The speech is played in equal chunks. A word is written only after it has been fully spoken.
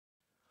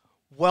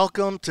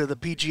Welcome to the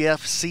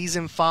PGF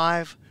Season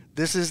 5.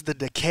 This is the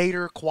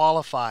Decatur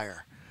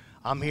Qualifier.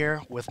 I'm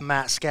here with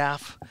Matt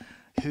Scaff,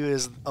 who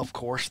is, of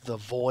course, the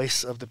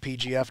voice of the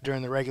PGF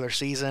during the regular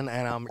season,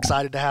 and I'm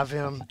excited to have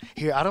him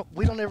here.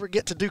 We don't ever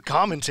get to do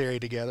commentary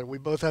together. We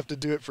both have to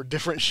do it for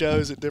different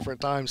shows at different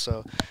times,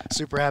 so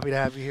super happy to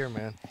have you here,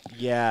 man.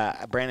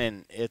 Yeah,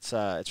 Brandon, it's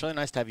really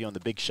nice to have you on the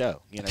big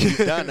show. You know, you've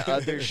done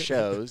other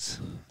shows,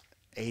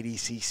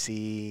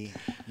 ADCC,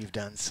 you've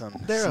done some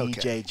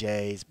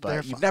CJJs,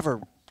 but you've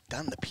never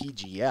done the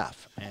PGF.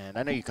 And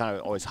I know you kind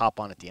of always hop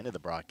on at the end of the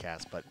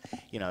broadcast, but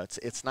you know,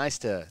 it's nice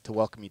to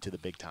welcome you to the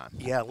big time.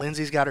 Yeah,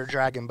 Lindsay's got her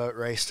dragon boat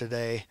race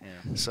today,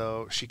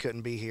 so she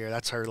couldn't be here.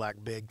 That's her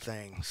like big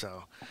thing.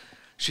 So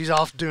she's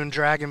off doing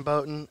dragon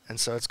boating, and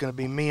so it's going to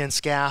be me and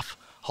Scaff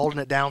holding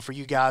it down for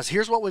you guys.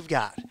 Here's what we've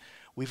got.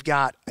 We've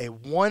got a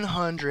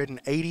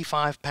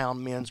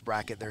 185-pound men's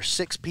bracket. There's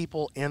 6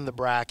 people in the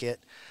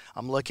bracket.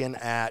 I'm looking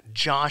at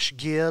Josh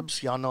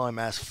Gibbs. Y'all know him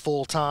as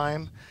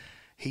full-time.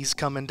 He's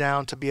coming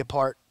down to be a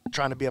part,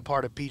 trying to be a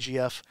part of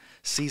PGF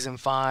Season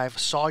 5.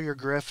 Sawyer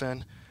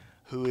Griffin,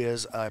 who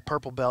is a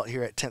purple belt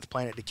here at 10th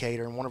Planet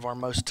Decatur and one of our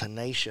most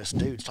tenacious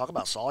dudes. Talk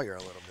about Sawyer a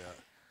little bit.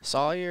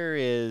 Sawyer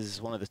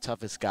is one of the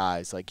toughest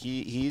guys. Like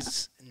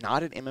he's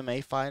not an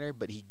MMA fighter,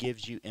 but he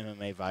gives you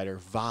MMA fighter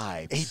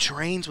vibes. He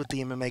trains with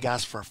the MMA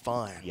guys for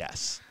fun.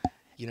 Yes.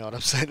 You know what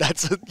I'm saying?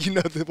 That's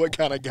what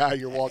kind of guy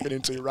you're walking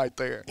into right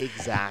there.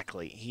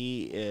 Exactly.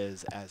 He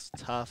is as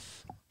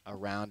tough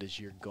around as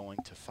you're going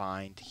to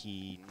find.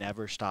 He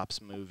never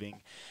stops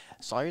moving.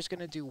 Sawyer's going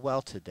to do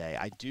well today.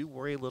 I do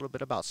worry a little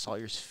bit about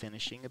Sawyer's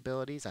finishing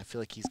abilities. I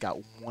feel like he's got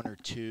 1 or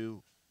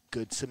 2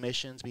 good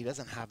submissions, but he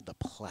doesn't have the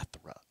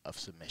plethora of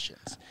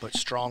submissions. But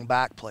strong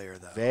back player,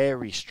 though.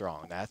 Very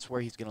strong. That's where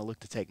he's going to look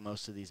to take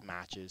most of these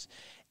matches.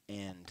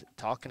 And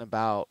talking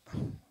about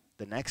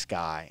the next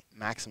guy,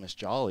 Maximus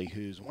Jolly,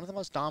 who's one of the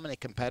most dominant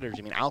competitors.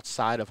 I mean,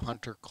 outside of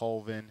Hunter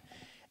Colvin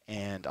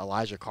and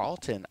Elijah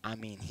Carlton, I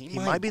mean, he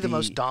might be the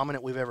most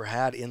dominant we've ever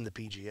had in the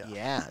PGF.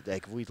 Yeah,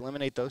 like if we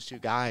eliminate those 2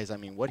 guys, I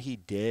mean, what he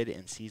did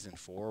in Season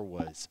 4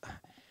 was,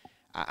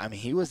 I mean,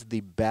 he was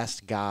the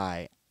best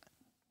guy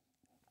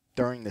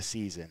during the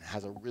season.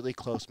 Has a really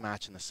close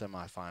match in the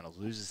semifinals,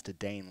 loses to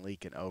Dane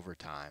Leak in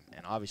overtime,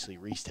 and obviously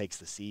Reese takes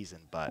the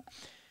season, but,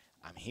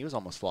 I mean, he was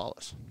almost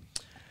flawless.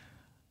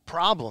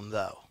 Problem,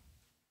 though,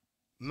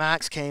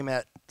 Max came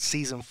at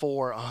Season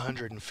 4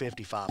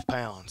 155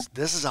 pounds.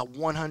 This is a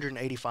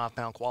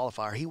 185-pound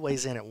qualifier. He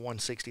weighs in at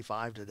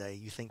 165 today.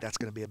 You think that's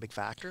going to be a big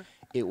factor?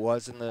 It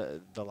was in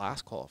the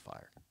last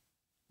qualifier.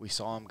 We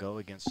saw him go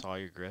against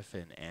Sawyer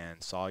Griffin,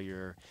 and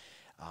Sawyer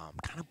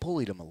kind of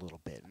bullied him a little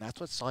bit. And that's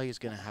what Sawyer's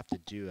going to have to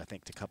do, I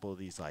think, to a couple of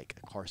these, like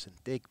Carson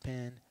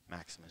Thigpen,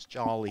 Maximus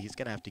Jolly. He's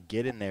going to have to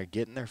get in there,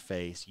 get in their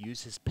face,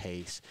 use his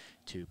pace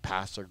to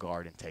pass their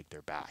guard and take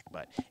their back.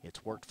 But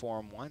it's worked for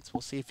him once. We'll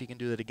see if he can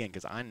do that again,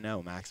 because I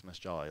know Maximus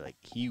Jolly, like,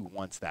 he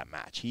wants that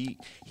match. He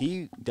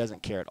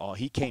doesn't care at all.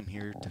 He came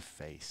here to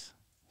face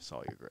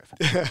Sawyer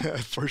Griffin.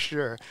 For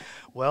sure.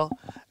 Well,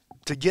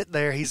 to get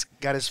there, he's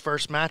got his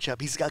first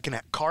matchup. He's looking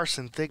at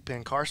Carson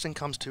Thigpen. Carson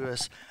comes to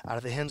us out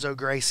of the Henzo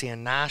Gracie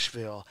in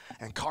Nashville,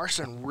 and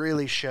Carson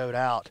really showed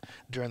out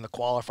during the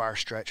qualifier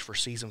stretch for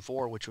Season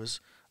 4, which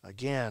was,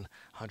 again,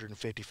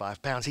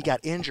 155 pounds. He got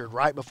injured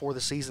right before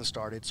the season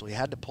started, so he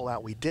had to pull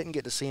out. We didn't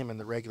get to see him in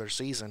the regular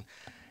season.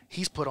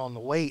 He's put on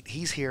the weight.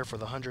 He's here for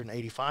the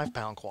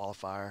 185-pound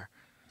qualifier.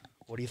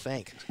 What do you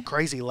think?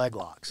 Crazy leg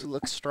locks. It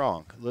looks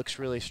strong. It looks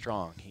really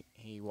strong.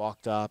 He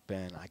walked up,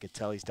 and I could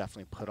tell he's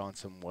definitely put on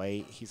some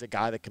weight. He's a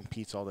guy that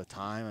competes all the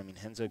time. I mean,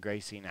 Henzo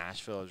Gracie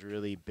Nashville has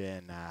really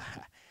been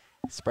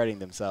spreading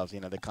themselves. You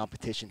know, the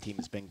competition team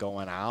has been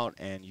going out,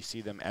 and you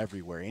see them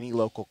everywhere, any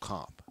local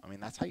comp. I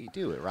mean, that's how you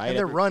do it, right? And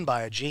they're run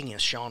by a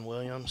genius, Sean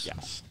Williams.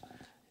 Yes.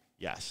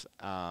 Yes.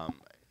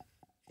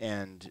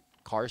 And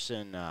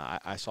Carson,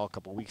 I saw a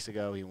couple weeks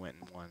ago, he went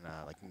and won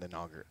like in the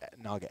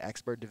Naga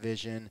Expert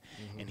Division,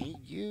 and he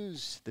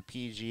used the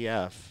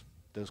PGF,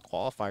 those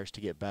qualifiers, to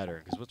get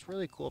better. Because what's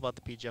really cool about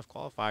the PGF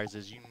qualifiers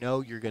is you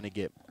know you're going to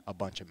get a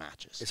bunch of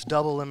matches. It's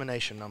double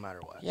elimination no matter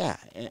what. Yeah,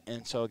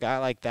 and so a guy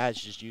like that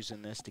is just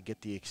using this to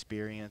get the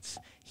experience.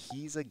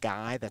 He's a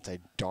guy that's a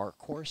dark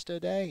horse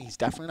today. He's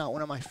definitely not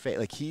one of my favorite.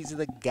 Like, he's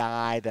the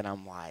guy that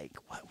I'm like,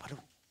 what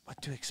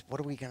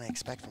are we going to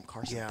expect from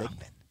Carson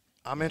Thigpen?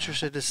 I'm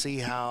interested to see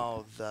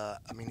how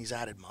he's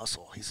added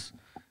muscle. He's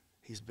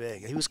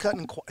big. He was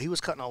cutting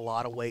a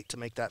lot of weight to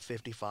make that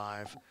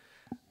 55.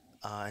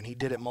 And he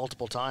did it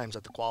multiple times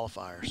at the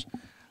qualifiers.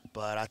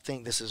 But I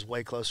think this is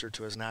way closer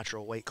to his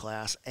natural weight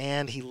class,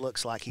 and he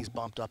looks like he's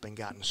bumped up and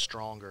gotten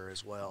stronger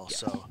as well. Yes.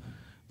 So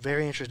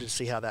very interested to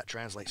see how that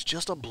translates.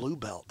 Just a blue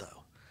belt,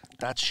 though.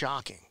 That's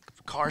shocking.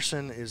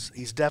 Carson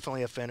he's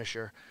definitely a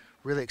finisher.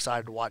 Really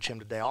excited to watch him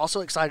today.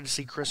 Also excited to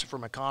see Christopher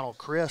McConnell.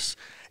 Chris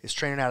is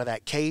training out of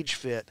that Cage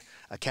Fit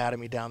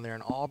Academy down there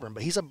in Auburn.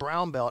 But he's a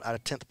brown belt out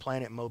of 10th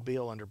Planet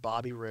Mobile under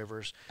Bobby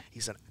Rivers.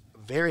 He's a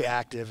very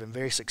active and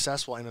very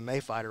successful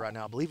MMA fighter right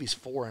now. I believe he's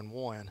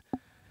 4-1.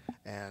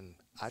 And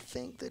I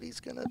think that he's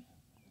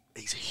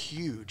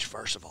huge,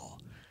 first of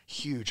all.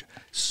 Huge.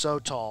 So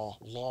tall,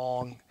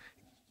 long.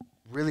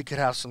 Really could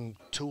have some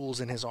tools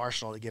in his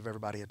arsenal to give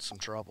everybody some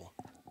trouble.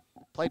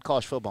 Played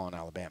college football in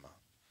Alabama.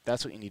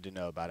 That's what you need to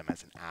know about him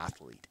as an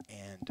athlete.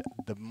 And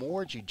the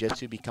more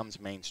jiu-jitsu becomes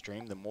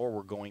mainstream, the more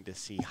we're going to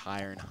see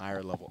higher and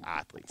higher level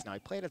athletes. Now, he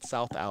played at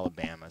South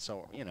Alabama,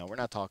 so, you know, we're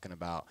not talking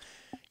about,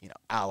 you know,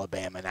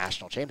 Alabama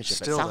national championship.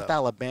 Still, but South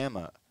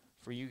Alabama,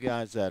 for you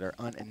guys that are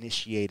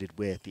uninitiated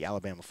with the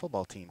Alabama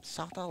football team,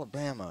 South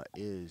Alabama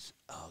is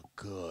a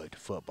good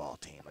football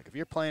team. Like, if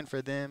you're playing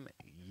for them,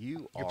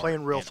 you're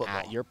playing real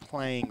football. You're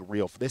playing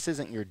real. This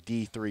isn't your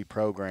D3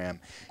 program,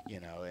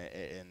 you know,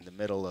 in the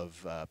middle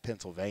of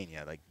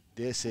Pennsylvania. Like,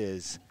 this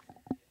is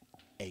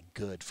a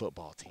good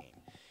football team.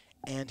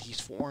 And he's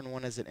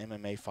 4-1 as an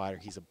MMA fighter.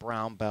 He's a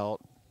brown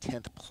belt,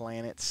 10th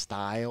Planet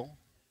style,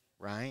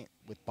 right,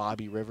 with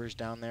Bobby Rivers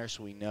down there.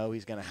 So we know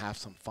he's going to have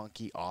some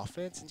funky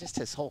offense and just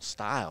his whole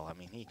style. I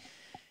mean,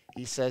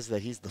 he says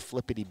that he's the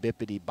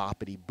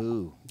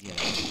flippity-bippity-boppity-boo, you know,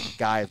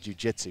 guy of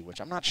jiu-jitsu, which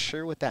I'm not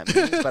sure what that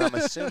means, but I'm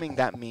assuming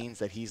that means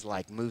that he's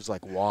like moves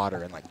like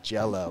water and like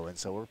jello. And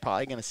so we're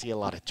probably going to see a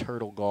lot of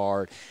turtle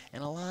guard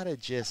and a lot of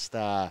just, you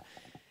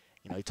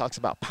know, he talks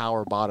about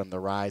power bottom, the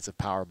rise of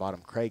power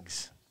bottom,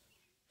 Craig's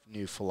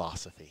new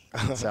philosophy.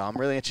 So I'm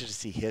really interested to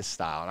see his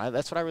style. And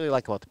that's what I really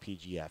like about the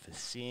PGF is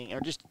seeing,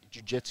 or just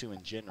jiu-jitsu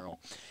in general,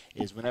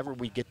 is whenever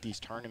we get these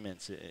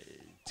tournaments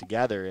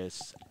together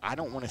is I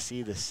don't want to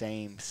see the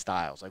same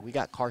styles. Like we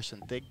got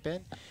Carson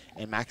Thigpen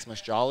and Maximus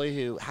Jolly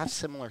who have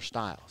similar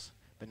styles.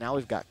 But now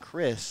we've got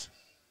Chris,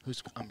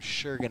 who's I'm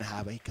sure going to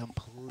have a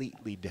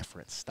completely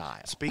different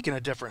style. Speaking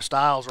of different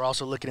styles, we're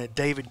also looking at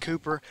David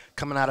Cooper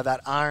coming out of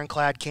that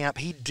Ironclad camp.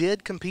 He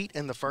did compete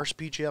in the first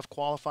PGF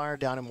qualifier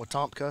down in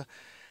Wetumpka.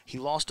 He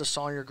lost to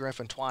Sawyer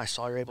Griffin twice.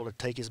 Sawyer able to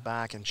take his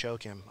back and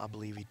choke him. I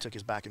believe he took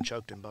his back and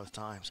choked him both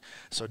times.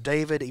 So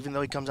David, even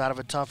though he comes out of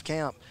a tough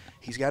camp,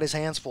 he's got his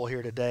hands full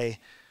here today.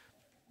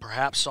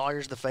 Perhaps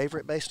Sawyer's the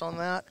favorite based on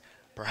that.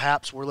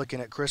 Perhaps we're looking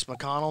at Chris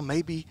McConnell.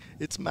 Maybe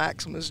it's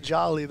Maximus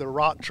Jolly, the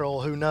rock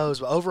troll. Who knows?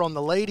 But over on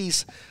the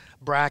ladies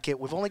bracket,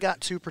 we've only got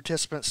 2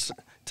 participants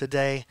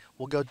today.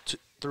 We'll go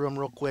through them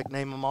real quick,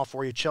 name them all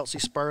for you. Chelsea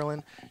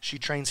Spurlin, she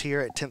trains here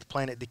at 10th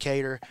Planet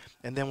Decatur.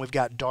 And then we've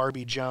got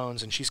Darby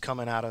Jones, and she's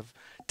coming out of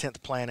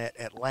 10th Planet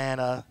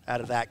Atlanta, out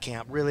of that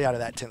camp, really out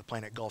of that 10th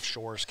Planet Gulf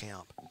Shores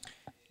camp.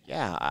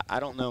 Yeah, I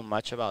don't know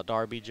much about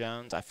Darby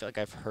Jones. I feel like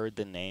I've heard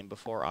the name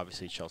before.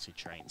 Obviously, Chelsea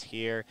trains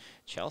here.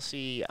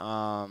 Chelsea is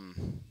a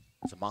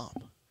mom.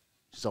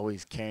 She's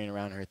always carrying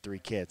around her 3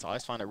 kids. I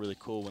always find it really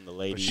cool when the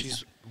ladies. But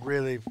she's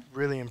really,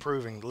 really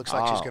improving. It looks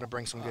like she's going to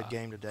bring some good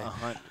game today.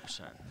 100%.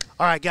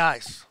 All right,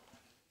 guys,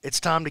 it's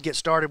time to get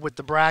started with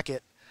the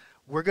bracket.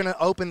 We're going to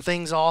open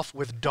things off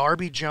with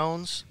Darby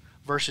Jones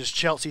versus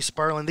Chelsea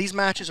Spurlin. These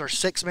matches are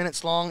 6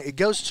 minutes long. It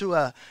goes to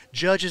a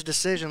judge's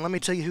decision. Let me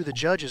tell you who the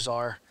judges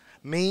are.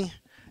 Me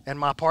and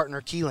my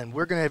partner, Keelan.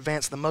 We're going to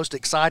advance the most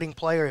exciting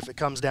player if it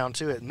comes down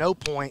to it. No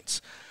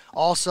points.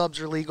 All subs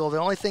are legal. The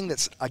only thing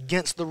that's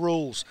against the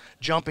rules,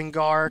 jumping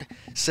guard,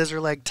 scissor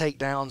leg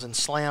takedowns, and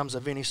slams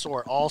of any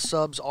sort. All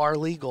subs are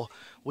legal.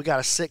 We got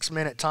a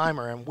 6-minute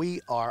timer, and we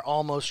are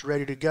almost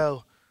ready to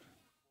go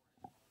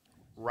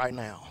right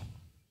now.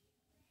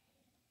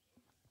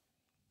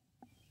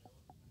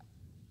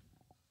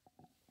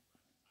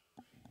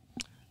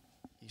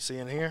 You see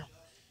in here?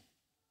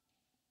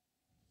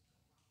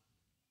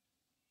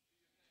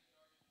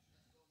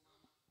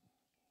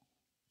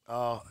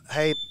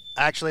 Hey,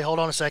 actually, hold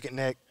on a second,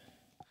 Nick.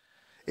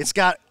 It's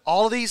got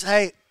all of these.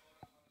 Hey,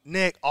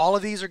 Nick, all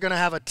of these are going to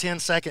have a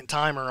 10-second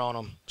timer on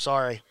them.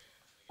 Sorry.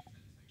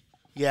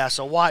 Yeah,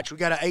 so watch. We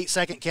got an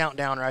 8-second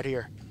countdown right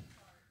here.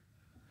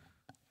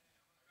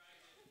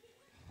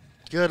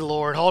 Good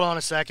Lord. Hold on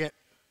a second.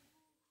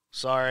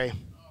 Sorry.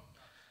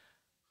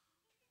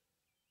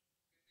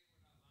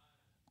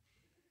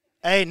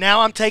 Hey,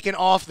 now I'm taking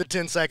off the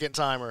 10-second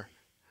timer.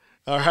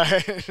 All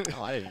right.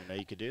 Oh, I didn't even know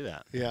you could do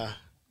that. Yeah.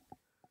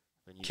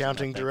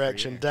 Counting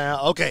direction down.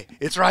 Okay,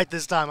 it's right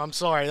this time. I'm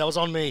sorry. That was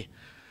on me.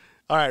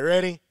 All right,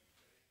 ready?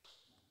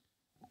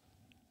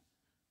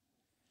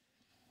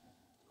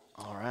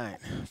 All right,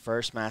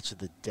 first match of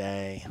the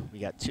day. We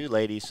got 2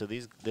 ladies, so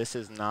this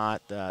is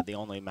not the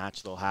only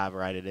match they'll have,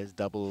 right? It is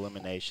double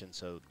elimination,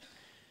 so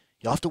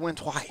you'll have to win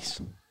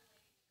twice.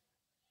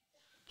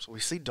 So we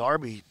see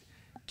Darby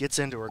gets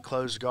into her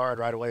closed guard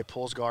right away,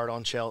 pulls guard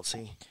on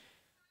Chelsea.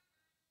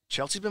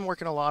 Chelsea's been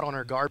working a lot on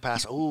her guard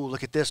pass. Ooh,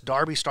 look at this.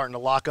 Darby's starting to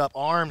lock up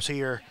arms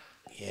here.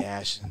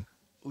 Yeah.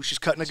 She's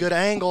cutting a good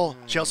angle.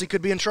 Chelsea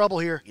could be in trouble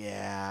here.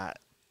 Yeah.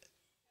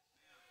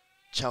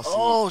 Chelsea.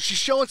 Oh, she's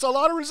showing a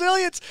lot of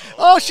resilience.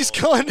 Oh, she's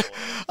going.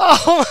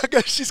 Oh, my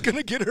gosh. She's going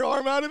to get her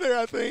arm out of there,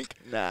 I think.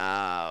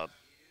 No.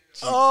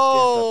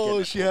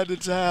 She had to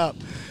tap.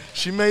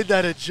 She made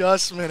that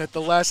adjustment at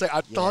the last second.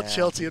 I thought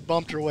Chelsea had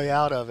bumped her way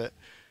out of it.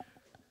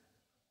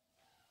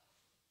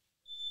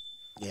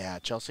 Yeah,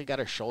 Chelsea got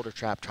her shoulder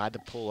trap, tried to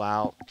pull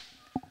out.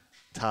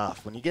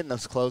 Tough. When you get in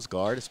those closed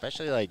guard,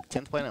 especially like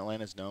 10th Planet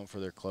Atlanta is known for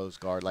their closed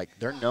guard. Like,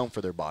 they're known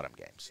for their bottom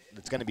games.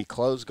 It's going to be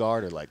closed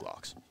guard or leg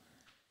locks.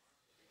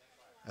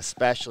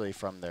 especially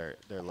from their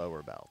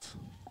lower belts.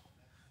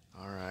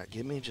 All right,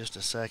 give me just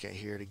a second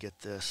here to get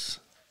this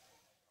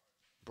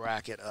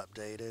bracket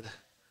updated.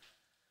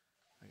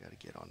 I got to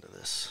get onto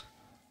this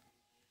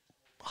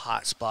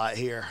hot spot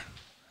here.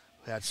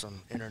 We had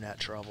some internet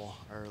trouble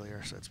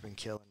earlier, so it's been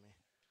killing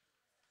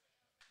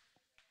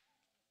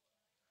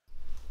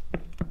me.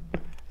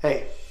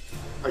 Hey,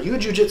 are you a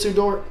jiu-jitsu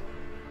dork?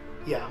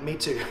 Yeah, me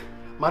too.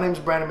 My name's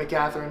Brandon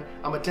Mccaghren.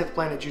 I'm a 10th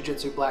Planet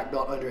Jiu-Jitsu black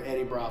belt under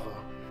Eddie Bravo.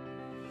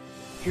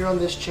 Here on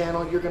this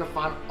channel, you're gonna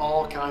find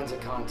all kinds of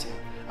content.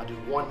 I do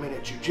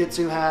 1-minute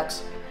jiu-jitsu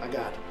hacks. I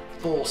got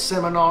full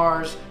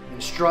seminars,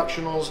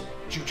 instructionals,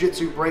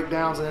 jiu-jitsu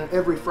breakdowns, and then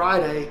every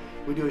Friday,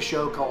 we do a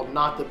show called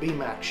Not the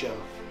BMAC Show,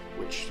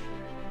 which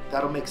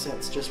that'll make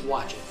sense. Just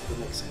watch it.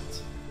 It'll make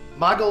sense.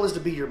 My goal is to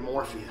be your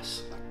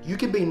Morpheus. You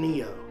could be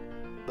Neo,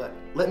 but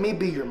let me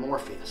be your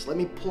Morpheus. Let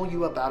me pull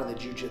you up out of the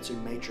jiu-jitsu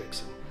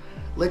matrix and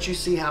let you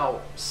see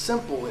how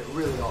simple it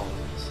really all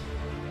is.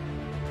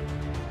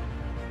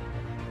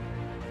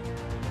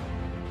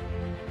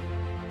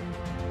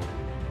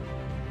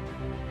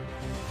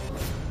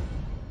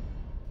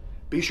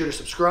 Be sure to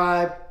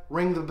subscribe,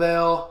 ring the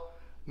bell,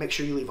 make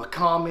sure you leave a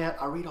comment.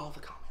 I read all the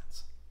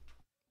comments.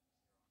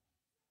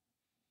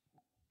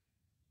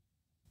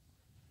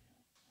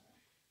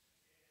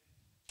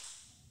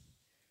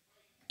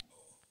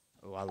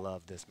 Oh, I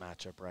love this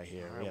matchup right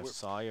here. All right, We have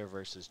Sawyer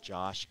versus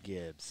Josh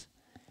Gibbs.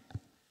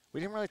 We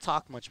didn't really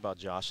talk much about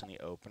Josh in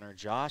the opener.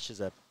 Josh is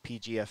a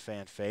PGF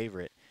fan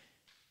favorite.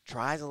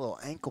 Tries a little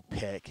ankle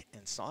pick,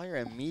 and Sawyer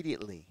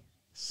immediately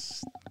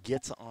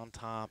gets on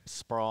top,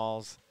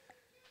 sprawls,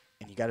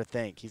 and you got to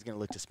think he's going to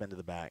look to spin to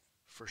the back.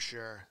 For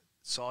sure.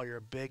 Sawyer,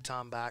 a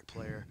big-time back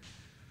player.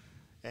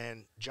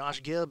 And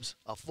Josh Gibbs,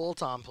 a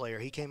full-time player.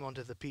 He came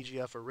onto the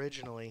PGF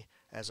originally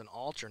as an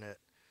alternate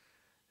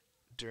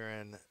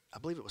during, I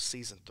believe it was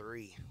season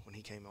 3 when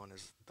he came on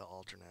as the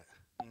alternate.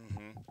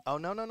 Oh,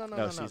 no.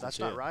 That's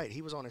not right.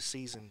 He was on his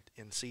season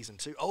in season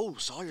 2. Oh,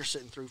 Sawyer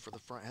sitting through for the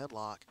front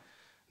headlock.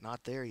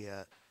 Not there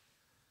yet.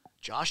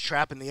 Josh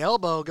trapping the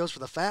elbow, goes for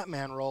the fat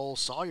man roll.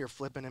 Sawyer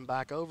flipping him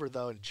back over,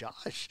 though, and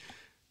Josh.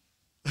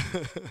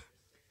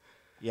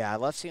 Yeah, I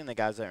love seeing the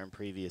guys that are in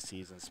previous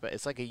seasons, but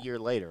it's like a year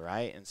later,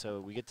 right? And so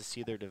we get to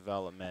see their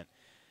development.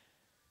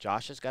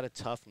 Josh has got a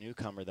tough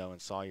newcomer, though, in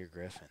Sawyer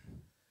Griffin.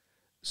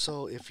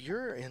 So if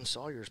you're in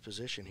Sawyer's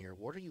position here,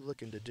 what are you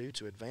looking to do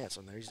to advance?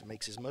 On there, he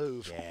makes his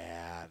move.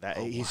 Yeah,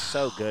 he's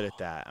so good at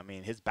that. I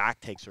mean, his back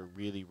takes are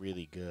really,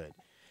 really good.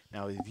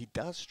 Now, he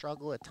does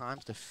struggle at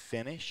times to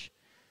finish,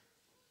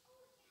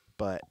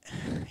 but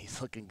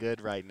he's looking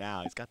good right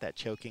now. He's got that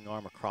choking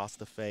arm across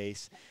the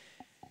face.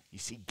 You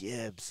see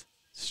Gibbs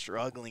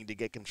struggling to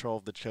get control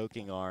of the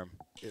choking arm.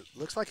 It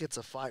looks like it's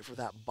a fight for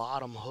that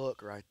bottom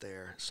hook right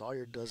there.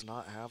 Sawyer does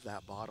not have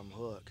that bottom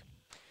hook.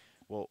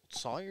 Well,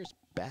 Sawyer's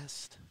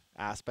best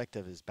aspect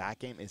of his back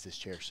game is his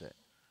chair sit.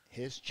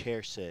 His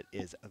chair sit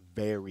is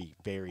very,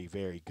 very,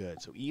 very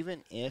good. So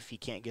even if he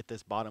can't get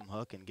this bottom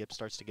hook and Gibbs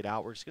starts to get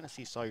out, we're just going to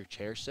see Sawyer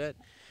chair sit,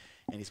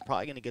 and he's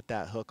probably going to get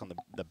that hook on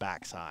the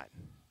back side.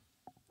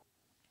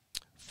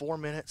 4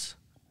 minutes,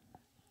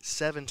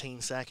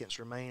 17 seconds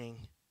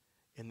remaining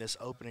in this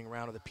opening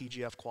round of the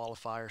PGF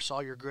qualifier.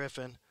 Sawyer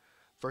Griffin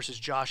versus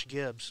Josh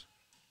Gibbs.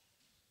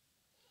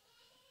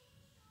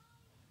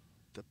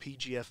 The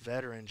PGF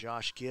veteran,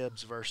 Josh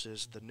Gibbs,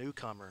 versus the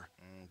newcomer.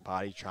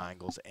 Body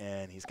triangles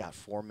in. He's got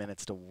 4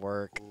 minutes to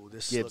work. Ooh,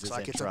 this Gibbs looks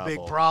like it's trouble. a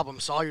big problem.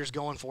 Sawyer's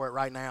going for it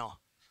right now.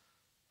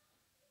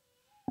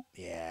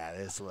 Yeah,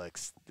 this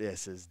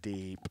is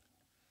deep.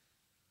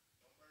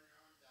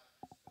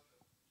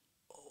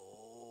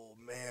 Oh,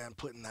 man,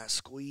 putting that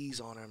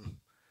squeeze on him.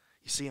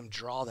 You see him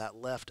draw that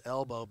left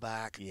elbow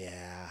back.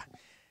 Yeah.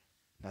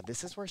 Now,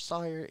 this is where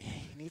Sawyer,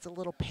 he needs a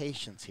little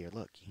patience here.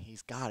 Look,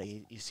 he's got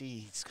it. You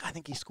see, I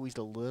think he squeezed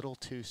a little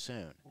too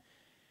soon.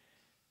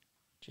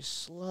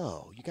 Just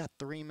slow. You got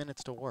 3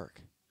 minutes to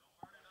work.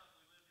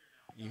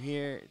 You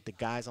hear the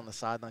guys on the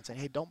sideline saying,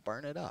 hey, don't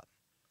burn it up.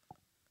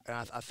 And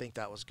I think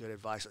that was good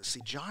advice. See,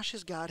 Josh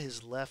has got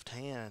his left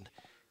hand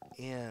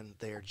in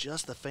there,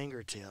 just the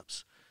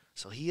fingertips.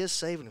 So he is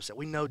saving himself.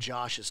 We know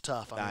Josh is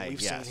tough. I mean,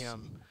 we've seen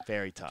him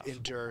very tough.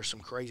 Endure some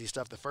crazy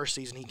stuff. The first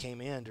season he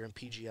came in during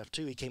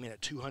PGF2, he came in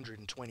at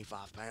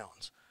 225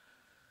 pounds.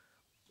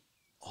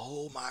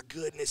 Oh, my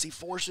goodness. He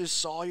forces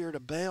Sawyer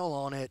to bail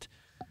on it.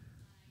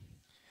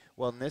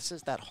 Well, and this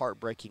is that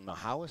heartbreaking. Now,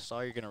 how is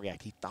Sawyer going to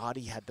react? He thought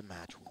he had the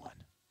match won,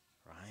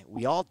 right?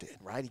 We all did,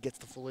 right? He gets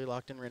the fully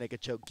locked in rear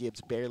naked choke.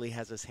 Gibbs barely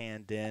has his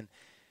hand in.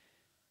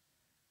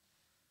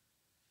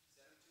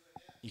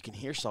 You can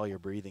hear Sawyer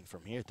breathing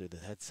from here through the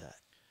headset.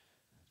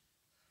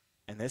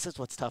 And this is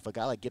what's tough. A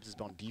guy like Gibbs has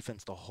been on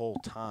defense the whole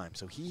time,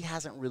 so he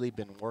hasn't really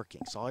been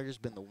working. Sawyer's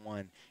been the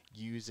one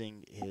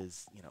using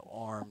his,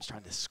 arms,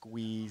 trying to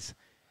squeeze.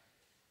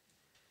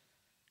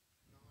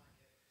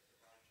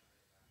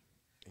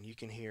 And you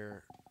can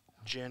hear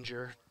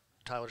Ginger,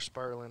 Tyler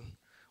Spurlin,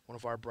 one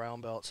of our brown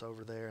belts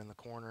over there in the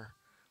corner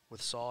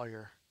with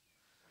Sawyer,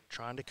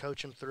 trying to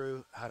coach him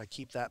through how to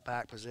keep that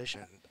back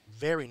position.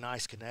 Very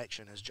nice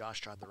connection as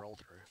Josh tried to roll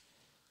through.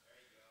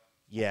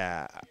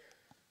 Yeah,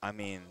 I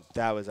mean,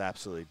 that was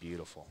absolutely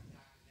beautiful.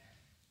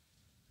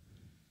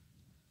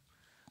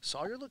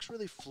 Sawyer looks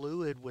really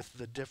fluid with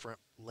the different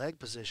leg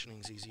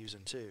positionings he's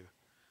using too.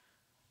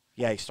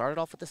 Yeah, he started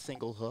off with a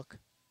single hook,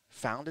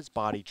 found his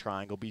body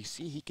triangle, but you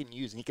see he can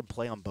use, and he can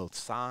play on both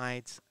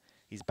sides.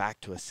 He's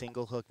back to a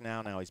single hook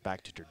now. Now he's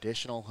back to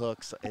traditional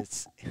hooks.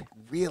 It's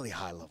really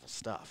high-level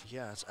stuff.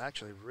 Yeah, it's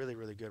actually really,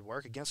 really good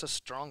work against a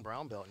strong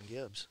brown belt in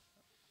Gibbs.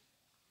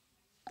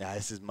 Yeah,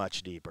 this is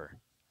much deeper.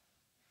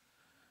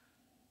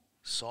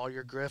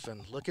 Sawyer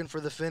Griffin looking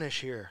for the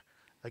finish here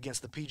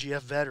against the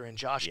PGF veteran,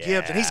 Josh Yeah.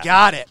 Gibbs, and he's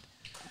got it.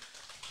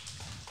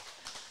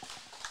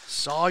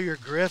 Sawyer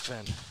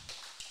Griffin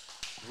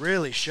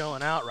really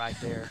showing out right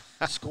there,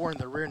 scoring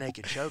the rear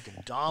naked choke in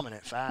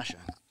dominant fashion.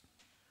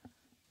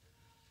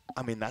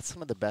 I mean, that's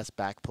some of the best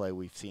back play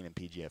we've seen in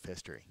PGF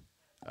history.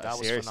 That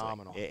was seriously.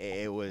 phenomenal.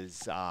 It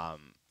was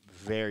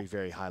very,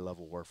 very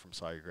high-level work from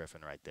Sawyer Griffin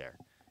right there.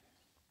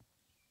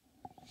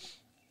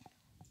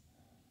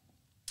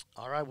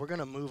 All right, we're going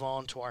to move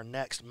on to our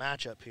next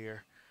matchup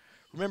here.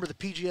 Remember, the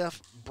PGF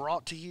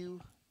brought to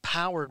you,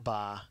 powered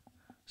by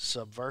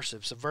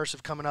Subversive.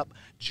 Subversive coming up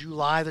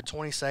July the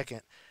 22nd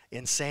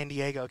in San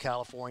Diego,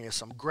 California.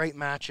 Some great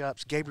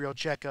matchups. Gabriel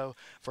Checo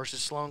versus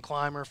Sloan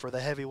Clymer for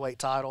the heavyweight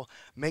title.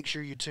 Make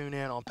sure you tune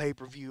in on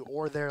pay-per-view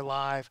or there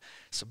live,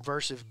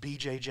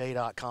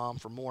 subversivebjj.com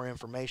for more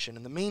information.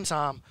 In the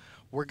meantime,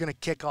 we're going to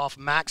kick off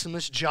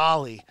Maximus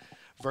Jolly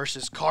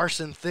versus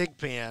Carson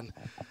Thigpen,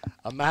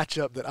 a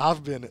matchup that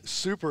I've been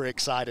super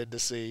excited to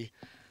see.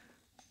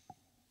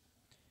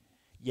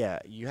 Yeah,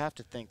 you have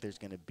to think there's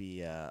going to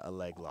be a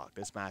leg lock.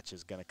 This match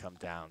is going to come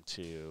down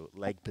to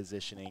leg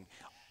positioning.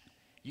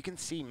 You can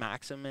see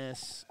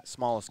Maximus,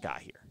 smallest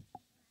guy here.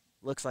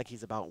 Looks like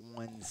he's about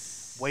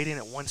Weighed in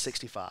at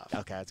 165.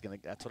 Okay,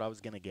 that's what I was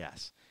going to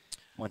guess.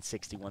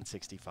 160,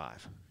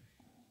 165.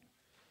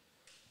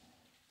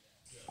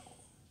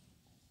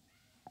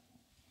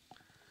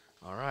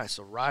 All right,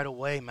 so right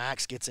away,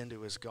 Max gets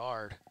into his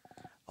guard.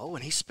 Oh,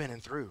 and he's spinning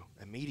through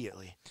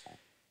immediately.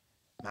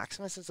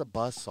 Maximus is a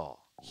buzzsaw.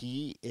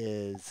 He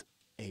is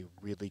a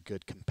really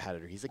good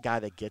competitor. He's a guy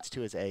that gets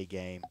to his A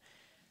game.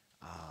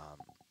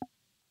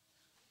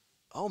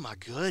 Oh, my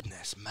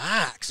goodness,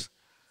 Max.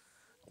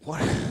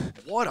 What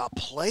a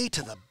play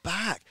to the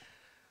back.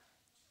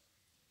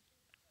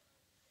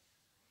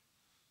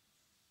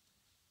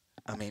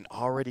 I mean,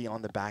 already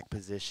on the back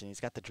position. He's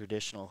got the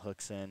traditional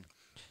hooks in.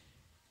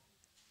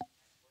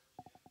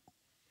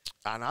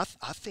 And I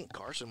think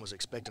Carson was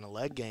expecting a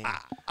leg game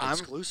I'm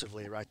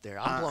exclusively right there.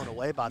 I'm blown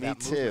away by that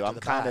movement. Me too. To I'm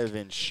the kind back. of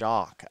in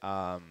shock.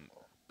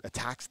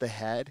 Attacks the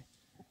head,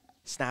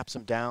 snaps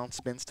him down,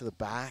 spins to the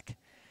back.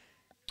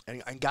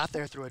 And got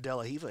there through a De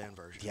La Riva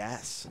inversion.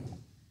 Yes.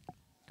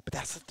 But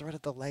that's the threat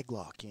of the leg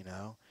lock, you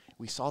know.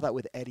 We saw that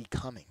with Eddie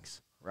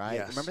Cummings, right?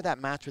 Yes. Remember that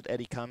match with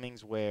Eddie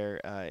Cummings where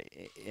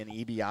in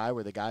EBI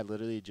where the guy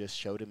literally just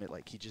showed him it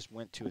like he just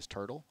went to his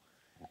turtle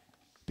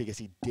because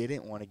he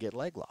didn't want to get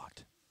leg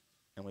locked.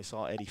 And we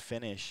saw Eddie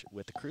finish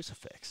with the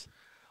crucifix.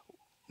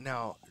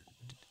 Now,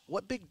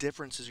 what big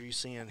differences are you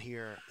seeing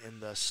here in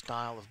the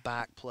style of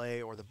back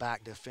play or the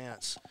back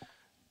defense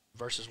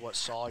versus what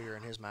Sawyer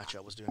in his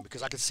matchup was doing?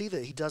 Because I could see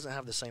that he doesn't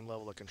have the same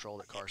level of control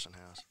that Carson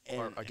has,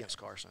 or against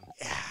Carson.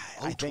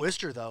 I think,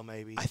 Twister, though,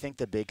 maybe. I think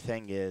the big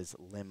thing is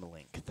limb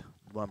length,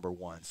 number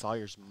one.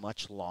 Sawyer's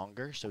much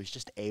longer, so he's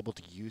just able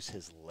to use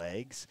his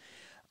legs.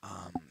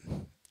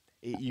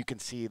 You can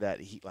see that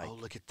he like. Oh,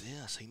 look at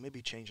this. He may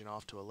be changing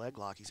off to a leg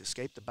lock. He's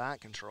escaped the back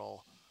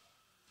control.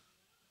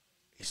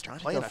 He's trying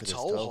to playing go a for this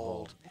toe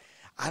hold.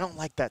 I don't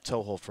like that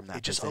toe hold from that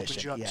It just position.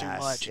 opens you up yes,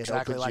 too much. It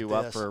Exactly opens like you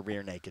up this. for a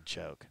rear naked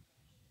choke.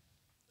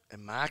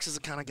 And Max is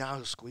the kind of guy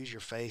who'll squeeze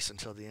your face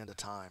until the end of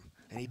time.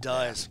 And he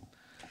does.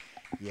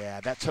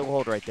 Yeah, that toe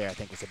hold right there I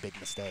think was a big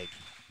mistake.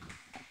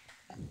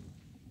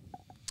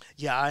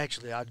 Yeah, I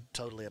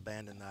totally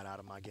abandoned that out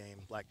of my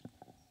game. Like,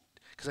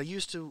 because I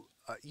used to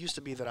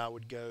be that I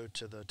would go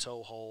to the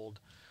toe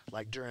hold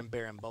like during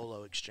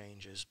Berimbolo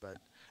exchanges, but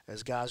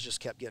as guys just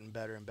kept getting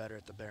better and better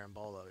at the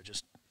Berimbolo, it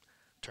just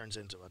turns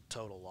into a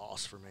total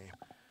loss for me.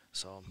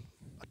 So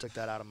I took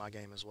that out of my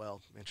game as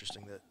well.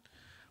 Interesting that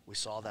we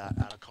saw that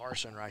out of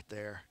Carson right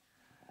there.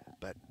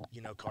 But,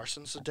 you know,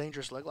 Carson's a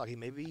dangerous leg lock. He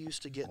may be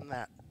used to getting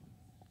that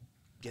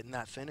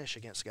finish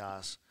against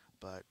guys,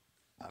 but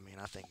I mean,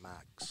 I think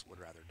Max would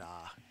rather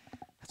die.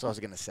 That's what I was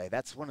going to say.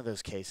 That's one of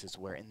those cases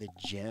where in the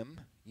gym,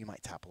 you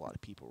might tap a lot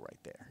of people right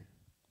there.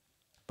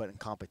 But in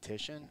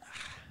competition,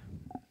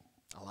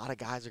 a lot of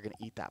guys are going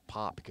to eat that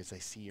pop because they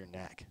see your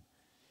neck.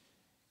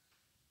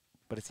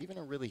 But it's even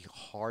a really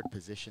hard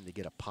position to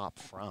get a pop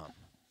from.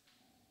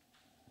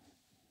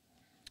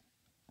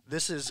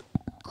 This is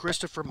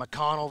Christopher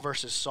McConnell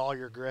versus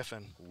Sawyer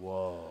Griffin.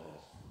 Whoa.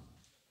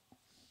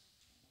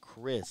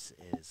 Chris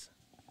is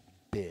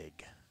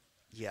big.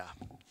 Yeah,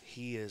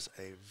 he is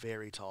a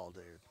very tall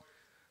dude.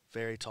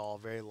 Very tall,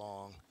 very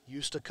long.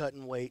 Used to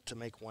cutting weight to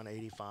make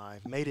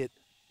 185.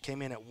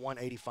 Came in at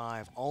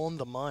 185 on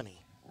the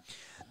money.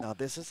 Now,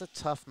 this is a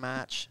tough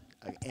match.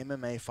 An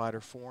MMA fighter,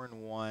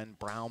 4-1,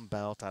 brown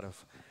belt out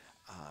of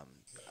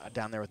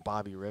down there with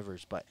Bobby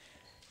Rivers, but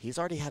he's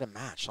already had a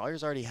match.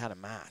 Sawyer's already had a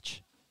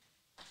match.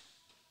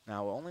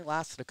 Now, it only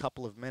lasted a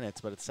couple of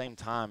minutes, but at the same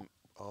time.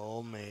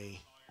 Oh,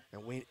 me.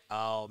 And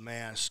oh,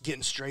 man,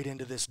 getting straight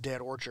into this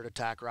dead orchard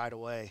attack right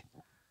away.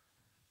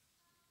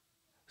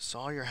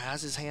 Sawyer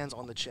has his hands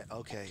on the chin.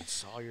 Okay,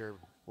 Sawyer.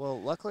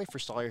 Well, luckily for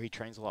Sawyer, he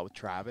trains a lot with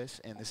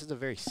Travis, and this is a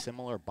very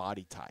similar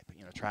body type.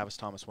 You know, Travis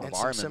Thomas, one and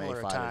of our similar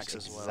MMA fighters. attacks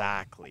as well.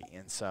 Exactly.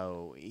 And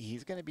so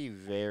he's going to be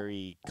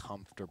very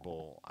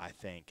comfortable, I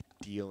think,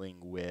 dealing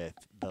with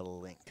the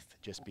length,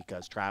 just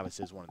because Travis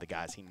is one of the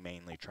guys he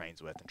mainly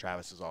trains with, and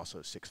Travis is also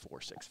 6'4",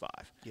 6'5".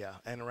 Yeah,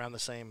 and around the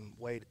same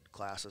weight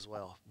class as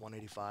well,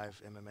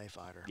 185 MMA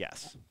fighter.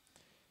 Yes.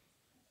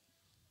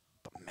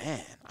 But,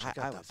 man, I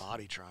got that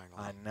body triangle.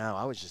 I know.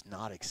 I was just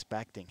not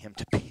expecting him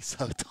to be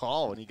so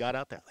tall when he got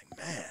out there. Like,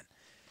 man.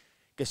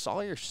 Because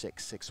Sawyer's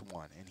 6'1",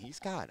 and he's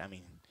got, I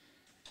mean,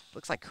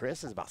 looks like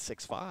Chris is about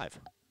 6'5".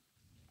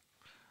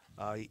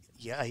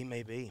 Yeah, he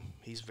may be.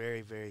 He's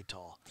very, very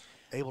tall.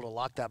 Able to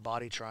lock that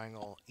body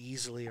triangle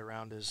easily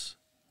around his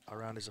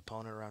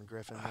opponent, around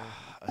Griffin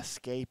there.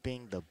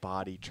 Escaping the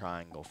body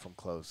triangle from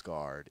close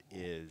guard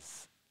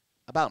is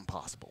about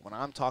impossible. When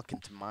I'm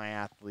talking to my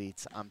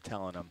athletes, I'm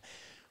telling them,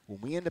 when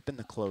we end up in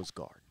the closed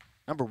guard,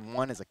 number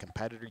one, as a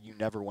competitor, you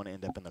never want to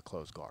end up in the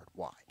closed guard.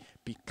 Why?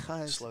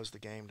 Because it slows the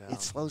game down.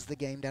 It slows the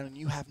game down, and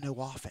you have no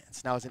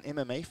offense. Now, as an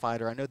MMA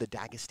fighter, I know the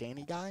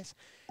Dagestani guys,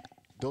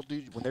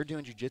 when they're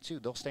doing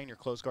jiu-jitsu, they'll stay in your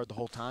closed guard the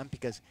whole time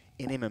because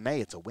in MMA,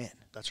 it's a win.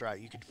 That's right.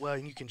 You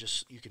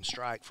can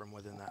strike from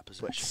within that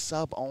position. But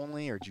sub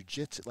only or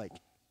jiu-jitsu, like,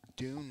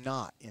 do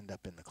not end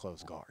up in the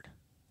closed guard.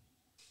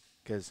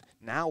 Because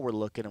now we're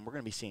looking, and we're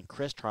going to be seeing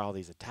Chris try all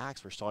these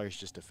attacks where Sawyer's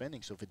just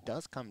defending. So if it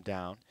does come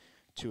down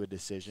to a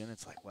decision,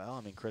 it's like, well,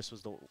 I mean, Chris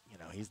was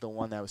he's the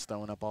one that was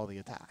throwing up all the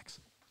attacks.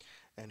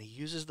 And he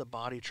uses the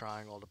body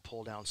triangle to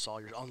pull down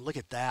Sawyer. Oh, look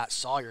at that.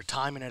 Sawyer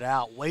timing it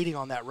out, waiting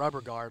on that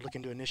rubber guard,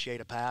 looking to initiate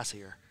a pass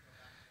here.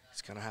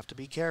 He's going to have to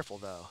be careful,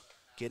 though.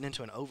 Getting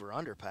into an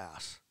over-under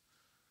pass.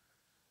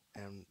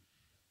 And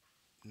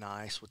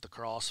nice with the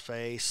cross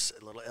face,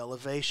 a little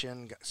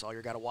elevation.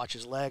 Sawyer got to watch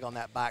his leg on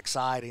that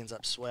backside. He ends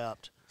up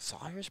swept.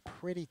 Sawyer's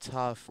pretty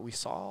tough. We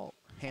saw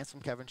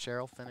handsome Kevin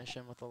Sherrill finish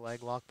him with a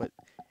leg lock, but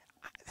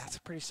that's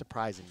pretty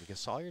surprising because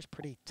Sawyer's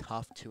pretty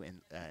tough to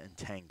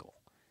entangle.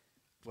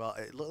 Well,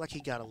 it looked like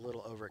he got a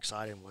little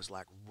overexcited and was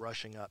like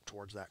rushing up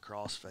towards that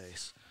cross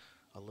face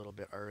a little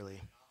bit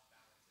early.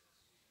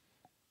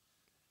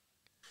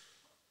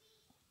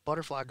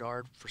 Butterfly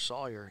guard for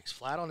Sawyer. He's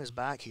flat on his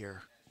back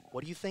here.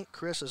 What do you think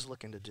Chris is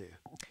looking to do?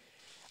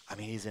 I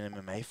mean, he's an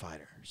MMA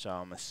fighter, so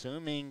I'm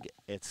assuming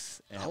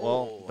it's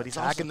but he's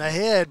attacking the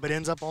head, but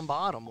ends up on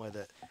bottom with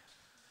it.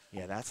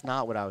 Yeah, that's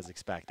not what I was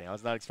expecting. I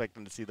was not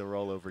expecting to see the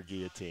rollover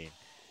guillotine.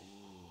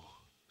 Ooh,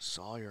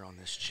 Sawyer on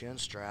this chin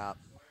strap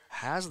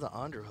has the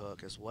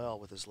underhook as well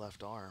with his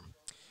left arm.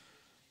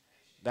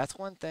 That's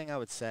one thing I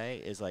would say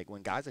is, like,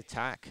 when guys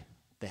attack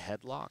the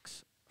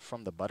headlocks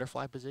from the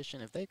butterfly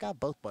position, if they've got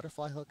both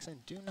butterfly hooks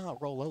in, do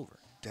not roll over.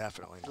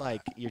 Definitely not.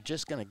 Like, you're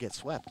just going to get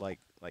swept like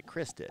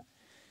Chris did.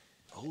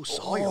 Oh,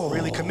 Sawyer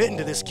really committing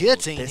to this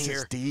guillotine here. This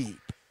is deep.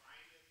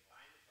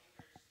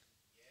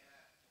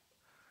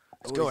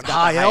 Let's go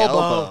high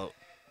elbow.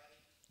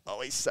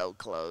 Oh, he's so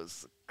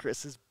close.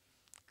 Chris is.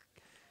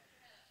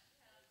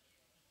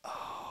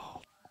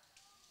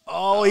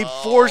 Oh, he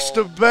forced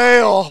a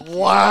bail.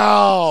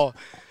 Wow.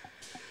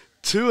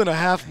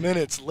 2.5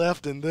 minutes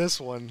left in this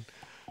one.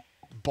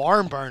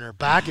 Barn burner,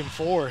 back and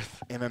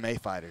forth.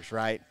 MMA fighters,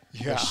 right?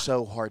 Yeah. They're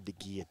so hard to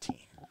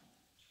guillotine.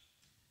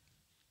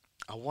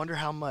 I wonder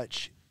how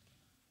much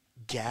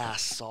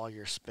gas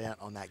Sawyer spent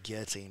on that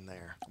guillotine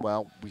there.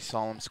 Well, we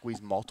saw him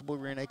squeeze multiple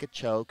rear naked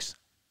chokes.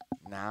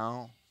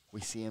 Now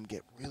we see him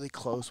get really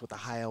close with a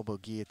high elbow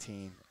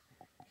guillotine.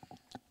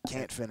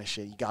 Can't finish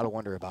it. You got to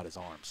wonder about his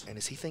arms. And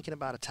is he thinking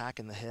about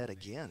attacking the head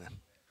again?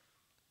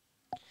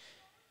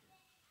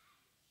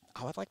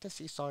 I would like to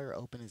see Sawyer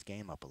open his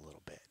game up a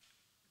little bit.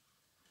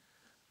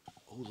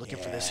 Oh, looking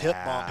for this hip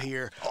bump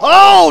here.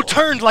 Oh,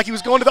 turned like he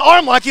was going to the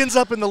arm lock, ends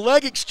up in the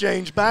leg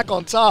exchange back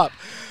on top.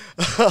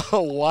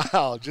 Oh,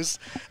 wow. Just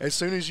as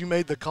soon as you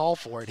made the call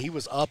for it, he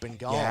was up and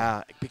gone.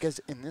 Yeah, because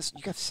in this,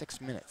 you got 6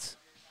 minutes.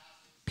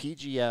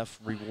 PGF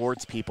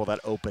rewards people that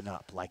open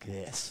up like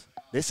this.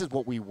 This is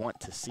what we want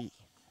to see.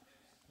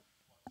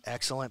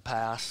 Excellent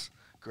pass.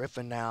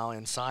 Griffin now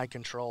inside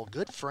control.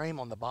 Good frame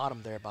on the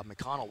bottom there by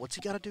McConnell. What's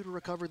he got to do to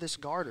recover this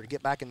guard or to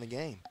get back in the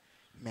game?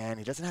 Man,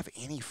 he doesn't have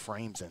any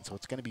frames in, so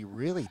it's going to be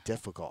really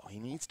difficult. He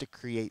needs to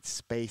create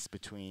space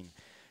between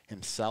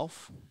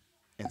himself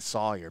and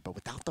Sawyer. But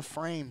without the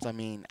frames, I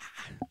mean,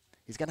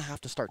 he's going to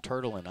have to start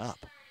turtling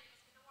up.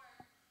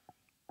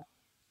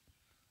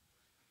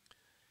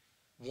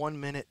 1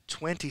 minute,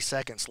 20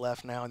 seconds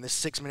left now in this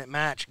 6-minute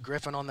match.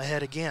 Griffin on the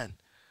head again.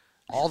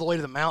 All the way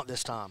to the mount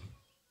this time.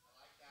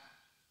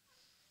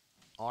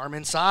 Arm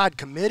inside,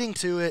 committing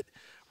to it.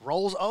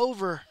 Rolls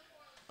over.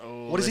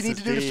 Oh, what does he need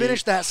to do to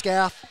finish that,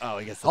 Scaff? Oh,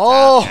 he gets the tap.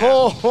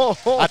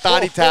 I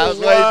thought he tapped.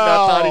 Wow.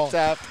 I thought he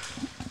tapped.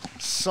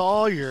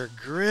 Sawyer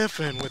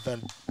Griffin with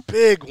a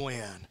big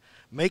win,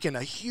 making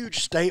a huge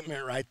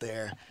statement right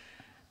there.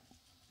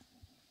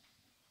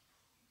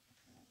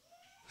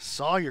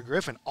 Sawyer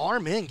Griffin,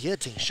 arm in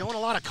guillotine, showing a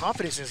lot of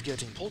confidence in his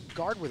guillotine. Pulled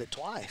guard with it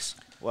twice.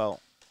 Well,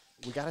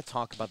 we got to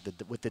talk about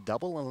with the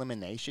double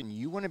elimination,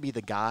 you want to be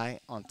the guy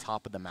on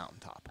top of the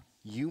mountaintop.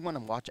 You want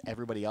to watch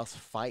everybody else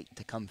fight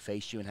to come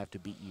face you and have to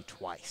beat you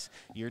twice.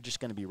 You're just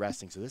going to be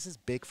resting. So this is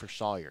big for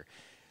Sawyer.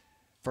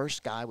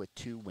 First guy with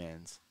 2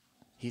 wins.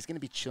 He's going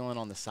to be chilling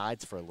on the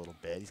sides for a little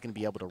bit. He's going to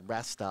be able to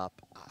rest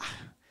up.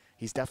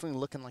 He's definitely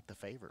looking like the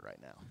favorite right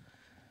now.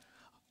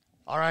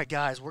 All right,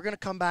 guys, we're going to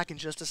come back in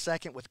just a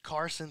second with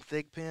Carson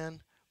Thigpen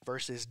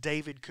versus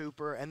David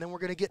Cooper, and then we're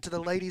going to get to the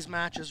ladies'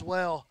 match as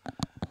well.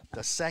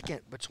 The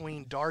second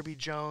between Darby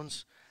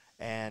Jones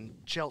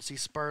and Chelsea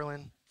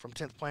Spurlin from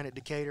 10th Planet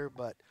Decatur.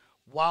 But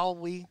while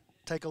we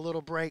take a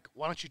little break,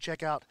 why don't you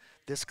check out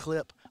this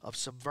clip of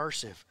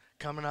Subversive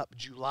coming up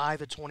July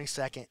the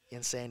 22nd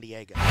in San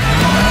Diego.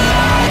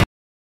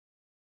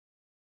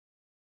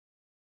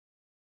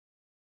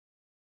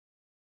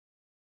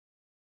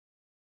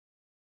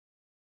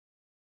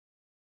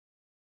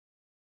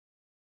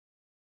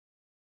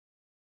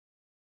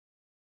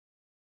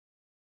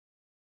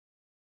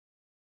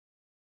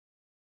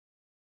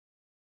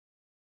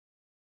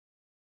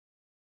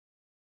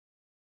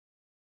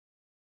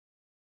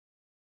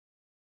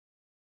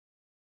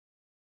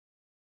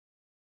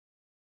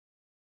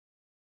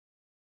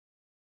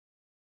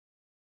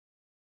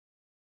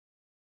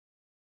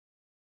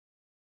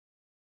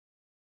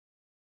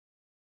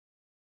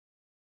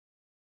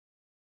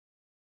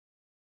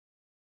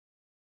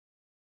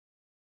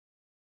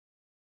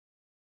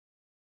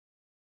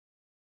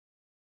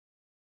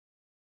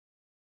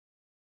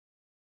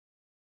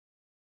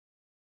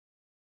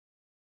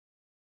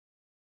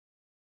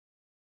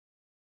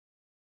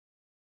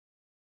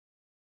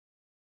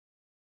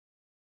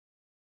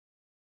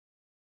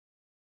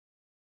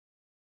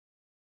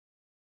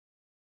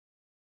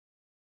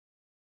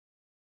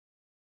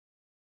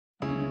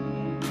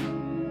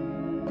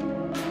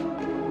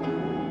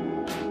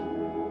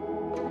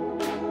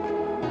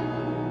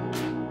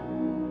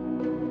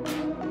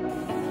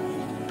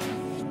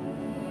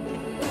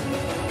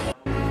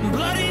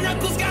 Bloody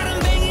knuckles got 'em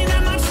banging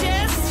at my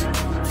chest.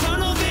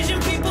 Tunnel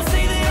vision, people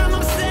say that I'm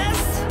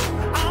obsessed.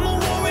 I'm a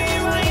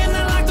warrior, I am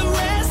not like the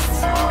rest.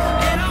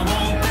 And I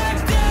won't back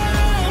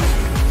down.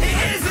 It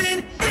isn't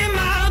in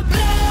my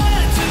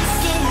blood to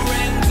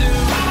surrender.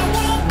 I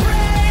won't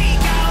break,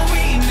 I'll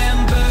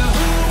remember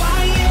who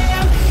I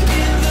am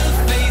in the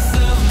face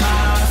of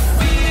my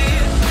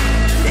fear.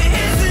 It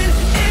isn't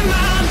in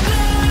my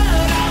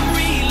blood, I'm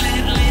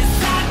relentless.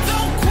 I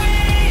don't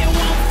quit,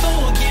 won't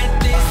forget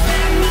this.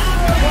 And my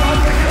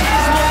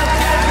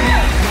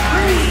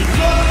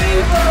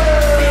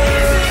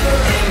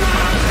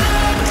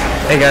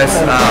Hey guys,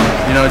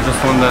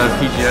 just won the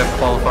PGF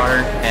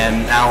Qualifier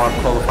and now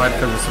I'm qualified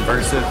for the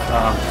Subversive.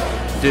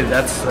 Dude,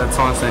 that's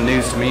honestly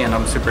news to me and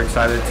I'm super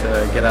excited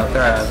to get out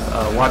there.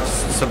 I've watched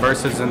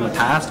Subversives in the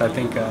past. I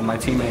think my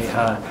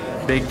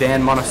teammate Big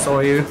Dan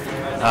Monasoyu,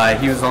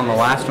 he was on the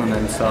last one,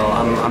 and so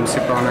I'm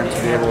super honored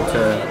to be able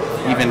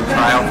to even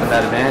try out for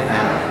that event,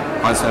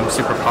 and honestly I'm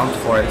super pumped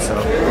for it, so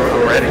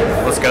I'm ready.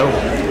 Let's go.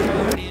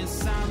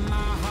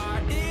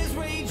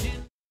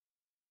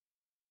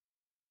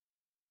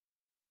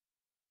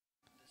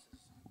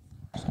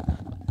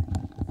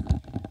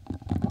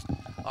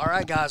 All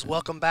right, guys,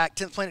 welcome back.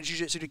 10th Planet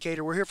Jiu-Jitsu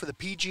Decatur. We're here for the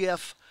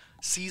PGF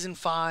Season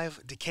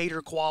 5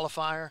 Decatur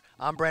Qualifier.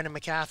 I'm Brandon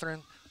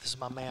Mccaghren. This is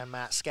my man,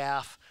 Matt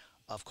Scaff,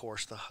 of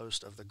course, the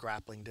host of the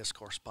Grappling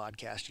Discourse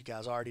podcast. You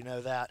guys already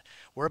know that.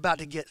 We're about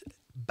to get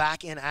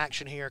back in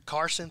action here.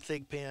 Carson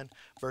Thigpen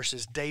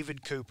versus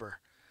David Cooper.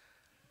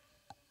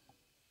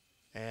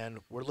 And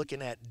we're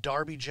looking at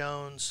Darby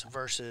Jones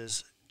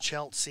versus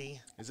Chelsea.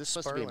 Is this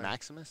supposed to be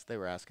Maximus? They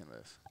were asking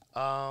this.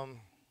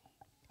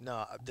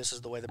 No, this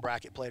is the way the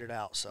bracket played it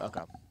out, so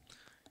Okay.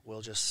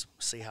 we'll just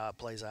see how it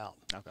plays out.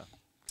 Okay.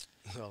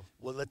 So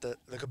we'll let the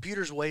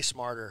computer's way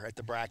smarter at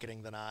the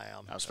bracketing than I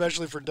am, Okay.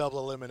 especially for double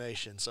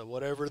elimination. So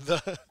whatever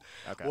the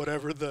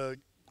whatever the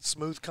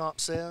smooth comp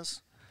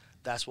says,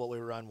 that's what we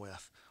run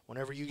with.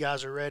 Whenever you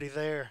guys are ready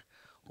there,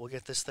 we'll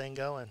get this thing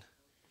going.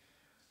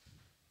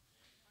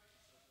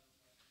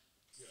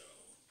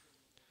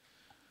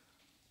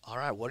 All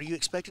right, what are you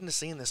expecting to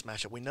see in this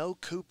matchup? We know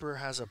Cooper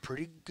has a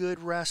pretty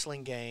good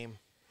wrestling game.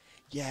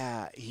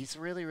 Yeah, he's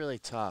really, really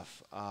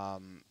tough.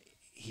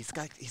 He's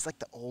like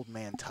the old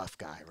man tough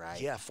guy, right?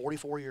 Yeah,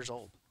 44 years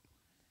old.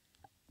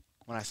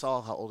 When I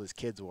saw how old his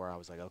kids were, I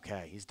was like,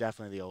 okay, he's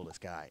definitely the oldest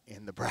guy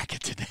in the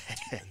bracket today.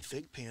 And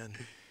Thigpen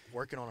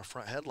working on a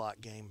front headlock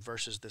game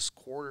versus this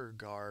quarter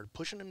guard,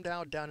 pushing him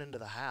down into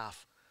the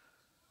half.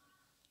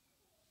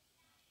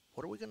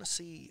 What are we going to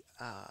see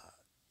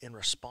in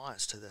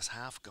response to this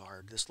half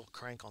guard, this little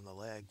crank on the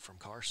leg from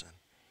Carson?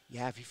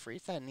 Yeah, if he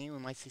frees that knee, we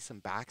might see some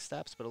back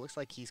steps, but it looks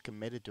like he's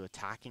committed to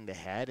attacking the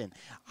head, and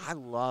I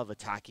love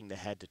attacking the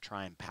head to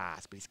try and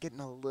pass, but he's getting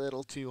a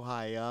little too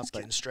high up. He's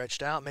getting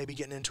stretched out, maybe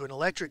getting into an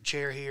electric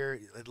chair here,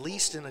 at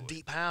least in a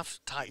deep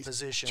half type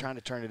position. Trying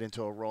to turn it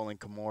into a rolling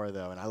Kimura,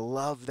 though, and I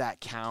love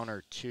that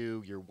counter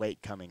to your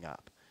weight coming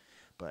up.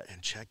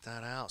 And check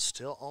that out,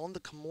 still on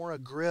the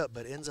Kimura grip,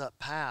 but ends up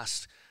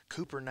past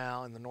Cooper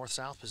now in the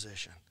north-south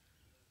position.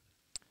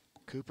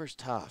 Cooper's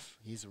tough.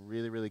 He's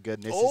really, really good.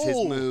 And this is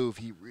his move.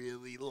 He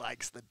really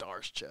likes the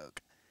Darce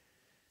choke.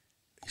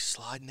 He's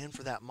sliding in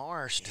for that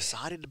marsh. Yeah.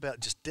 Decided to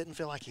just didn't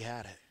feel like he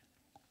had it.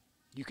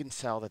 You can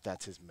tell that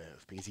that's his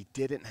move because he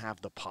didn't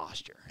have the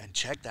posture. And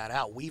check that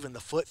out, weaving the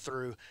foot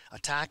through,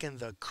 attacking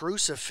the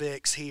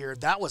crucifix here.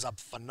 That was a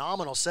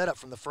phenomenal setup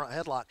from the front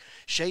headlock.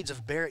 Shades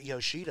of Barrett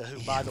Yoshida,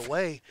 who, by the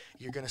way,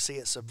 you're going to see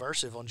at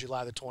Subversive on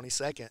July the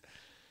 22nd.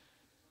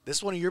 This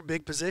is one of your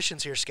big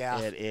positions here,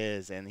 Scaff. It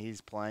is, and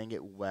he's playing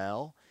it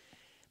well,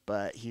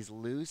 but he's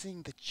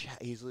losing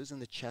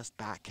the chest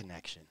back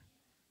connection.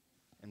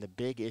 And the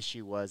big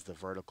issue was the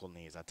vertical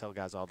knees. I tell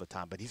guys all the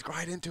time, but he's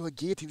right into a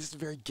guillotine. This is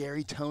very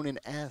Gary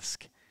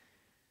Tonin-esque.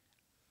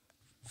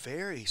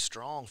 Very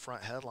strong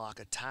front headlock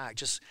attack,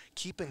 just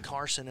keeping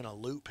Carson in a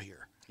loop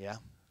here. Yeah.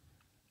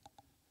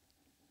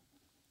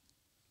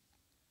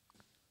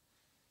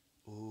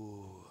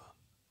 Ooh.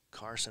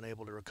 Carson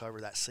able to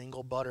recover that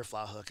single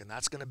butterfly hook, and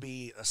that's going to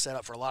be a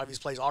setup for a lot of these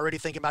plays. Already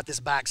thinking about this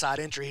backside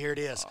entry. Here it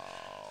is.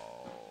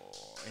 Oh,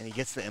 and he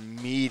gets the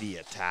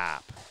immediate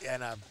tap.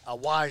 And a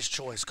wise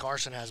choice.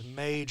 Carson has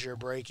major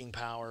braking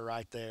power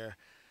right there.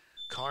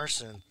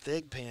 Carson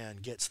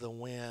Thigpen gets the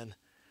win.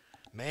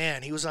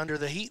 Man, he was under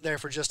the heat there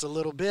for just a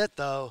little bit,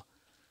 though.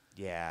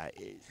 Yeah,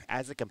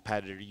 as a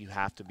competitor, you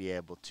have to be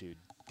able to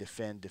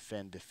defend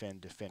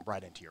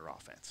right into your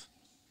offense.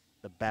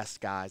 The best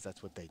guys,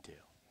 that's what they do.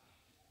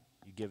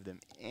 You give them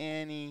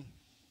any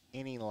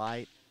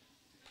light,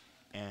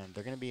 and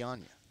they're going to be on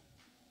you.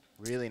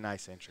 Really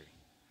nice entry.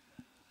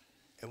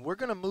 And we're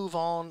going to move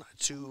on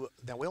to,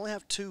 now we only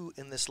have two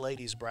in this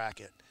ladies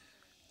bracket.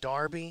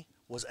 Darby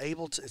was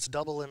able to, it's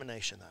double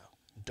elimination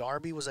though.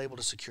 Darby was able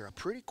to secure a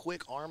pretty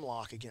quick arm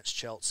lock against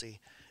Chelsea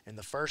in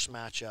the first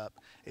matchup.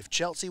 If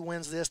Chelsea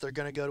wins this, they're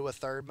going to go to a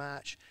third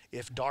match.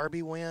 If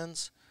Darby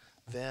wins,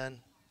 then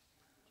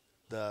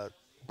the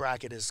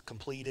bracket is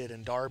completed,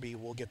 and Darby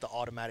will get the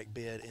automatic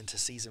bid into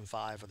Season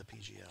 5 of the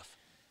PGF.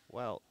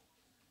 Well,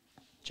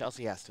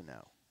 Chelsea has to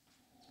know.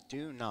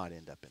 Do not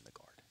end up in the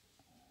guard.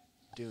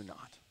 Do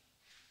not.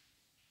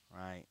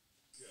 Right?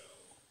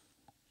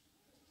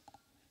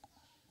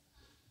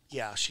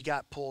 Yeah, she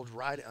got pulled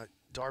right.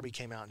 Darby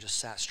came out and just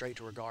sat straight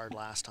to her guard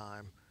last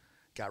time.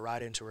 Got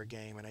right into her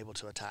game and able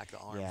to attack the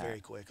arm very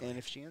quickly. And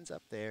if she ends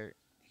up there,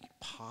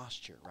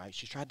 posture, right?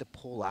 She tried to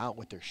pull out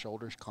with her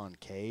shoulders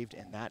concaved,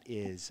 and that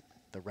is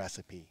the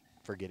recipe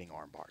for getting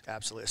armbarred.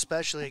 Absolutely,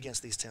 especially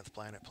against these 10th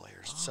Planet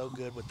players. So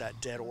good with that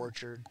Dead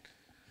Orchard.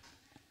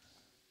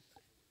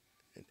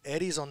 And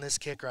Eddie's on this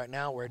kick right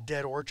now where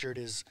Dead Orchard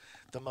is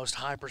the most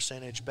high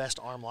percentage, best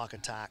arm lock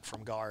attack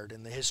from guard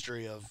in the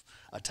history of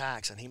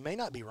attacks, and he may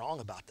not be wrong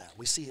about that.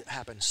 We see it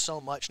happen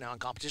so much now in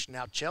competition.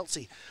 Now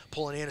Chelsea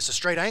pulling in. It's a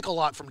straight ankle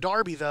lock from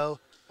Darby, though,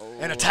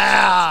 and a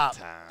tap.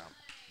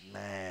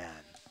 Man.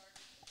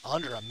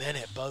 Under a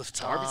minute both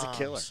times. Darby's a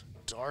killer.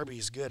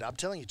 Darby's good. I'm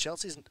telling you,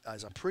 Chelsea is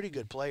a pretty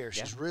good player.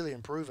 She's really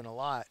improving a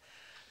lot.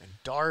 And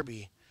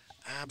Darby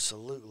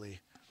absolutely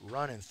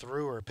running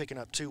through her, picking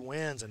up 2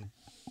 wins. And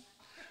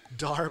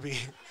Darby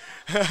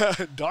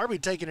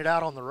taking it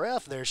out on the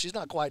ref there. She's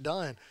not quite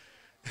done.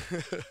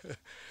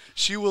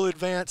 She will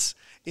advance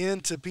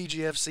into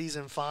PGF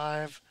Season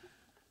 5.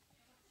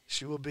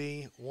 She will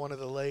be one of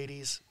the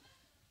ladies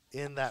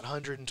in that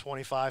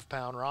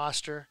 125-pound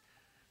roster.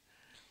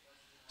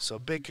 So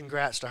big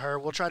congrats to her.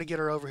 We'll try to get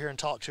her over here and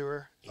talk to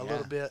her a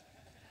little bit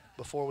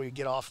before we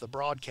get off the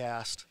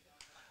broadcast.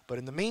 But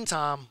in the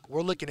meantime,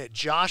 we're looking at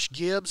Josh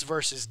Gibbs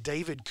versus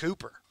David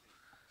Cooper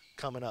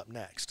coming up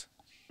next.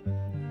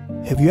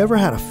 Have you ever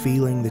had a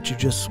feeling that you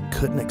just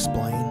couldn't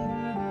explain?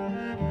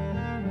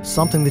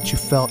 Something that you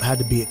felt had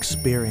to be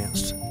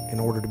experienced in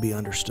order to be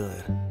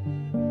understood?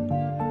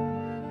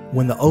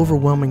 When the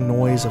overwhelming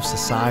noise of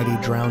society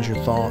drowns your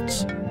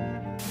thoughts,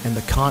 and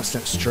the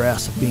constant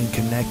stress of being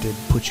connected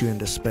puts you in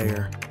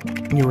despair,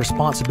 and your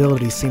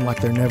responsibilities seem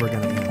like they're never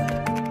going to end.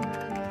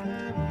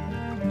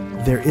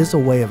 There is a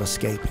way of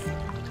escaping,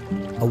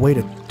 a way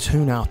to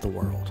tune out the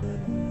world,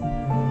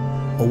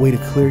 a way to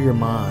clear your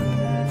mind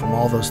from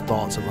all those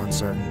thoughts of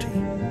uncertainty.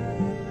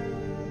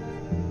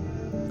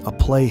 A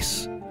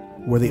place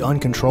where the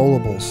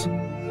uncontrollables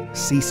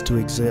cease to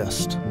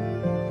exist,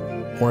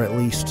 or at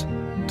least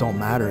don't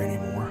matter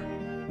anymore.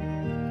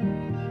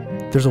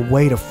 There's a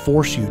way to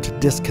force you to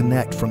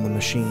disconnect from the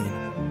machine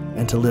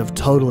and to live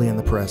totally in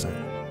the present,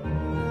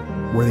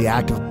 where the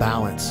act of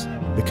balance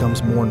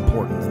becomes more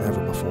important than ever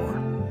before,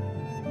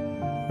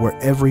 where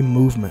every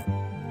movement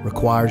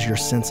requires your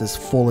senses'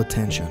 full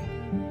attention,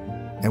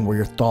 and where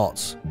your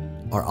thoughts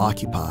are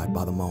occupied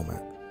by the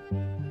moment.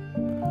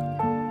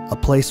 A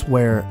place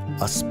where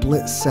a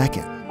split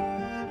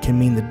second can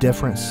mean the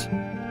difference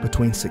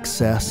between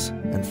success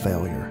and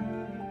failure.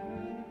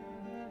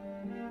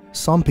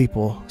 Some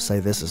people say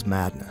this is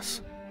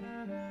madness,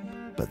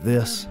 but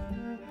this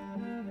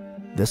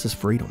is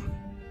freedom.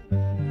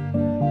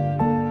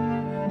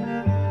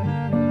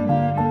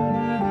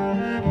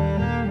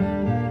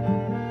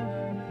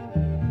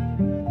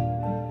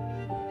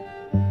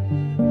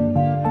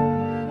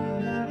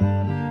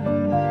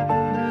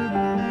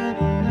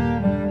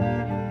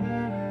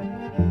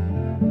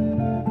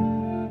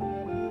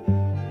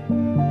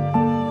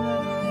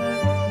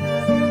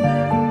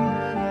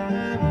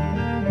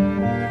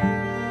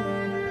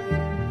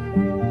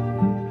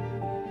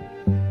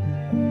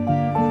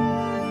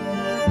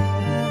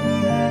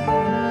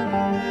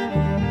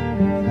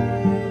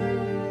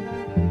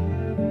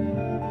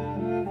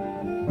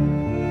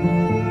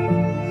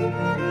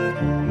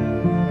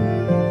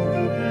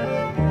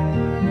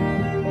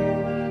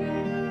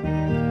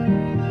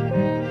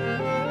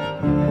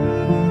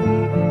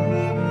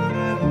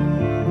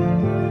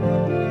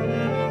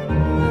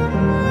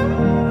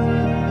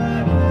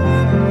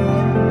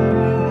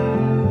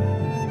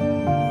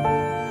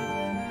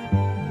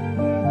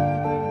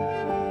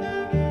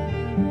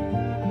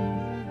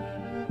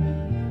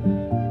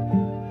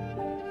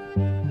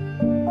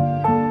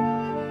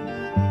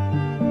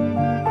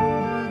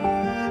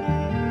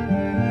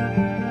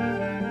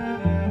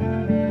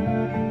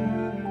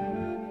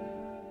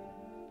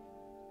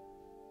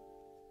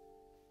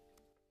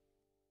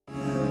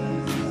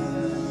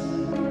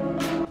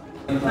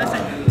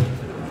 Listen,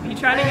 you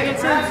try to get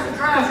into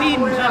compete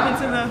and jump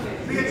into the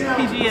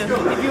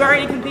PGF. If you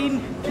already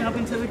compete, jump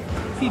into the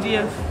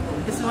PGF.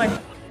 This is like.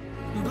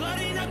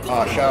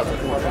 Shout out to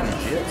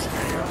 420 Gibbs.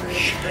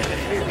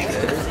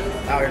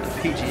 Out here at the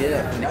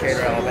PGF in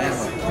Decatur, Alabama.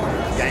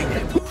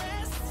 Ganging.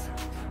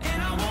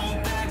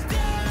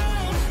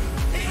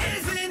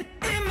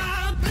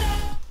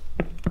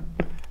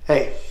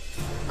 Hey,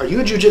 are you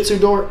a jiu-jitsu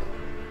dork?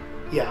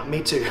 Yeah,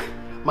 me too.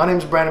 My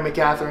name's Brandon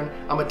Mccaghren.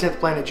 I'm a 10th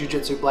Planet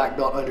Jiu-Jitsu black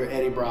belt under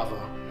Eddie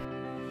Bravo.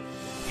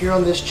 Here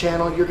on this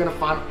channel, you're gonna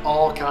find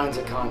all kinds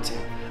of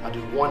content. I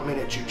do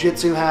 1-minute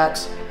jiu-jitsu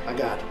hacks. I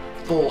got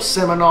full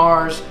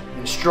seminars,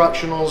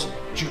 instructionals,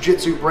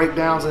 jiu-jitsu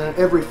breakdowns, and then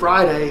every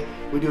Friday,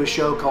 we do a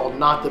show called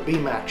Not the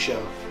BMAC Show,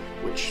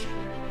 which,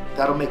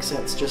 that'll make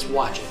sense. Just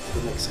watch it,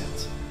 it'll make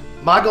sense.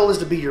 My goal is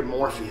to be your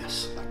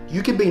Morpheus.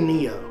 You could be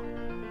Neo,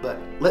 but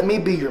let me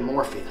be your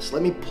Morpheus.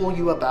 Let me pull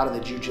you up out of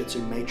the jiu-jitsu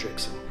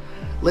matrix and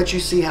let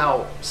you see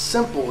how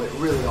simple it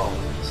really all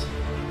is.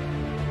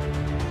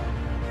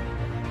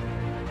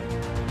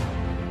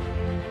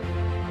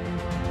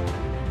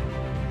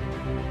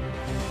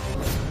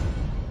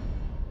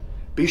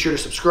 Be sure to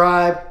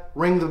subscribe,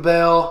 ring the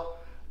bell,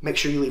 make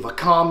sure you leave a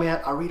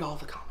comment. I read all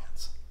the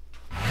comments.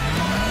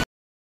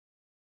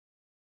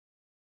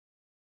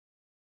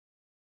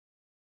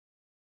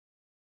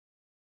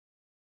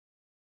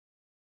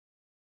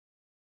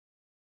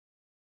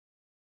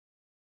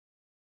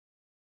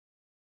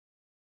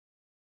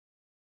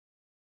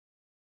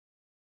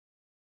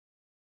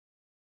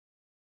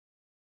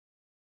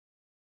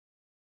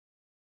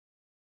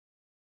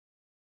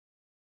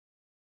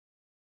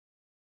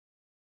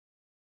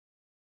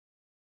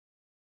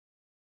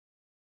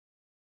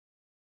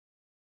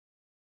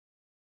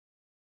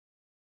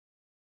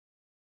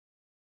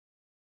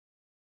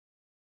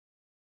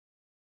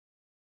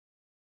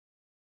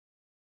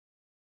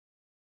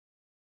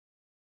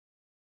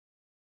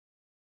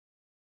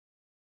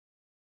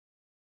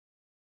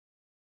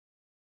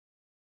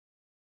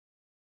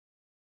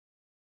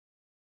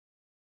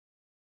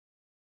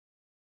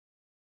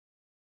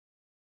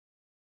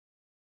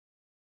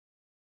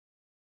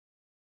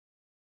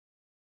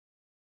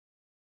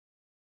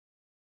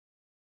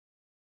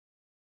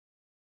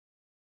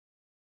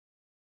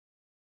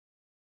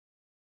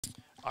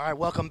 All right,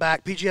 welcome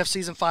back. PGF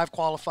Season 5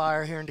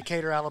 Qualifier here in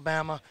Decatur,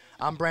 Alabama.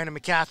 I'm Brandon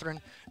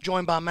Mccaghren,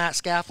 joined by Matt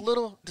Scaff.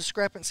 Little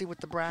discrepancy with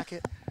the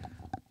bracket.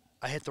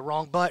 I hit the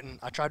wrong button.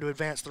 I tried to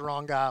advance the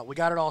wrong guy. We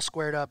got it all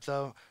squared up,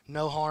 though.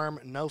 No harm,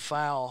 no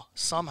foul.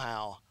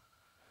 Somehow,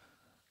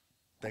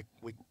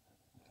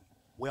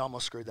 we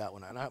almost screwed that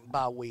one up. And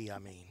by we, I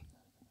mean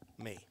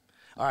me.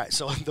 All right,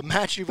 so the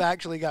match you've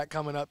actually got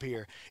coming up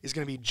here is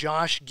going to be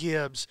Josh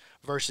Gibbs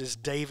versus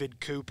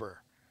David Cooper.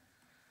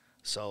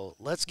 So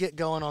let's get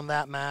going on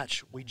that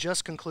match. We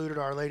just concluded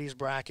our ladies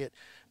bracket.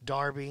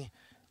 Darby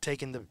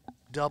taking the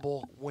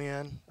double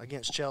win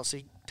against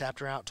Chelsea, tapped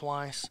her out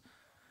twice.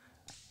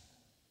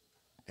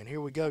 And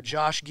here we go,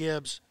 Josh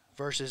Gibbs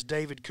versus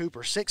David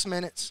Cooper. 6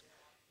 minutes.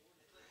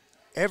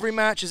 Every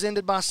match is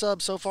ended by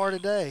sub so far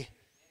today.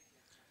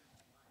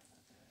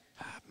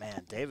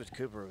 Man, David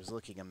Cooper was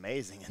looking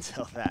amazing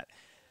until that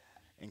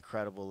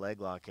incredible leg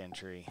lock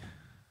entry.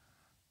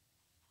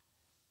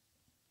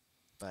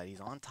 But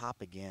he's on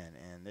top again,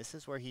 and this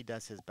is where he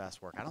does his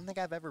best work. I don't think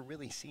I've ever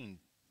really seen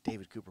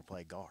David Cooper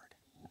play guard.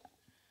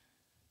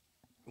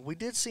 We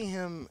did see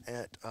him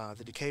at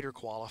the Decatur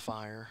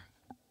Qualifier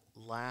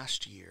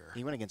last year.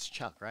 He went against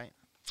Chuck, right?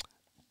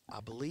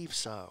 I believe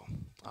so.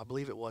 I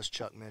believe it was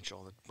Chuck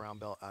Mitchell, the brown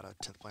belt out of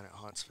 10th Planet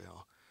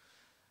Huntsville.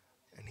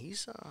 And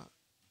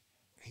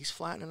he's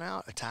flattening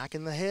out,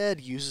 attacking the head,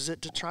 uses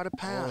it to try to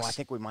pass. Oh, I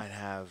think we might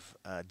have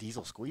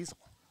Diesel Squeezle.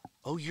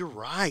 Oh, you're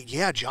right.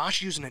 Yeah,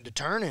 Josh using it to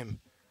turn him.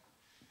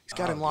 He's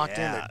got him locked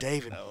in there.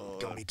 David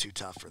gonna be too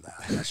tough for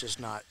that. That's just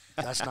not.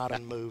 That's not a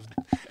move.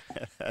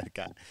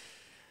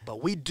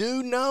 But we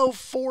do know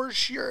for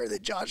sure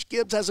that Josh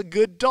Gibbs has a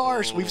good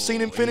darce. We've seen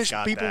him finish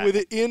people with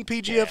it in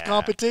PGF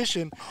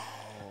competition.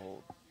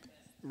 Oh,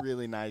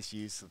 really nice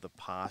use of the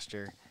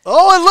posture.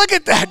 Oh, and look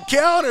at that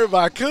counter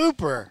by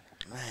Cooper.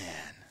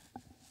 Man,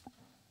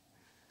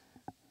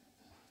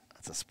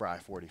 that's a spry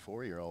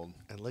 44-year-old.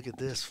 And look at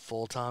this,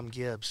 full-time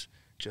Gibbs,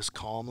 just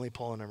calmly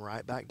pulling him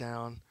right back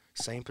down.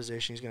 Same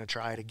position. He's going to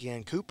try it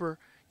again. Cooper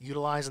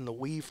utilizing the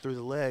weave through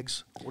the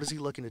legs. What is he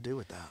looking to do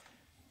with that?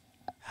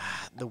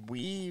 The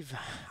weave,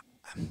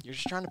 you're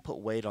just trying to put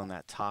weight on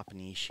that top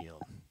knee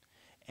shield.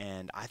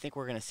 And I think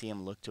we're going to see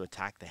him look to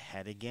attack the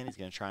head again. He's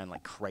going to try and,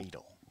 like,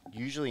 cradle.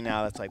 Usually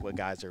now that's, like, what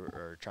guys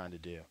are trying to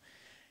do.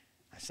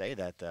 I say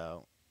that,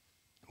 though.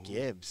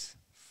 Gibbs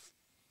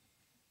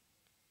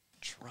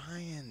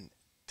trying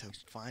to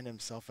find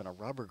himself in a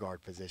rubber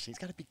guard position. He's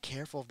got to be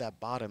careful of that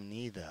bottom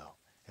knee, though.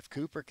 If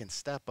Cooper can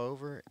step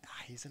over,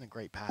 he's in a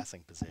great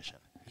passing position.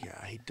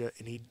 Yeah,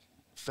 he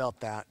felt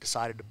that,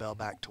 decided to bail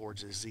back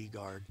towards his Z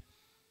guard.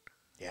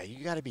 Yeah,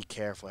 you got to be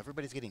careful.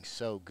 Everybody's getting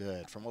so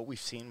good. From what we've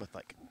seen with,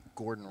 like,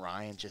 Gordon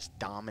Ryan just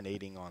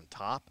dominating on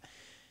top,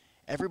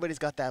 everybody's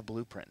got that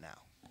blueprint now.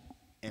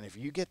 And if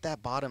you get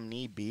that bottom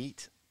knee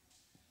beat,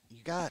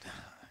 you got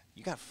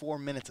 4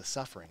 minutes of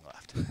suffering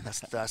left.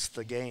 That's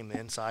the game, the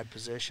inside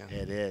position.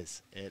 It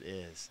is. It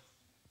is.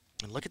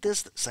 And look at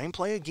this, same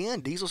play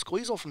again. Diesel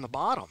Squeezle from the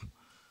bottom.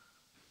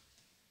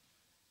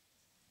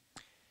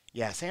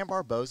 Yeah, Sam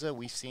Barboza,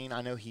 we've seen,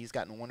 I know he's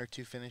gotten 1 or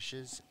 2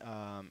 finishes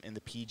in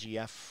the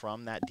PGF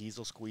from that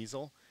Diesel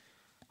Squeezle.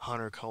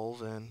 Hunter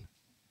Colvin,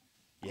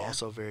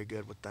 also very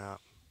good with that.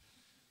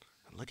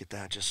 And look at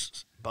that,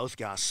 just both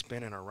guys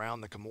spinning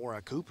around the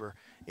Kimura. Cooper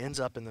ends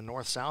up in the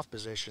north-south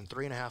position,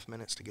 3.5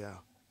 minutes to go.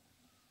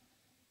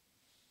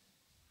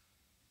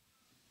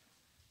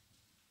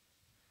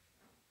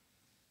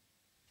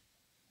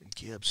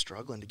 Gibbs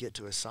struggling to get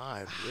to his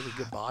side. Really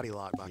good body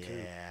lock by Coop.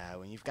 Yeah,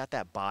 when you've got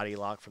that body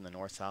lock from the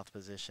north-south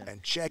position.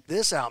 And check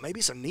this out.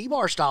 Maybe some knee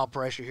bar style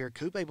pressure here.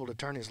 Coop able to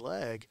turn his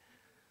leg.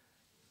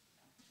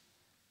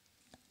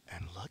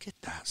 And look at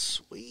that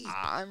sweep.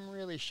 I'm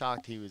really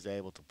shocked he was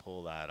able to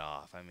pull that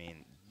off. I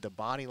mean, the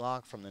body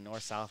lock from the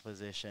north-south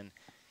position,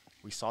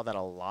 we saw that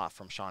a lot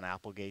from Sean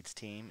Applegate's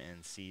team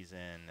in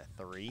season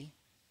 3.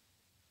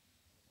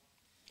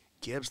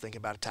 Gibbs thinking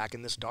about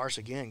attacking this darce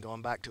again,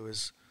 going back to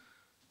his...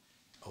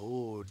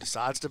 Oh,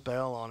 decides to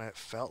bail on it.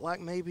 Felt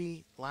like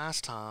maybe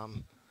last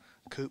time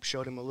Coop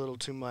showed him a little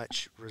too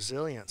much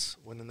resilience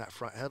when in that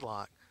front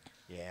headlock.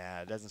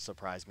 Yeah, it doesn't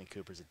surprise me.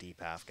 Cooper's a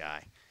deep half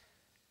guy.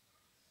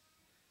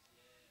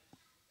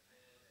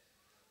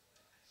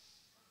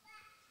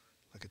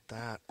 Look at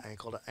that.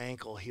 Ankle to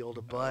ankle, heel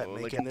to butt, Oh,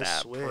 making this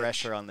switch. Look at that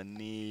pressure on the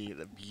knee.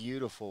 The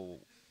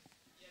beautiful.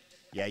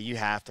 Yeah, you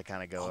have to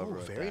kind of go over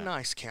with very that.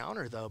 nice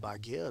counter, though, by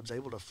Gibbs.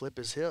 Able to flip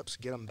his hips,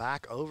 get him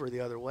back over the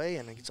other way,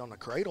 and he's on the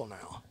cradle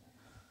now.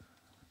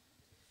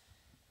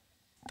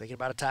 Thinking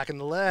about attacking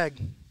the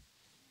leg.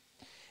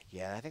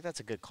 Yeah, I think that's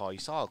a good call. You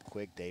saw how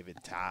quick David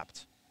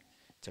tapped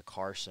to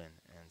Carson.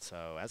 And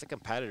so as a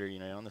competitor, you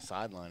know, on the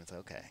sideline, it's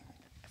okay.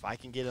 If I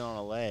can get it on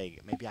a leg,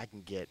 maybe I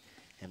can get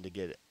him to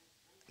get it.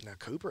 Now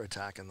Cooper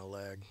attacking the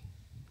leg.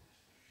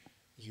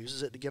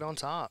 Uses it to get on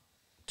top.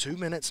 2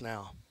 minutes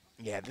now.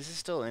 Yeah, this is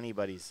still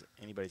anybody's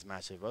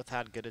match. They both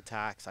had good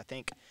attacks. I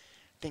think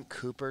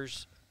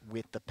Cooper's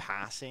with the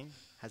passing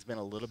has been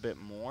a little bit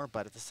more,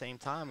 but at the same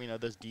time, you know,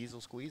 those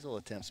Diesel Squeezle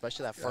attempts,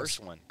 especially that first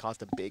one,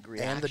 caused a big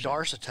reaction. And the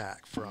darce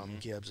attack from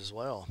Gibbs as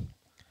well.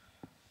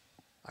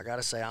 I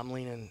gotta say, I'm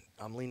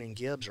leaning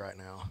Gibbs right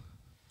now.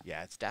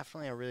 Yeah, it's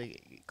definitely a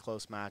really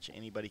close match.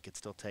 Anybody could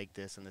still take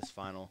this in this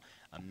final,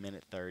 a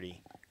minute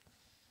 30.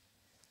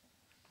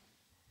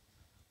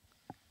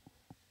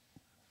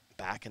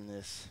 Back in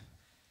this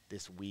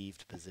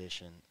weaved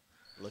position,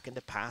 looking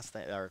to pass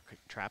that or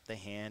trap the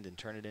hand and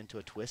turn it into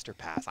a twister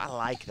pass. I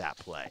like that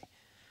play.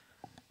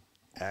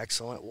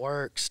 Excellent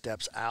work.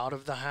 Steps out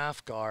of the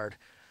half guard.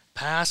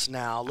 Pass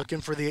now, looking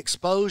for the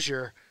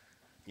exposure.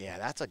 Yeah,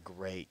 that's a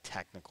great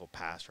technical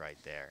pass right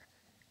there.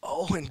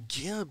 Oh, and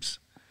Gibbs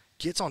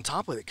gets on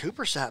top with it.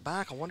 Cooper sat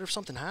back. I wonder if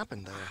something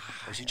happened there.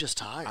 Or is he just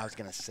tired? I was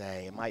going to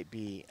say, it might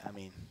be, I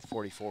mean,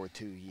 44 with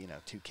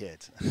two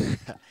kids.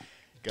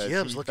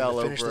 Gibbs looking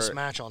to finish this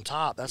match on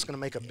top. That's going to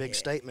make a big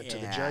statement to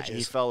the judges.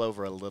 He fell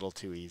over a little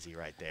too easy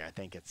right there. I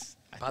think it's...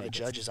 By the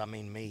judges, I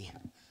mean me.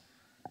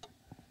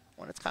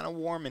 When it's kind of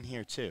warm in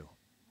here, too.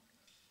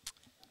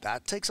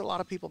 That takes a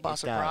lot of people by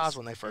surprise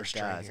when they first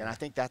train here. And I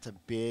think that's a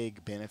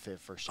big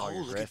benefit for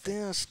Sawyer Griffin. Oh, look at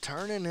this.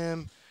 Turning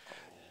him.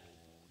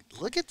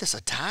 Look at this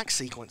attack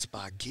sequence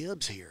by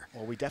Gibbs here.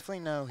 Well, we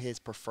definitely know his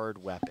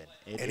preferred weapon.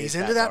 And he's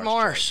into that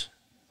marsh.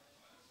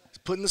 He's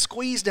putting the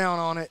squeeze down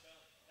on it.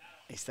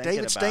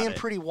 David's staying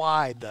pretty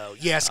wide, though.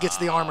 Yes, gets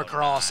the arm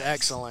across. Nice.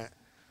 Excellent.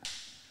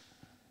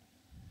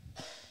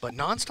 But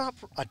nonstop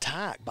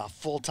attack by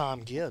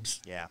full-time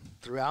Gibbs Yeah.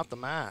 throughout the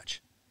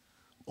match.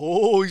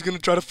 Oh, he's going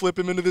to try to flip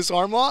him into this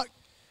arm lock.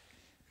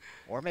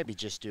 Or maybe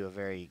just do a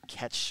very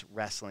catch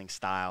wrestling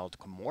styled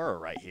Kimura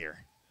right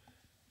here.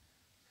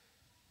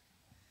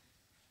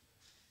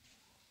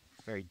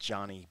 Very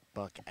Johnny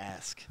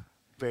Buck-esque.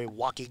 Very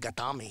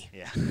wakigatami.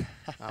 Yeah.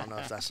 I don't know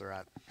if that's the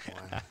right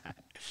one.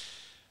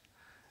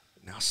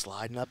 Now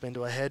sliding up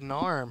into a head and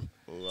arm.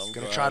 Ooh,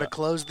 Going to try to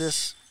close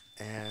this,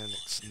 and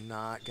it's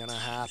not going to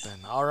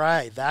happen. All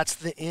right, that's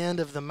the end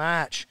of the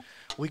match.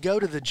 We go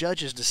to the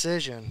judges'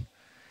 decision,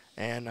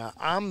 and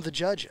I'm the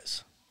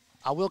judges.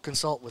 I will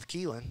consult with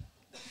Keelan.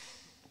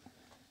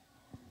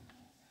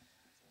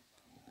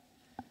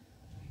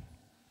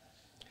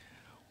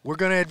 We're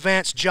going to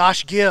advance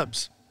Josh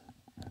Gibbs.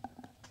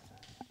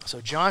 So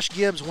Josh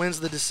Gibbs wins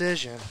the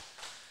decision.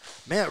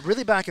 Man,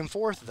 really back and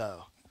forth,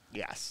 though.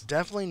 Yes.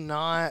 Definitely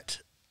not,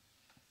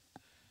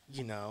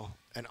 you know,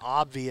 an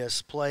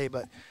obvious play,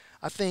 but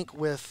I think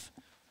with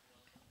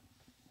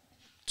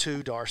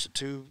two Darce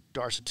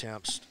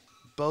attempts,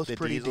 both The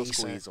pretty diesel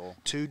decent. squeezle.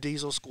 Two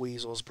diesel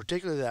squeezels,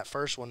 particularly that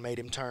first one made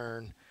him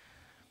turn.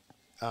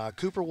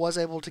 Cooper was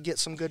able to get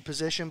some good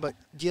position, but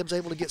Gibbs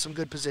able to get some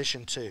good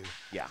position too.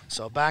 Yeah.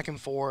 So back and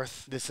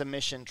forth. The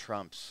submission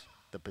trumps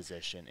the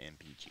position in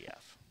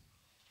PGF.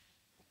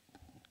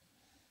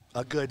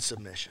 A good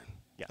submission.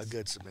 Yes. A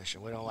good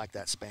submission. We don't like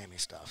that spammy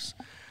stuff.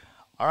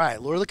 All right,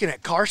 we're looking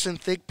at Carson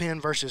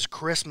Thigpen versus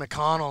Chris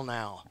McConnell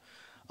now,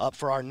 up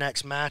for our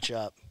next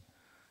matchup.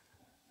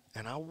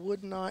 And I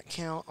would not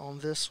count on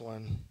this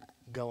one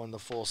going the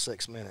full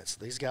 6 minutes.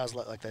 These guys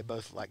look like they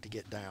both like to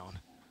get down.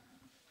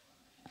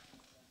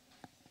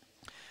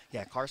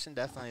 Yeah, Carson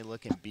definitely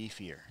looking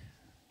beefier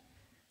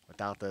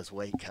without those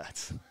weight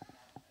cuts.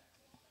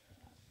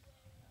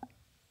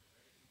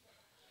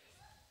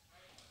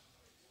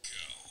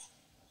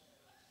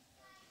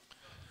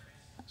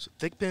 So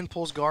Thigpen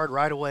pulls guard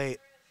right away.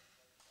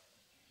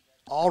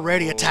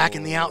 Already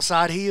attacking the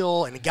outside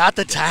heel, and he got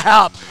the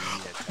tap.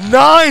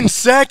 9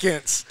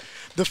 seconds.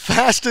 The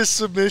fastest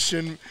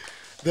submission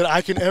that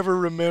I can ever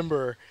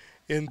remember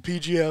in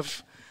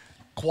PGF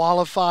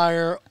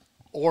qualifier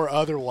or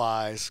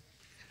otherwise.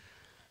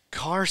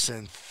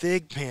 Carson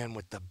Thigpen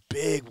with the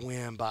big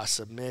win by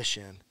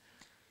submission.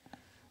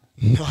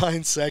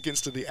 9 seconds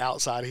to the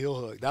outside heel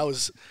hook. That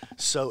was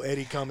so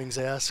Eddie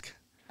Cummings-esque.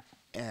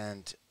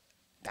 And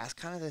that's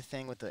kind of the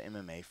thing with the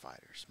MMA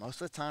fighters.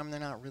 Most of the time, they're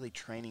not really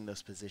training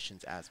those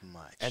positions as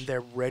much. And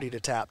they're ready to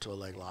tap to a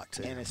leg lock,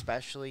 too. And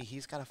especially,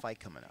 he's got a fight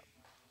coming up.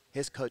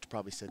 His coach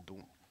probably said,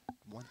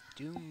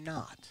 do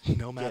not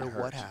No matter get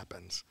what hurt.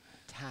 happens.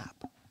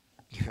 Tap.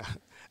 Yeah.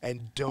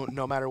 And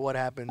no matter what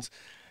happens,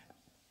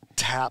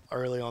 tap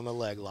early on the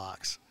leg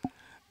locks.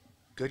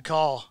 Good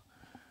call.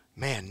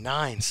 Man,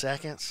 9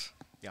 seconds.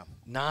 Yeah.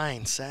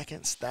 9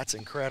 seconds. That's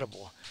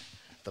incredible.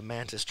 The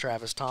Mantis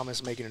Travis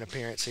Thomas making an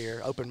appearance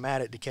here. Open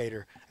mat at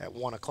Decatur at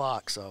 1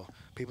 o'clock, so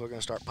people are going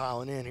to start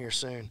piling in here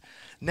soon.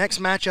 Next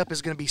matchup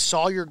is going to be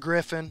Sawyer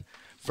Griffin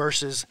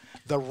versus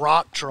the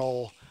Rock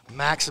Troll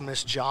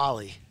Maximus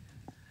Jolly.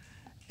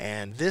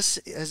 And this,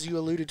 as you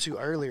alluded to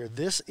earlier,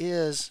 this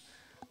is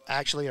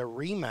actually a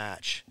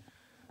rematch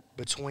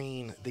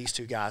between these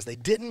two guys. They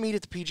didn't meet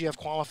at the PGF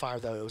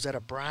Qualifier, though. It was at a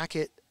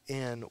bracket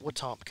in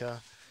Wetumpka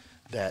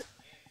that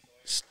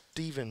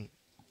Stephen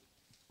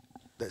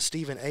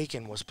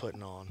Aiken was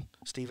putting on.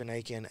 Stephen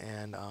Aiken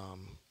and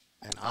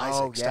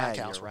Isaac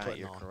Stackhouse you're were right, putting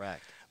you're on.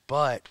 correct.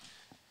 But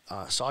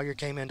Sawyer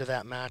came into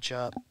that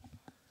matchup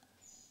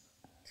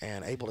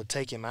and able to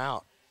take him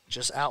out.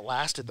 Just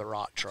outlasted the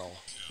Rock Troll.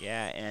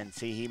 Yeah, and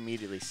see, he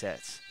immediately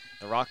sets.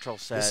 The Rock Troll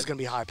said, This is going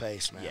to be high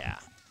paced, man. yeah.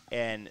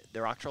 And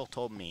the Rock Troll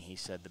told me, he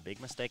said, the big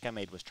mistake I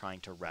made was trying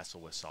to wrestle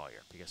with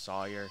Sawyer, because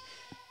Sawyer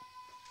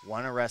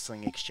won a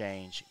wrestling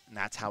exchange, and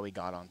that's how he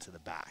got onto the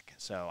back.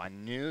 So I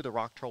knew the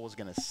Rock Troll was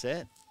going to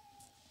sit.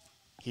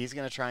 He's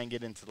going to try and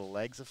get into the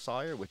legs of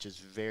Sawyer, which is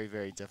very,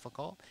 very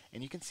difficult.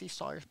 And you can see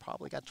Sawyer's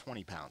probably got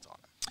 20 pounds on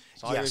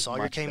him. Sawyer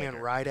much came in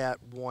bigger. right at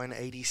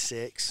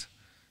 186,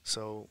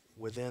 so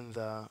within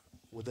the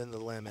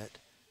limit,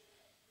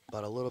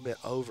 but a little bit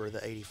over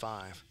the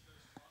 85.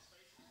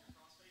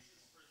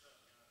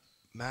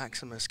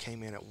 Maximus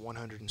came in at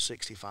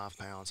 165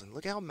 pounds, and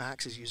look how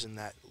Max is using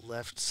that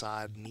left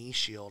side knee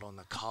shield on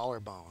the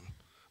collarbone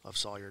of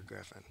Sawyer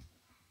Griffin.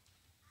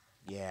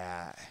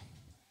 Yeah.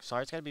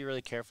 Sawyer's got to be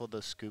really careful of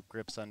those scoop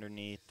grips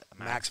underneath.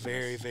 Max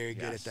very, very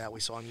good at yes. that. We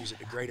saw him use it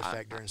to great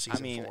effect during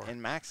season 4.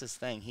 And Max's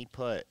thing,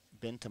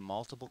 been to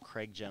multiple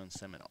Craig Jones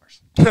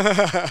seminars.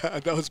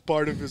 That was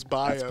part of his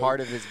bio. That's part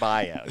of his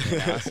bio. You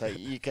know? So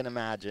you can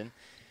imagine.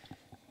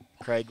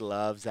 Craig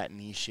loves that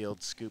knee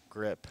shield scoop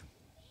grip,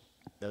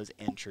 those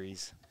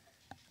entries.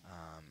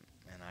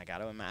 And I got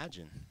to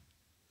imagine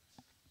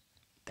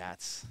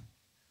that's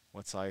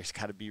what Sawyer's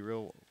got to be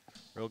real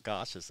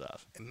cautious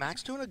of. And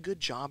Max doing a good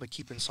job of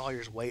keeping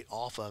Sawyer's weight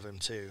off of him,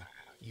 too,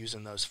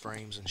 using those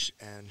frames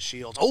and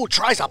shields. Oh,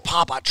 tries to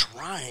pop a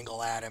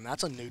triangle at him.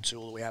 That's a new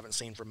tool we haven't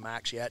seen from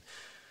Max yet.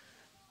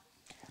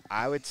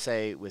 I would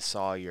say with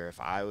Sawyer, if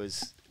I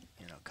was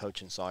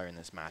coaching Sawyer in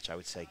this match, I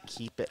would say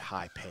keep it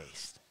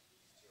high-paced.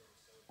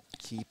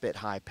 Keep it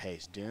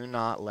high-paced. Do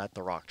not let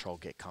the rock troll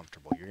get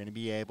comfortable. You're going to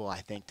be able, I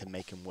think, to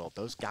make him wilt.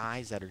 Those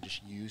guys that are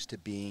just used to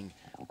being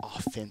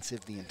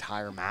offensive the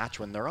entire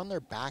match, when they're on their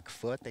back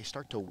foot, they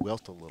start to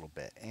wilt a little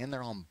bit. And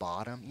they're on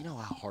bottom. You know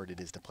how hard it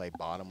is to play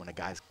bottom when a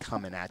guy's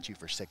coming at you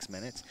for 6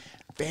 minutes?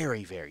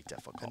 Very, very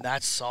difficult. And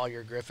that's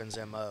Sawyer Griffin's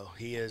MO.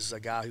 He is a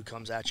guy who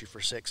comes at you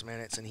for 6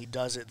 minutes, and he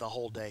does it the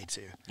whole day,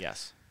 too.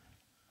 Yes.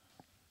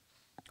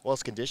 Well,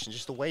 his condition,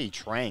 just the way he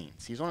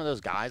trains. He's one of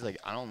those guys, like,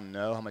 I don't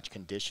know how much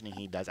conditioning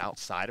he does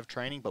outside of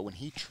training, but when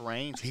he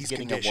trains, he's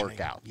getting a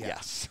workout. Yeah.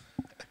 Yes.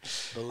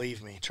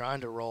 Believe me, trying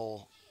to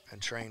roll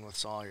and train with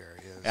Sawyer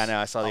is I know.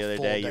 I saw the other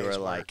day you were work.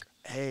 like,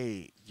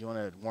 hey, you want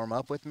to warm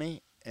up with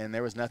me? And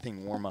there was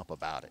nothing warm up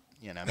about it.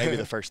 Maybe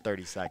the first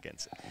 30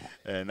 seconds.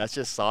 And that's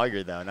just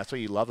Sawyer, though, and that's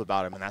what you love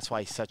about him, and that's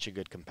why he's such a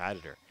good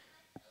competitor.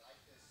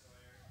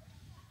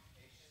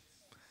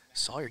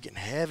 Sawyer getting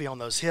heavy on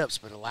those hips,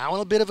 but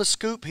allowing a bit of a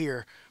scoop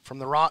here from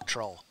the rock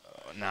troll.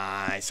 Oh,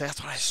 nice.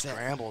 That's what I said.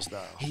 Scrambles,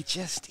 though.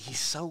 He's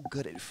so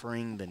good at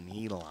freeing the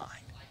knee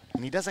line.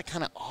 And he does it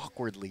kind of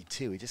awkwardly,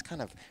 too. He just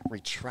kind of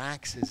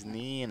retracts his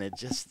knee, and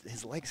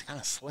his legs kind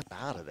of slip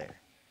out of there.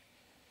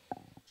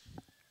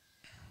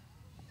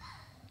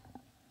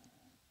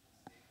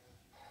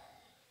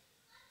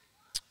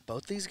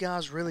 Both these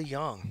guys really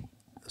young.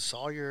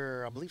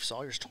 Sawyer, I believe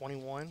Sawyer's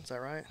 21. Is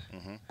that right?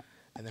 Mm-hmm.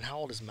 And then how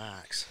old is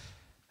Max?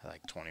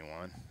 Like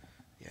 21.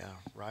 Yeah,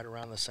 right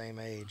around the same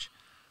age.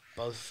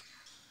 Both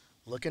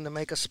looking to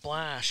make a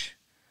splash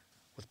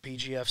with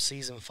PGF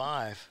Season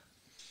 5.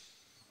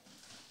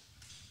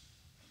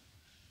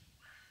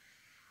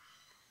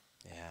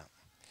 Yeah.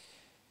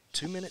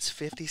 2 minutes,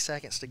 50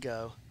 seconds to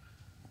go.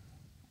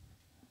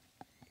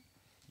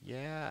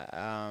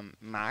 Yeah,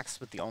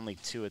 Max with the only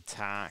 2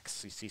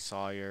 attacks. You see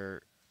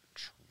Sawyer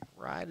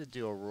try to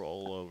do a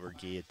rollover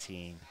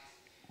guillotine.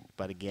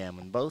 But again,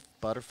 when both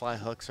butterfly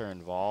hooks are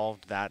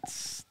involved,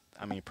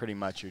 pretty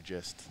much you're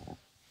just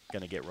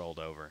going to get rolled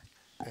over.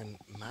 And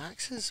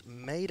Max has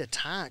made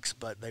attacks,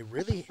 but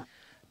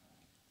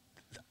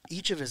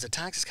each of his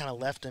attacks has kind of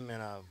left him in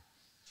a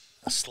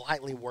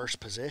slightly worse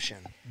position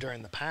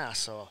during the pass.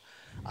 So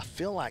I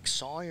feel like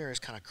Sawyer is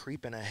kind of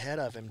creeping ahead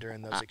of him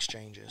during those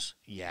exchanges.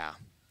 Yeah.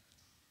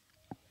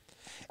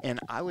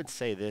 And I would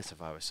say this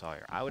if I was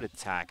Sawyer. I would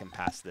attack and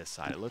pass this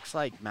side. It looks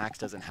like Max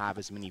doesn't have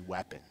as many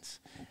weapons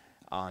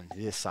on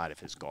this side of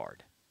his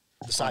guard.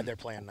 The side they're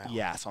playing now.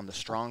 Yes, on the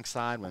strong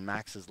side, when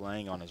Max is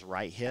laying on his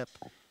right hip,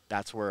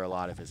 that's where a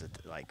lot of his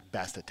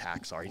best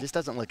attacks are. He just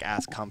doesn't look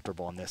as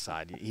comfortable on this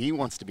side. He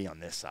wants to be on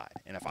this side.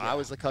 And if I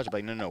was the coach, I'd be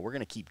like, no, we're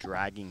going to keep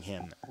dragging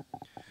him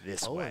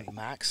this way. And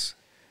Max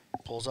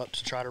pulls up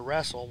to try to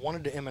wrestle.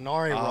 Wanted to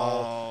Imanari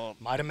roll.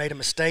 Might have made a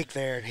mistake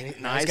there. He's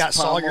got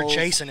Sawyer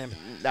chasing him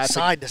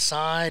side to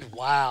side.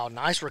 Wow,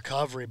 nice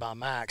recovery by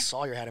Max.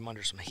 Sawyer had him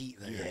under some heat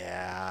there.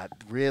 Yeah,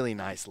 really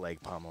nice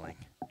leg pummeling.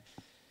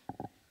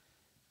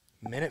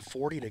 Minute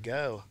 40 to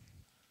go.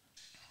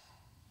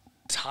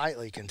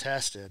 Tightly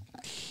contested.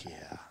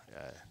 Yeah.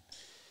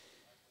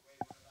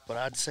 But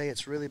I'd say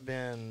it's really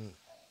been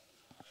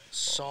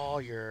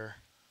Sawyer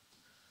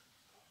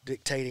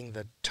dictating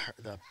the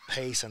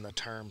pace and the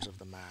terms of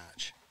the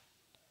match.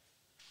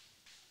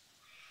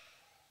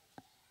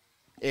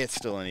 It's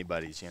still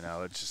anybody's,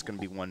 It's just going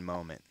to be one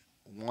moment.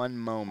 One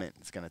moment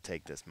is going to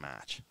take this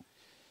match.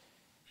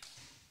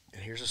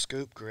 And here's a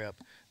scoop grip.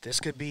 This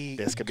could be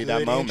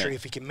that moment. Entry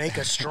if he can make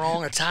a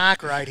strong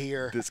attack right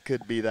here. This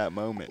could be that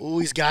moment. Ooh,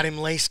 he's got him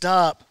laced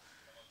up,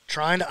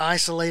 trying to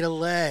isolate a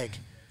leg.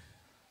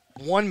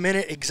 1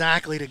 minute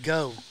exactly to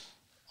go.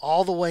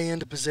 All the way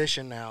into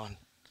position now.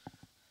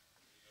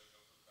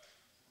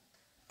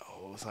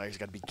 Sawyer's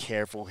got to be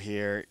careful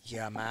here.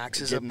 Yeah,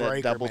 Max is a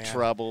breaker, double man.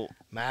 trouble.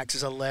 Max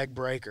is a leg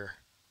breaker.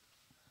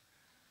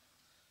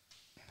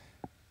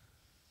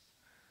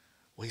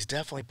 Well, he's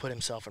definitely put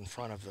himself in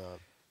front of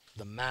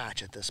the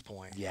match at this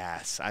point.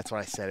 Yes, that's what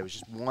I said. It was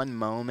just one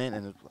moment,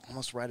 and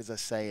almost right as I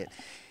say it,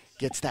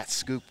 gets that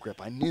scoop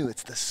grip. I knew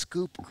it's the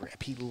scoop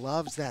grip. He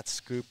loves that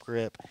scoop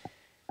grip.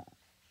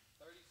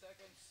 30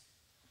 seconds.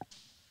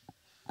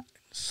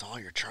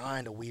 Sawyer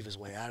trying to weave his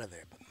way out of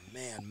there, but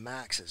man,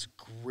 Max is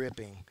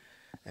gripping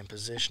and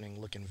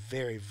positioning, looking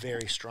very,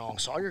 very strong.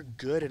 Sawyer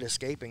good at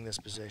escaping this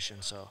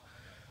position, so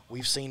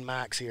we've seen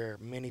Max here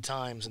many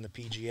times in the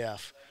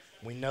PGF.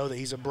 We know that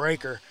he's a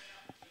breaker.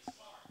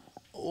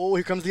 Oh,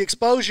 here comes the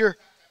exposure.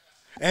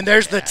 And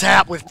there's the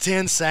tap with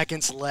 10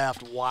 seconds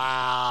left.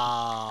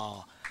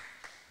 Wow.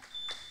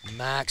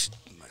 Max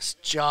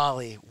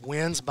Jolly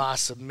wins by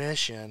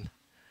submission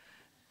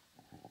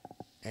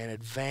and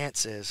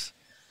advances.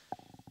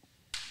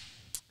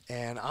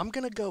 And I'm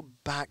going to go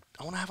back.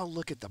 I want to have a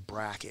look at the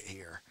bracket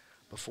here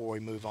before we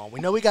move on. We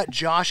know we got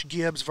Josh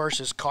Gibbs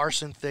versus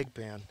Carson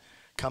Thigpen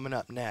coming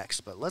up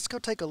next. But let's go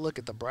take a look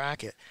at the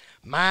bracket.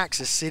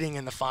 Max is sitting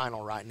in the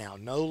final right now.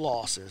 No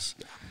losses.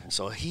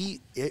 So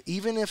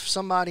even if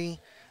somebody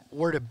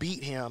were to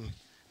beat him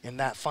in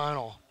that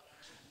final,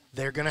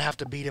 they're going to have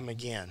to beat him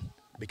again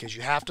because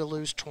you have to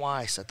lose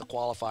twice at the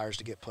qualifiers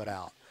to get put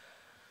out.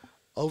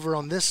 Over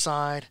on this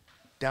side,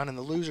 down in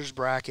the losers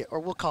bracket, or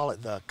we'll call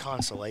it the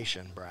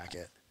consolation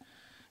bracket,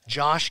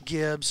 Josh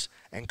Gibbs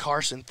and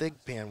Carson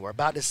Thigpen. We're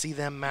about to see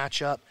them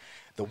match up.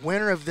 The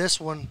winner of this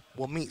one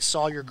will meet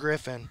Sawyer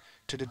Griffin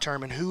to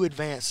determine who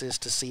advances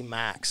to see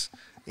Max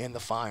in the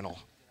final.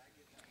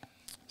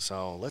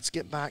 So let's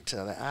get back to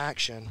the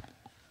action.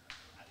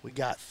 We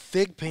got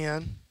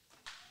Thigpen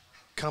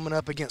coming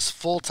up against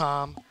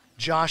full-time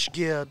Josh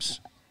Gibbs,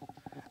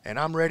 and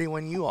I'm ready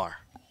when you are.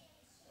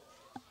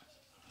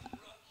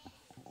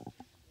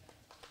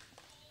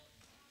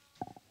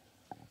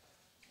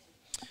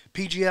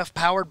 PGF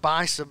powered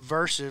by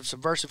Subversive.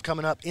 Subversive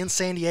coming up in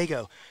San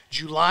Diego,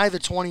 July the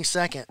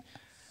 22nd.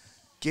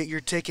 Get your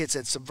tickets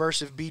at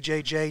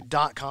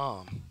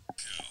subversivebjj.com.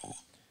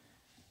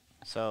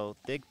 So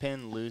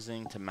Thigpen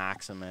losing to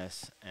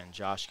Maximus and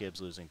Josh Gibbs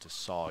losing to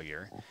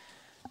Sawyer.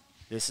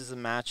 This is a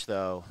match,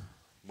 though,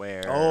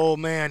 where... Oh,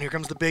 man, here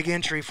comes the big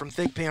entry from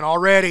Thigpen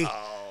already.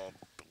 Oh.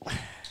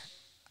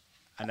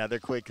 It's going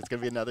to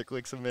be another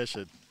quick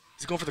submission.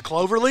 He's going for the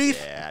clover leaf?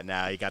 Yeah,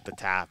 no, he got the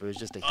tap. It was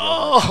just a heel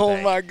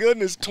Oh, my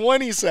goodness,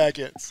 20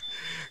 seconds.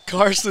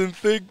 Carson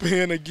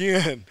Thigpen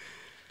again.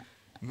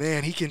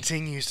 Man, he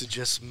continues to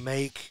just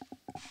make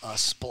a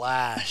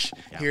splash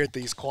here at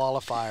these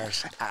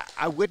qualifiers.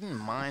 I wouldn't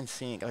mind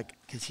seeing,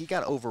 because he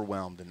got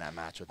overwhelmed in that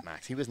match with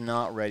Max. He was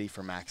not ready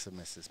for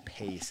Maximus's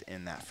pace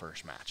in that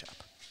first matchup.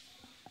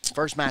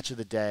 First match of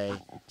the day,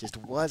 just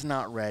was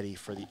not ready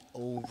for the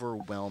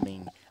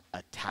overwhelming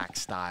attack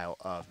style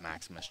of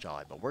Maximus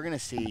Jolly. But we're going to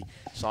see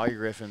Sawyer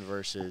Griffin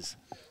versus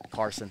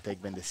Carson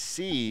Thigpen to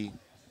see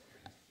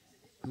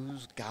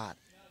who's got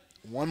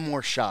one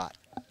more shot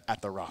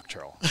at the Rock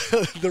Troll.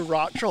 The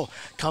Rock Troll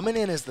coming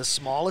in as the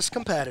smallest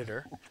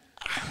competitor.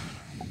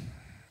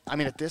 I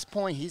mean, at this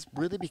point, he's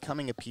really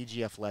becoming a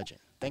PGF legend.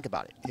 Think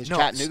about it. His No,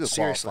 Chattanooga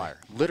seriously. qualifier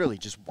literally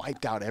just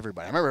wiped out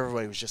everybody. I remember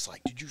everybody was just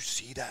like, did you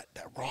see that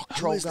Rock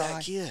Troll Who is guy?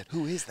 that kid?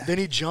 Who is that? Then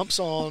he jumps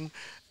on,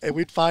 and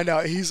we'd find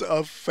out he's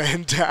a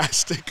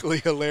fantastically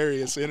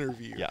hilarious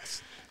interview.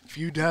 Yes. If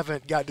you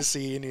haven't got to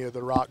see any of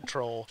the Rock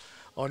Troll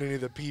on any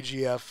of the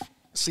PGF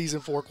Season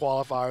 4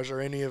 qualifiers or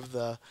any of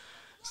the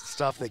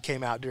stuff that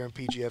came out during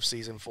PGF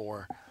Season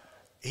 4,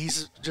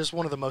 he's just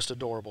one of the most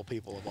adorable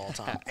people of all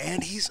time.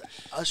 And he's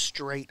a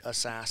straight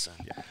assassin.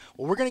 Yeah.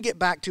 Well, we're going to get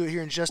back to it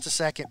here in just a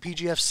second.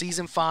 PGF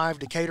Season 5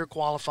 Decatur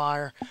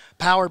Qualifier,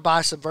 powered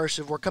by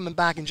Subversive. We're coming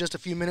back in just a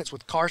few minutes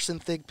with Carson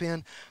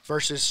Thigpen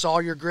versus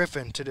Sawyer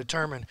Griffin to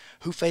determine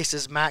who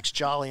faces Max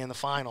Jolly in the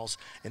finals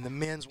in the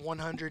men's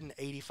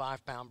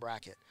 185-pound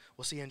bracket.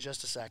 We'll see you in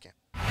just a second.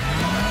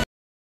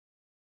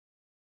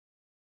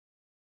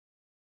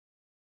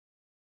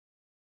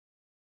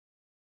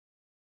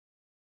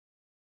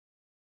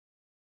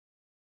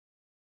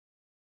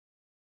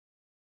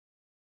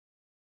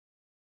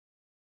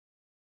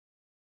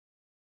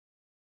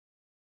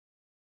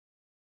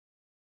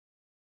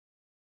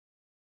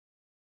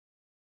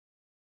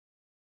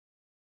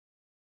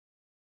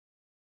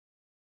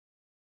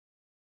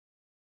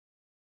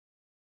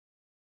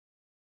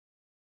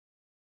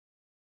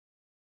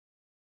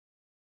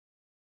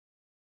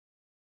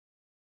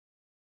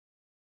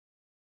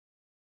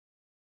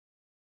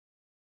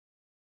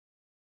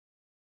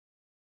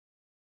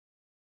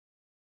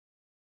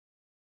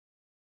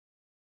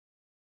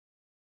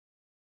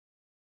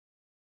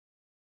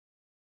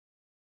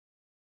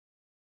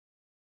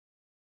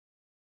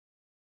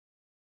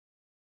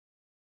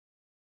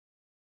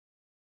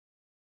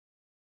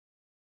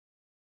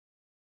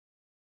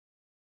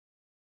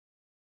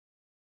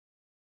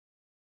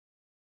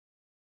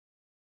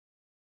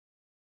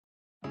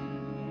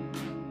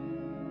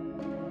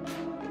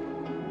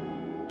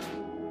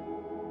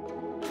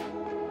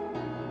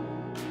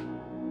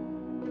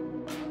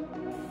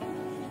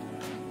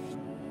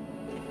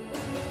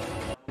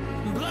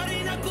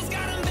 Bloody knuckles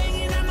got 'em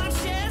banging at my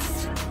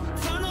chest.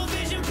 Tunnel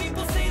vision,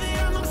 people say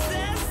that I'm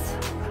obsessed.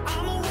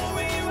 I'm a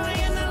warrior, I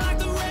am not like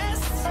the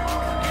rest.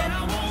 And I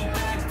won't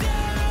back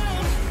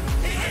down.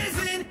 It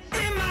isn't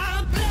in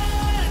my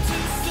blood to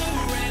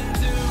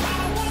surrender.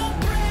 I won't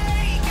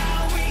break,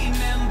 I'll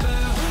remember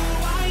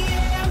who I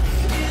am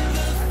in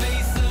the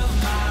face of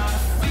my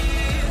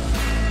fear.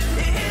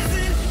 It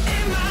isn't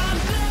in my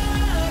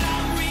blood,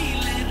 I'm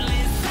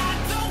relentless. I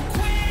don't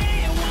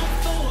quit, won't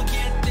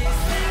forget this.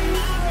 And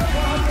my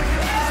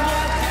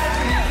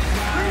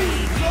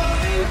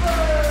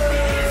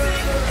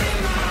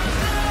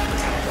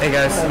Hey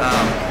guys,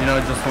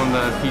 just won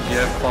the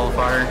PGF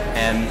qualifier,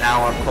 and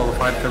now I'm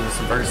qualified for the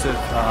Subversive.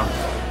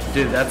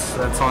 Dude, that's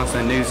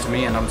honestly news to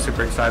me, and I'm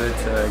super excited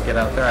to get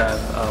out there.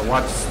 I've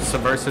watched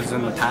Subversives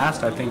in the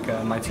past. I think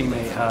my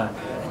teammate,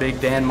 Big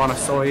Dan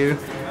Monasoyu,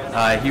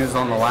 he was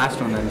on the last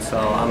one, and so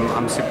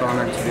I'm super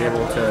honored to be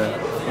able to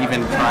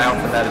even try out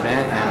for that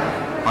event,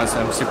 and honestly,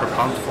 I'm super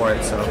pumped for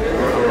it, so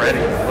I'm ready.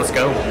 Let's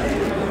go.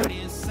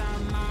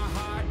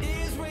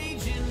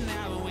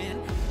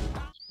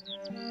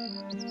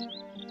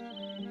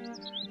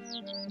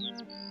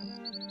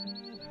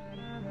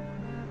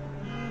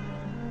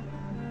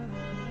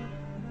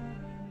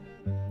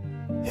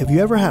 Have you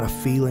ever had a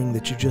feeling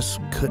that you just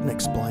couldn't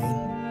explain?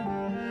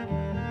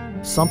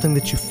 Something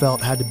that you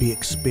felt had to be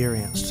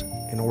experienced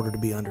in order to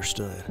be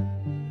understood.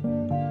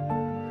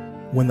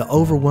 When the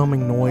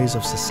overwhelming noise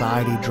of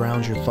society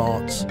drowns your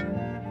thoughts,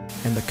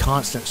 and the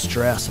constant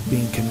stress of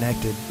being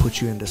connected puts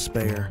you in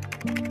despair,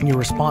 and your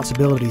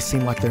responsibilities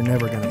seem like they're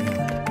never going to end.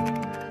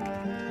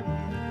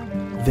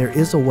 There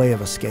is a way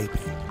of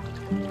escaping,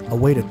 a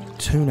way to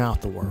tune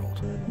out the world,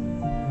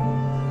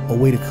 a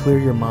way to clear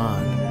your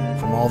mind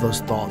from all those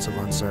thoughts of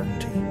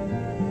uncertainty.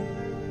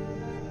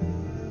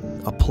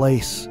 A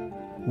place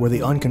where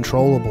the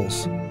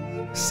uncontrollables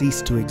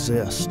cease to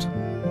exist,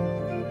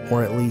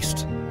 or at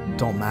least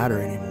don't matter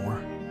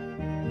anymore.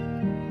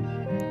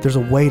 There's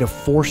a way to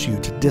force you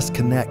to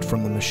disconnect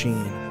from the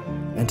machine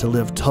and to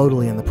live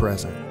totally in the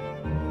present,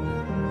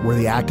 where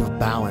the act of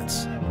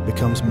balance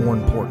becomes more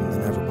important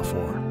than ever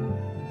before,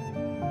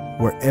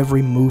 where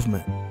every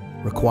movement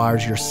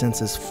requires your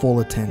senses'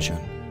 full attention,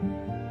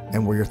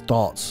 and where your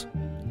thoughts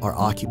are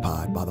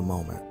occupied by the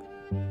moment.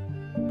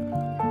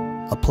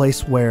 A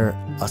place where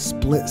a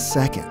split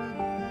second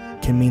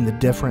can mean the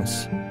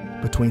difference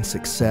between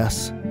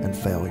success and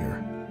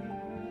failure.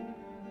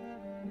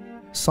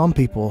 Some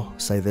people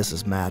say this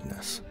is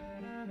madness,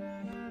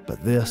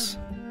 but this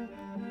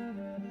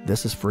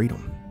is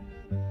freedom.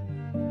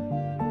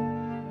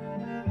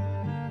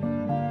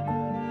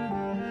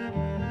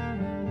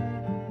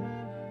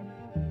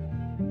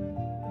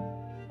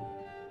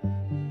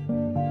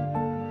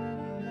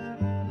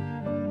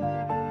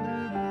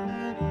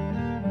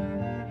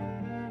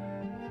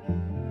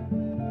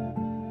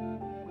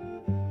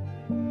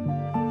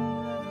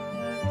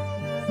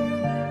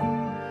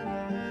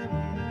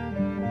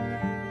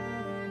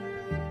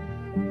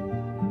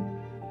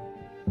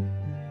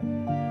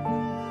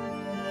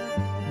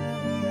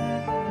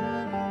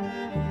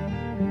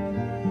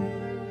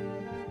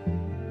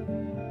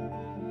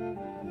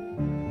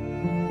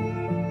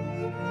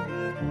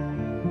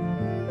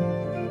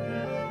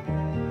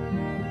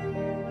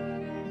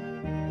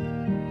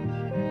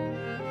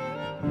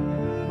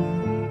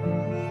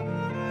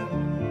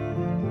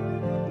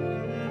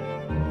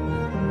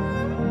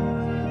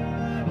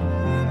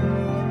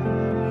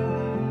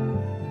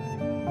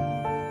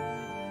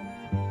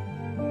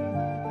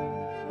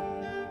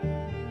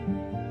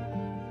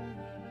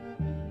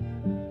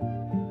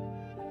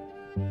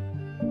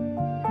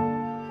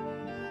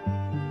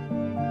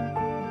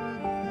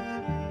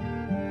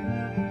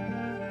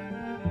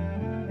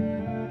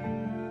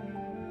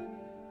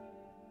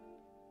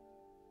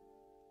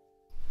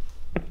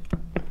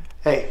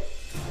 Hey,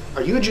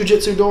 are you a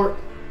jiu-jitsu dork?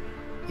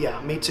 Yeah,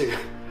 me too.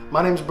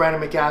 My name's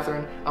Brandon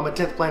Mccaghren. I'm a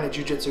 10th Planet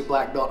Jiu-Jitsu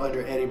black belt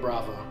under Eddie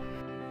Bravo.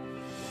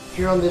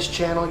 Here on this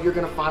channel, you're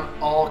gonna find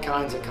all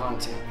kinds of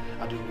content.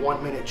 I do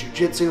 1-minute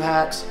jiu-jitsu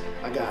hacks.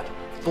 I got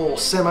full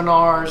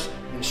seminars,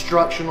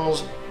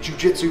 instructionals,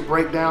 jiu-jitsu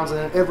breakdowns, and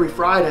then every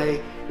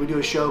Friday, we do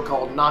a show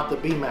called Not the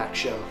BMAC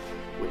Show,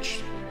 which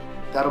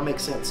that'll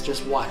make sense.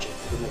 Just watch it,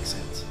 it'll make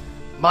sense.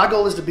 My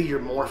goal is to be your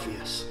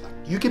Morpheus.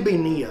 You could be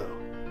Neo,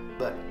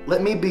 but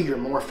let me be your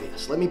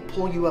Morpheus. Let me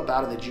pull you up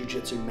out of the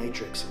jiu-jitsu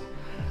matrix and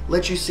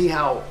let you see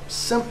how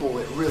simple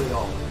it really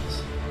all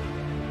is.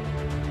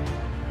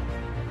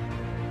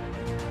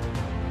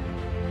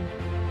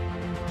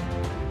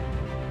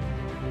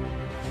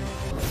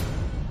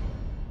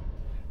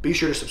 Be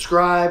sure to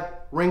subscribe,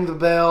 ring the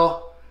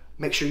bell,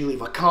 make sure you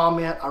leave a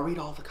comment. I read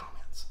all the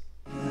comments.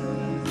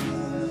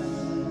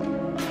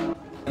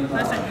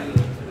 Listen,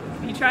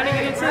 you try to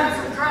get into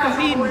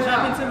compete and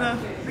jump into the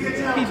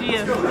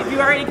PGF. If you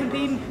already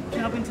compete,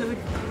 jump into the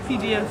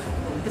PGF.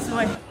 This is the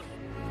way.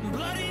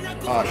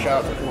 Shout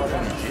out to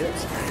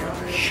Gibbs.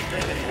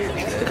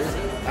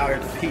 Out here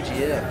at the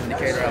PGF in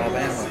Decatur,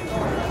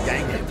 Alabama.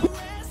 Gang.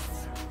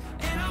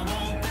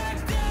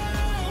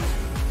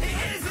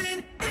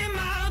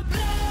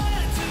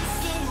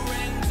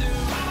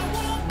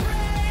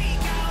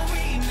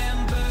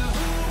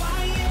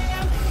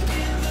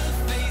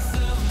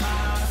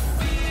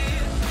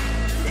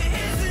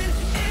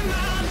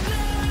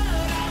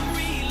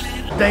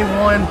 Day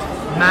one,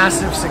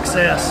 massive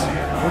success.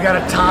 We got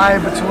a tie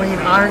between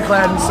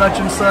Ironclad and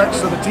such,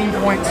 so the team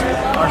points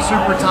are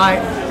super tight.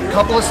 A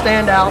couple of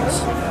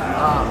standouts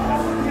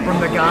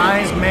from the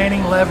guys,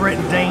 Manning Leverett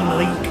and Dane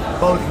Leak,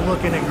 both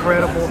looking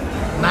incredible.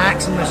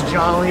 Maximus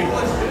Jolly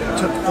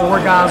took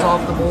 4 guys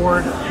off the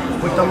board.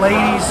 With the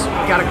ladies,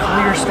 got a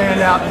clear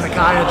standout in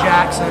Micaiah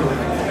Jackson.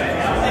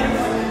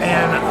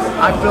 And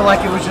I feel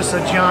like it was just a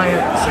giant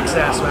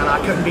success, man.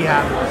 I couldn't be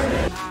happier with it.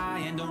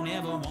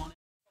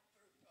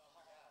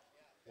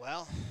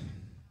 Well,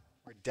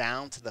 we're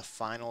down to the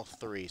final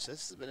 3. So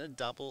this has been a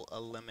double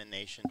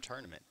elimination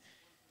tournament.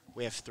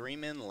 We have 3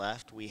 men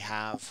left. We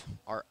have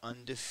our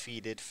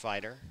undefeated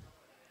fighter,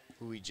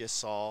 who we just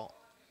saw,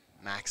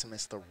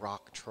 Maximus the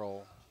Rock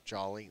Troll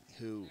Jolly,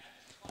 who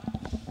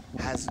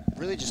has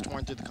really just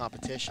torn through the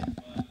competition.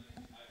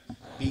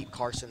 Beat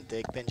Carson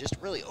Thigpen, just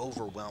really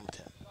overwhelmed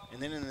him.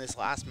 And then in this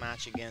last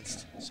match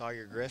against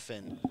Sawyer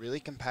Griffin, really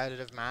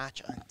competitive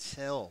match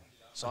until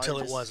Sawyer Until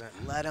it just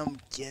wasn't. let him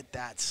get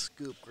that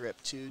scoop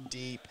grip too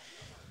deep.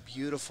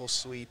 Beautiful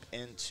sweep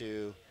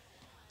into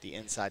the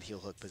inside heel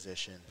hook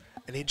position.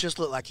 And he just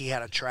looked like he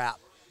had a trap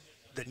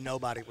that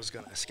nobody was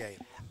going to escape.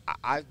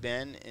 I've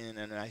been in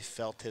and I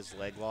felt his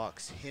leg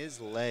locks. His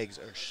legs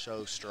are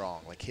so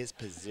strong. Like his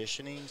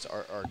positionings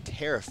are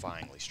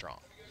terrifyingly strong.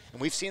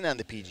 And we've seen that in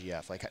the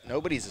PGF. Like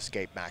nobody's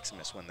escaped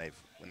Maximus when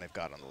they've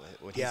got on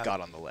the he's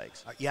got on the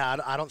legs. Yeah,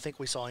 I don't think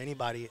we saw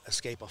anybody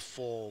escape a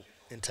full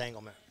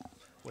entanglement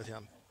with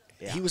him.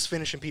 Yeah. He was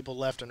finishing people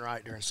left and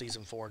right during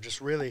season 4,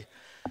 just really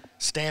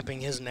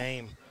stamping his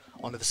name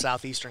onto the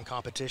southeastern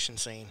competition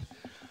scene.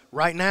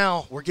 Right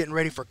now, we're getting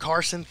ready for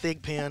Carson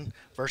Thigpen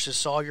versus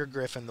Sawyer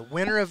Griffin. The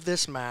winner of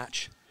this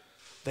match,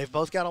 they've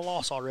both got a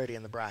loss already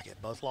in the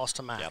bracket. Both lost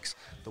to Max.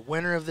 Yep. The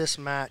winner of this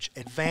match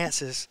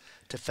advances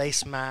to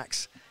face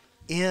Max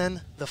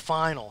in the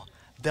final.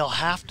 They'll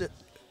have to,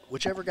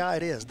 whichever guy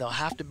it is, they'll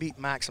have to beat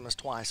Maximus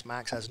twice.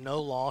 Max has no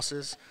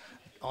losses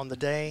on the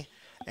day,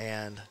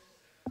 and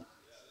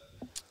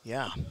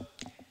yeah.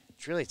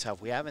 It's really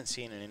tough. We haven't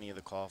seen in any of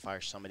the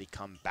qualifiers somebody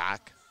come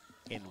back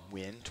and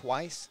win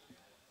twice.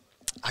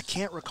 I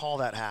can't recall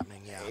that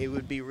happening, yeah. It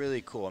would be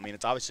really cool. I mean,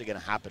 it's obviously going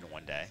to happen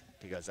one day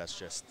because that's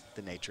just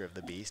the nature of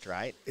the beast,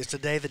 right? Is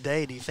today the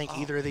day? Do you think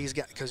either of these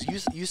guys, because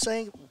you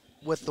say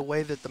with the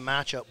way that the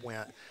matchup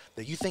went,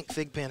 that you think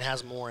Thigpen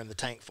has more in the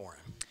tank for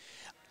him?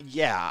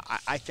 Yeah,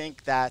 I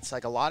think that's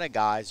like a lot of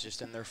guys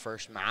just in their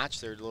first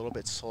match, they're a little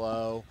bit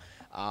slow.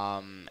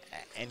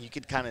 And you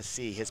could kind of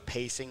see his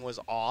pacing was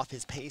off.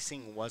 His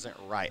pacing wasn't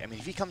right. I mean,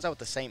 if he comes out with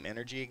the same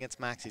energy against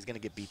Max, he's going to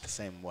get beat the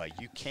same way.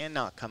 You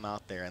cannot come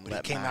out there and let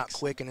Max. He came out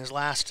quick in his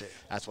last 2.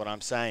 That's what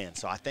I'm saying.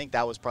 So I think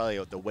that was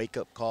probably the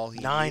wake-up call he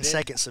needed.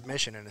 9-second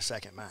submission in the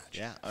second match.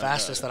 Yeah.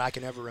 Fastest that I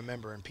can ever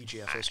remember in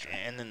PGF history.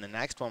 And then the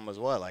next one was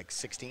what, like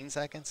 16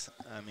 seconds?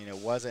 I mean, it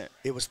wasn't.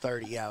 It was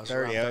 30, yeah. It was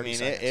 30. around 30 I mean,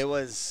 seconds. it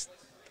was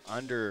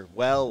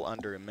well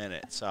under a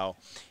minute. So,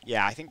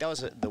 yeah, I think that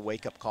was the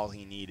wake-up call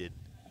he needed.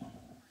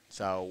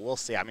 So we'll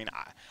see. I mean,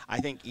 I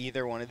think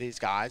either one of these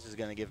guys is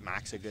going to give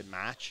Max a good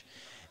match.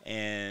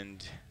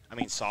 And, I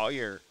mean,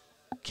 Sawyer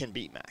can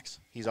beat Max.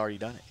 He's already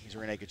done it. He's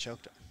Renee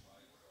choked him.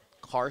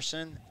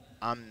 Carson,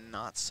 I'm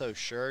not so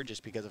sure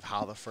just because of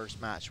how the first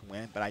match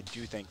went, but I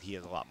do think he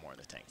has a lot more in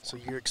the tank. So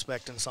you're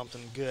expecting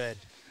something good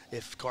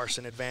if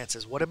Carson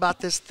advances. What about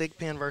this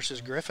Thigpen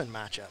versus Griffin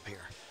matchup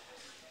here?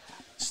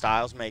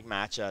 Styles make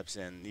matchups,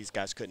 and these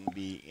guys couldn't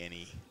be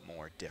any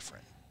more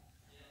different.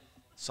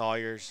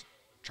 Sawyer's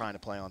trying to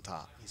play on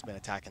top. He's been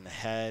attacking the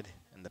head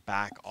and the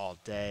back all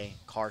day.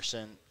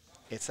 Carson,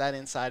 it's that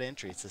inside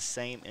entry. It's the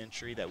same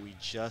entry that we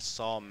just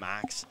saw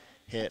Max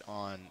hit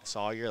on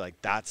Sawyer. Like,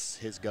 that's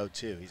his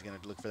go-to. He's going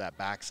to look for that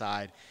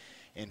backside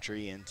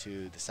entry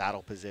into the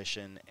saddle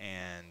position,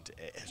 and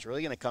it's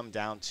really going to come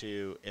down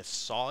to if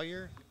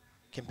Sawyer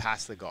can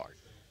pass the guard.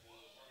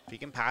 If he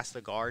can pass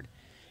the guard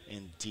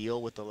and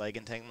deal with the leg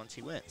entanglements,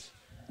 he wins.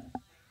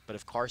 But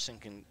if Carson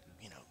can,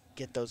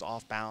 get those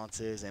off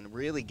balances and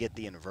really get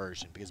the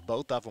inversion, because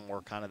both of them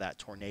were kind of that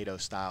tornado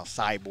style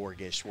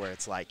cyborgish where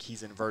it's like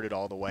he's inverted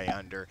all the way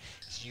under,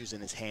 he's using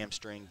his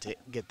hamstring to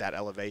get that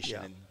elevation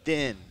and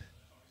then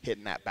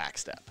hitting that back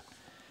step.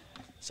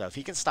 So if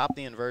he can stop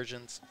the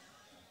inversions,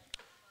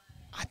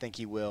 I think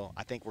he will.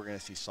 I think we're going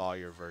to see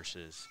Sawyer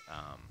versus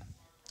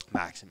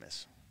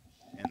Maximus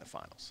in the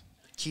finals.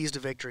 Keys to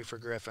victory for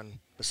Griffin,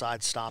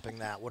 besides stopping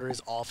that, what are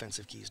his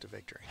offensive keys to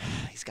victory?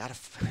 He's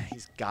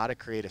got to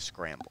create a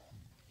scramble.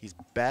 He's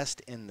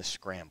best in the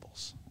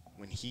scrambles.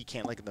 When he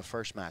can't, like in the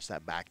first match,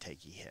 that back take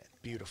he hit.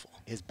 Beautiful.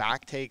 His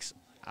back takes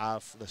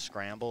of the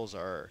scrambles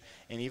are,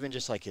 and even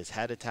just like his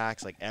head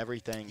attacks, like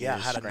everything. Yeah,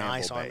 is had a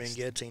nice scramble-based. arm and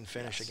guillotine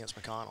finish against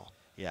McConnell.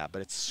 Yeah,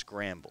 but it's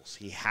scrambles.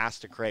 He has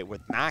to create. With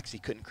Max, he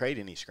couldn't create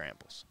any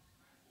scrambles.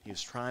 He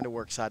was trying to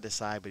work side to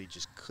side, but he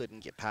just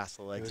couldn't get past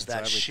the legs. It was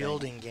that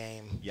shielding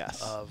game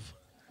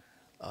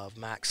of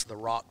Max the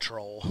Rock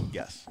Troll.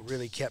 Yes.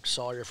 Really kept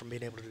Sawyer from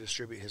being able to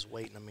distribute his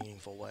weight in a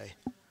meaningful way.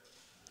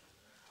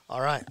 All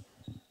right.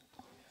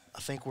 I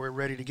think we're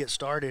ready to get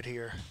started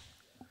here.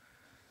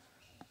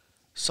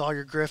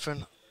 Sawyer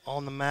Griffin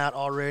on the mat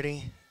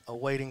already,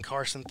 awaiting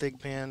Carson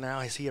Thigpen now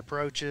as he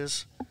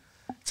approaches.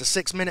 It's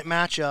a 6-minute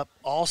matchup.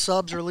 All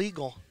subs are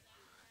legal.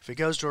 If it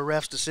goes to a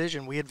ref's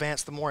decision, we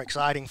advance the more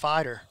exciting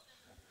fighter.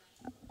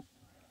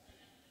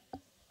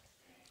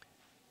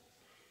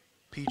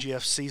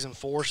 PGF Season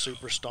 4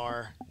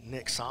 superstar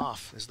Nick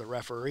Soff is the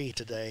referee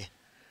today.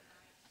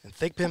 And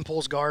Thigpen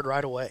pulls guard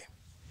right away.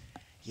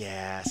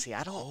 Yeah, see,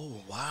 I don't.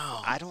 Oh,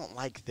 wow. I don't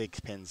like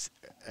Thigpen's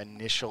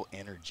initial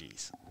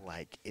energies.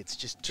 Like, it's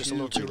just a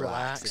little too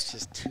relaxed. It's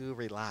just too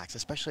relaxed,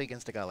 especially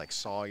against a guy like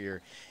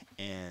Sawyer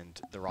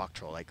and the Rock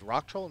Troll. Like,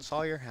 Rock Troll and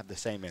Sawyer have the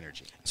same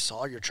energy.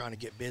 Sawyer trying to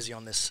get busy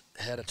on this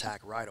head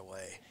attack right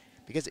away.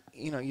 Because,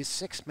 you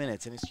 6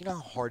 minutes, and it's, how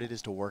hard it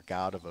is to work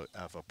out of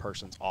a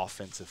person's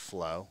offensive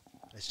flow.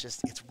 It's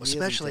just, it's really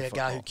especially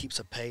difficult. A guy who keeps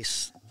a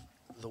pace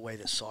the way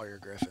that Sawyer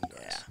Griffin does.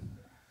 Yeah.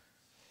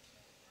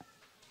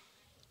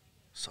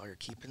 Sawyer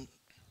keeping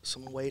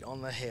some weight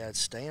on the head,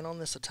 staying on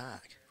this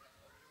attack.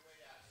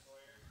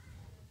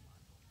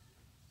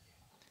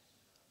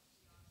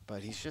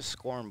 but he's just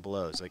scoring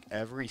blows. Like,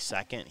 every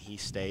second he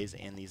stays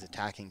in these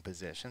attacking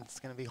positions, it's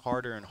going to be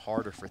harder and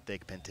harder for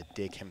Thigpen to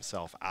dig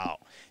himself out.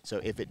 So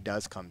if it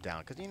does come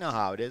down, because you know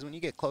how it is when you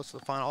get close to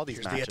the final, all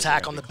these matches. The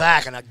attack on the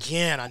back, and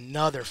again,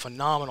 another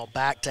phenomenal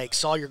back take.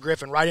 Sawyer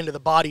Griffin right into the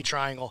body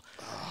triangle.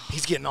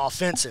 He's getting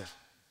offensive.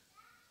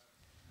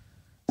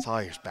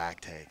 Sawyer's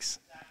back takes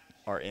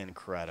are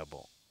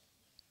incredible.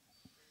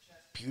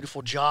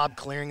 Beautiful job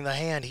clearing the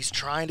hand. He's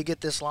trying to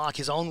get this lock.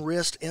 His own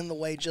wrist in the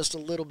way just a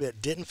little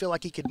bit. Didn't feel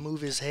like he could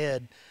move his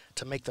head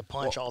to make the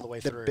punch all the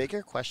way through. The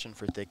bigger question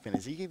for Thigpen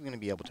is he even going to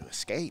be able to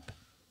escape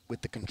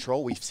with the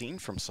control we've seen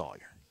from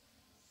Sawyer?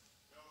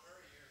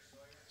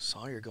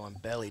 Sawyer going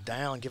belly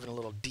down, giving a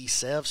little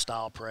D-Sev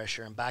style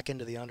pressure and back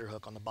into the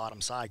underhook on the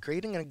bottom side,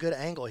 creating a good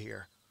angle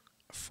here.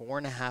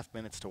 4.5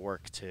 minutes to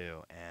work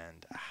too,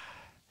 and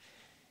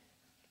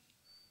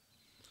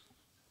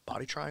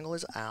body triangle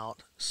is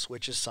out.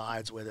 Switches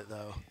sides with it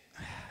though.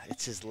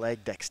 It's his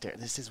leg dexterity.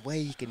 This is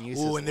way he can use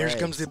Ooh, his and there legs.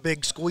 comes the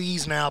big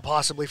squeeze now,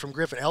 possibly from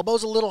Griffin.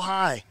 Elbow's a little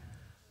high.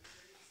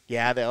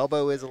 Yeah, the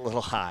elbow is a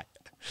little high.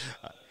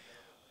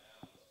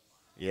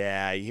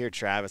 Yeah, you hear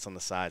Travis on the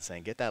side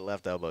saying, get that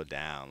left elbow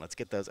down. Let's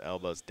get those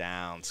elbows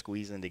down,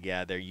 squeezing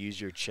together, use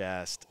your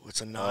chest.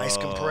 It's a nice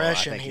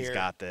compression I think here. He's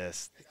got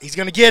this. He's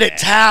going to get it.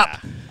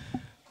 Tap.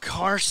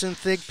 Carson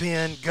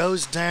Thigpen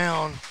goes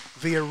down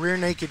via rear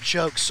naked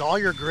choke.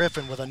 Sawyer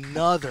Griffin with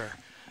another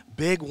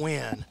big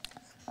win.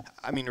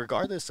 I mean,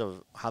 regardless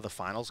of how the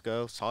finals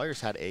go, Sawyer's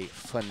had a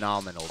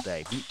phenomenal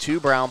day. Beat 2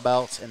 brown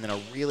belts and then a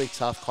really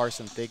tough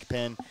Carson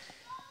Thigpen.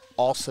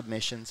 All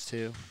submissions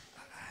too.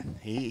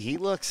 He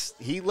looks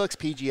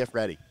PGF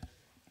ready.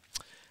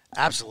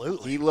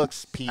 Absolutely. He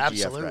looks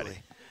PGF ready.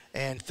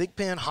 And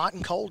Thigpen hot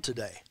and cold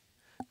today.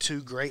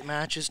 2 great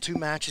matches, 2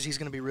 matches he's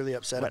going to be really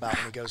upset about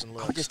when he goes and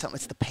looks. I would just tell him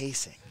it's the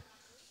pacing.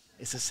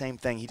 It's the same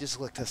thing. He just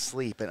looked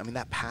asleep, and I mean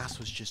that pass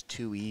was just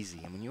too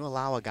easy. I mean, you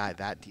allow a guy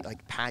that deep,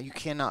 you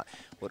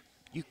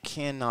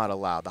cannot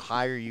allow. The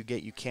higher you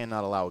get, you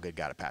cannot allow a good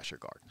guy to pass your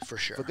guard. For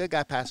sure. If a good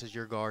guy passes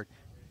your guard,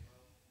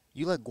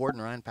 you let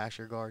Gordon Ryan pass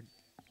your guard.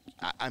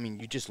 I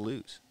mean, you just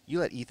lose. You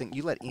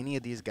let any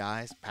of these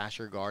guys pass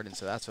your guard, and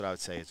so that's what I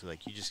would say. It's like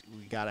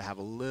we got to have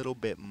a little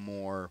bit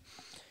more.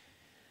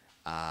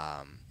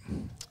 Oomph.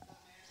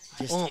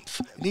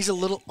 It needs a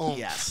little oomph.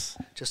 Yes.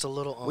 Just a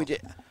little oomph.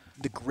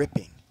 The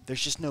gripping.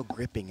 There's just no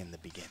gripping in the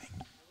beginning.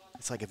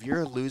 It's like if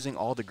you're losing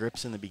all the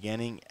grips in the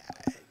beginning,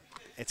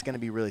 it's going to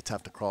be really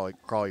tough to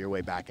crawl your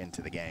way back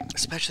into the game.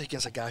 Especially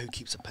against a guy who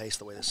keeps a pace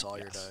the way that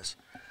Sawyer does.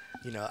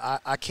 You know,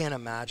 I can't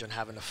imagine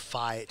having to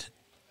fight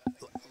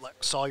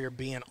like Sawyer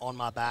being on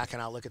my back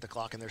and I look at the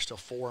clock and there's still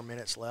 4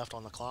 minutes left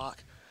on the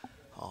clock.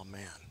 Oh,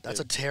 man. That's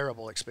a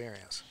terrible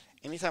experience.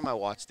 Anytime I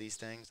watch these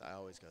things, I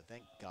always go,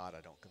 thank God I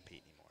don't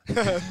compete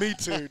anymore. Me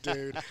too,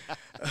 dude.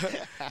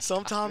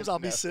 Sometimes I'll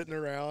be sitting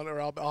around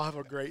or I'll have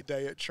a great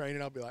day at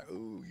training. I'll be like,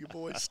 ooh, you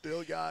boys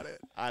still got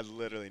it. I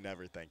literally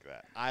never think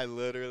that.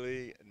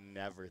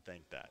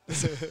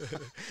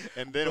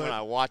 And then when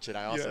I watch it,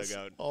 I also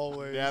go,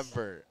 always.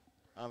 Never.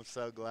 I'm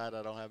so glad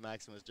I don't have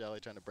Maximus Jelly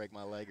trying to break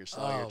my leg or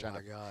Sawyer trying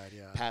to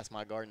pass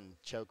my guard and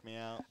choke me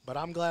out. But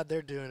I'm glad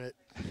they're doing it.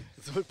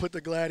 Put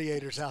the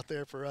gladiators out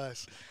there for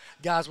us.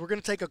 Guys, we're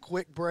going to take a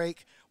quick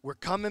break. We're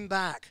coming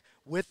back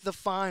with the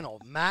final.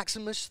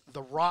 Maximus,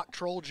 the Rock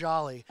Troll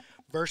Jolly,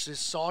 versus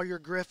Sawyer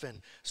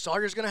Griffin.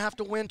 Sawyer's going to have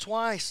to win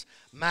twice.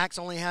 Max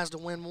only has to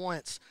win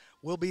once.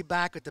 We'll be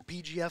back at the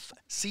PGF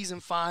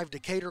Season 5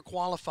 Decatur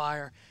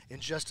Qualifier in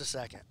just a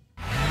second.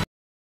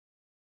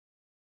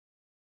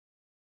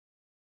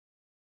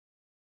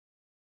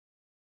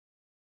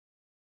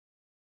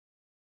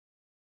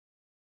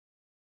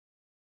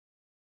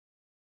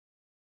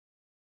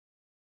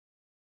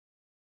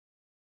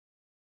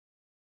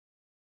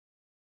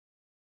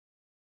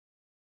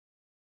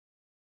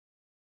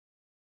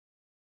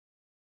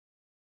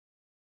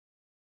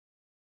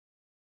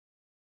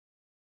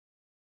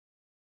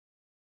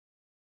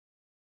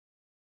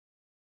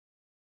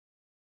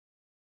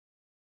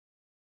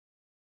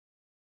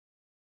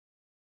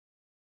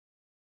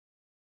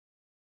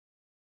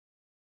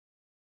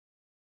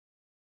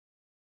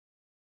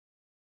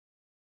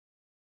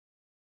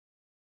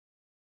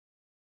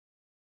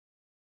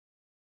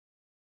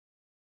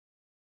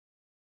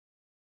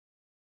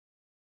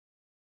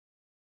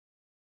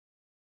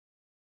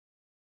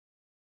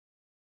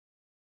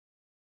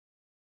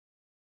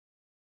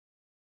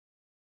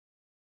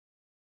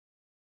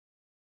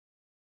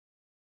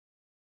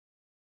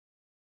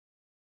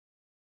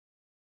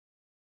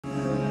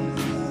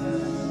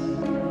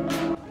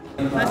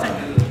 Listen,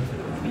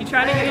 you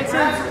try to get into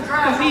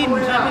compete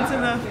and jump into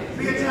the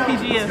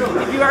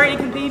PGF. If you already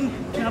compete,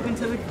 jump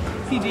into the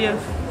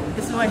PGF.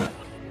 This way.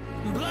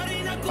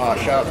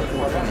 Shout out to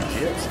California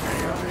Gibbs.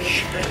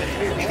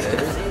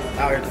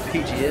 Out here at the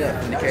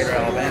PGF in Decatur,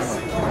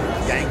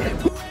 Alabama. Gang.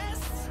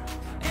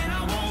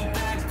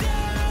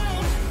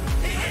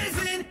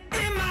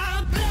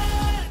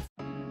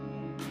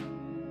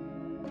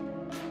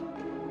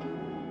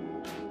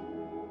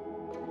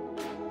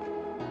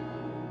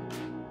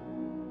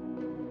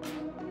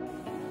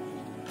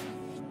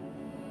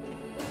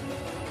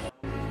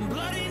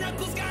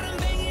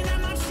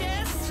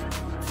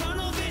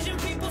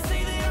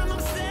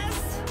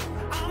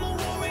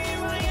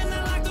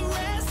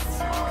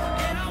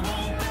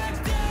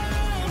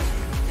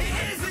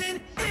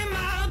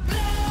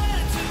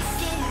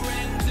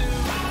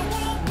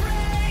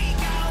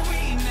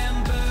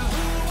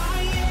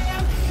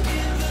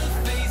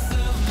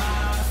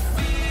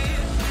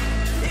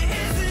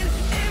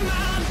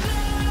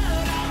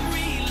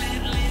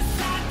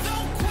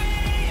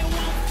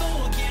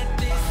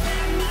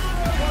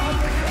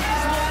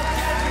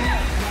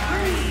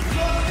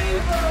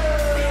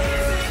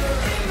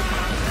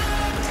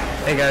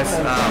 Hey guys,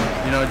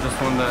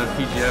 just won the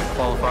PGF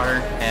Qualifier,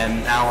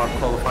 and now I'm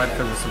qualified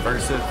for the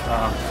Subversive.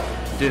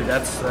 Dude,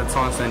 that's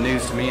honestly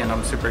news to me, and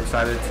I'm super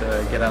excited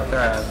to get out there.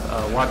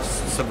 I've watched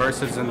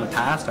Subversives in the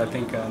past. I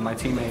think my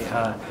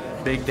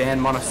teammate, Big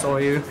Dan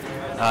Monasoyu,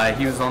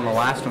 he was on the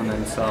last one,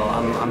 and so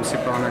I'm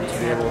super honored to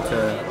be able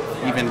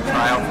to even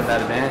try out for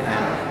that event,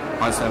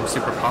 and honestly, I'm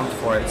super pumped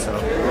for it, so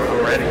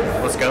I'm ready.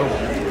 Let's go.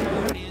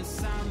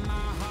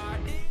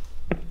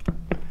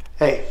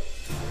 Hey,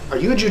 are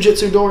you a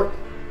jiu-jitsu dork?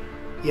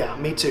 Yeah,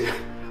 me too.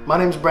 My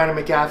name's Brandon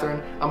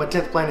Mccaghren. I'm a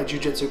 10th Planet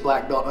Jiu-Jitsu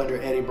black belt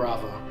under Eddie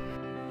Bravo.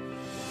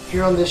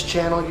 Here on this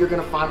channel, you're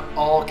gonna find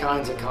all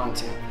kinds of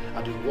content.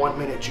 I do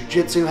 1-minute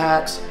jiu-jitsu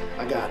hacks,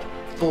 I got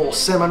full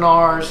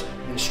seminars,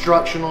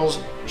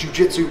 instructionals,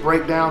 jiu-jitsu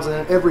breakdowns, and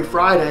then every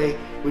Friday,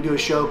 we do a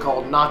show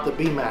called Not the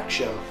BMAC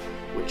Show,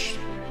 which,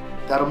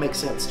 that'll make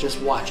sense. Just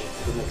watch it,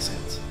 it'll make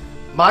sense.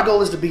 My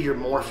goal is to be your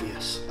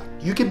Morpheus.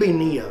 You could be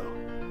Neo,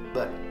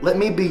 but let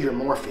me be your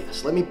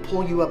Morpheus. Let me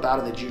pull you up out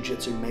of the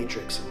jiu-jitsu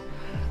matrix and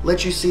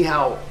let you see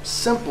how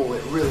simple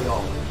it really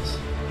all is.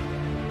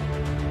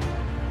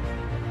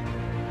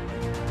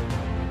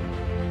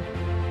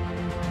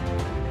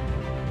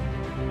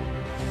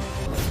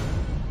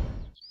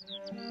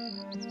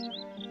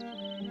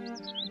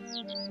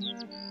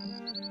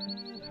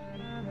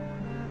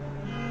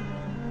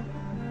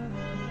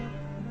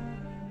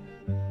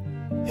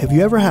 Have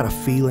you ever had a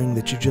feeling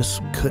that you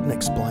just couldn't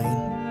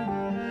explain?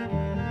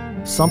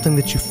 Something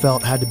that you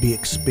felt had to be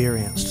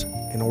experienced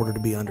in order to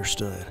be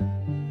understood.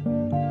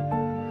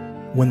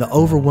 When the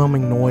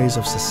overwhelming noise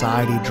of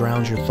society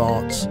drowns your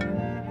thoughts,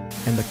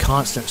 and the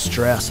constant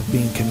stress of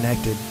being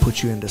connected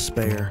puts you in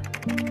despair,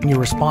 and your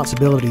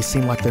responsibilities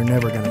seem like they're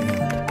never going to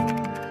end.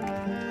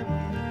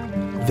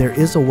 There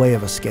is a way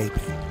of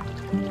escaping,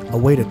 a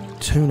way to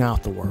tune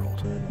out the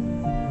world,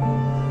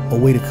 a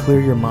way to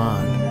clear your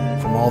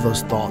mind from all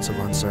those thoughts of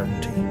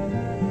uncertainty.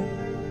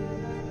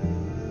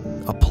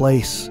 A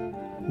place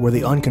where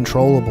the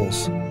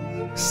uncontrollables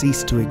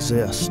cease to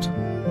exist,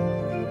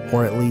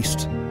 or at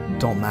least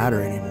don't matter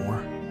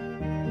anymore.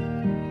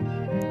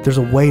 There's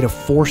a way to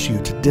force you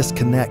to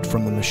disconnect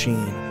from the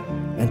machine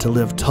and to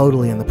live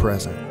totally in the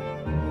present,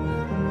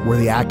 where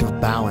the act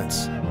of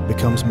balance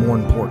becomes more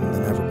important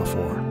than ever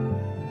before,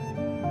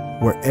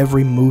 where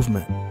every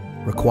movement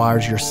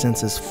requires your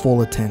senses'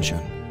 full attention,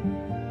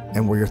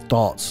 and where your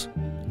thoughts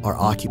are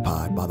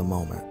occupied by the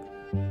moment.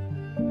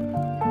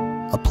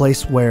 A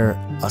place where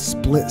a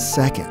split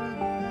second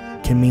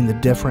can mean the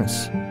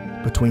difference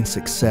between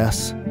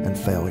success and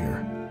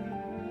failure.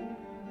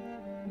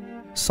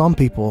 Some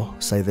people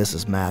say this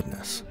is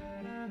madness,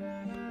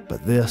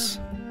 but this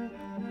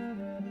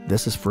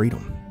is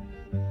freedom.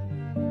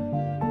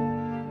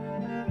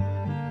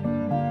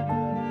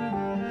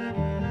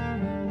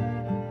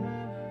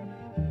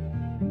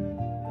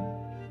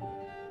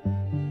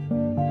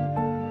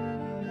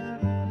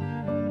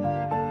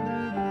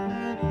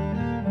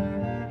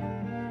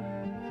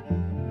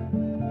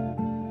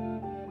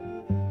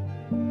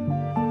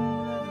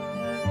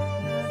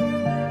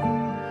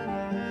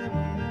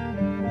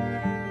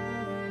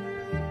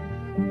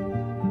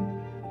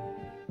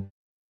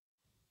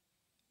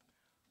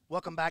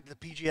 Welcome back to the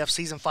PGF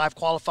Season 5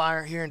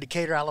 Qualifier here in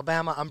Decatur,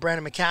 Alabama. I'm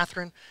Brandon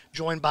Mccaghren,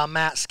 joined by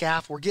Matt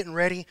Scaff. We're getting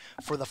ready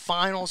for the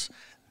finals.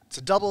 It's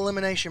a double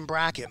elimination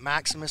bracket.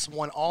 Maximus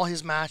won all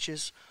his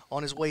matches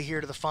on his way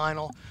here to the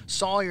final.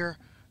 Sawyer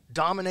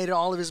dominated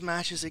all of his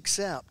matches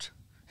except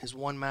his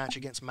one match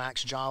against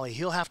Max Jolly.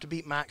 He'll have to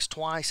beat Max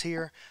twice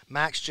here.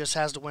 Max just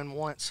has to win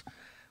once.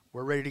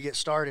 We're ready to get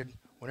started.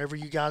 Whenever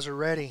you guys are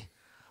ready,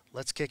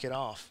 let's kick it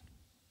off.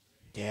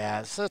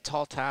 Yeah, this is a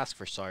tall task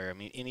for Sawyer. I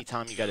mean,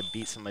 anytime you got to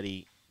beat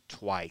somebody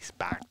twice,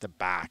 back to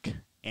back,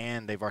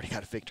 and they've already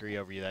got a victory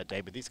over you that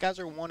day. But these guys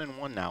are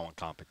 1-1 now in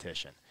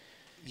competition.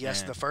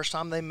 Yes, and the first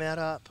time they met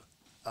up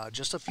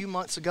just a few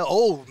months ago.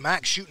 Oh,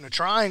 Max shooting a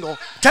triangle.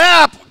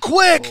 Tap!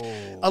 Quick!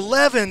 Oh.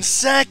 11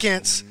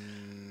 seconds.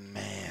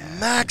 Man.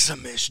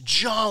 Maximus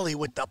Jolly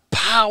with the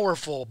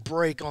powerful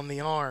break on the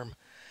arm.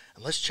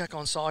 And let's check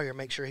on Sawyer,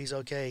 make sure he's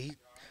okay. He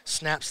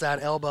snaps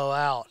that elbow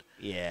out.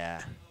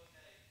 Yeah.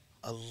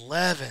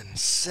 11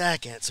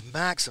 seconds.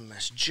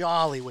 Maximus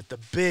Jolly with the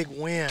big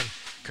win.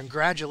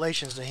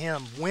 Congratulations to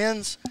him.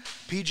 Wins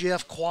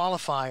PGF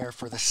Qualifier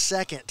for the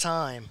second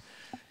time.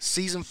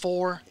 Season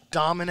 4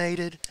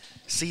 dominated.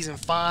 Season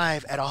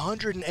 5 at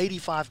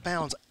 185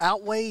 pounds,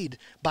 outweighed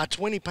by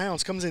 20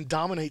 pounds, comes in,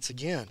 dominates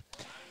again.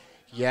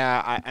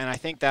 Yeah, and I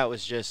think that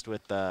was just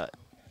with the,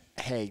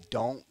 hey,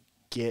 don't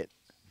get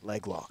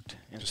leg locked.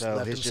 And Just so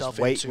left his himself just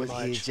in weight too was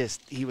much.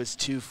 he was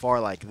too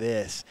far like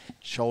this,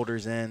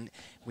 shoulders in.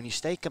 When you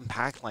stay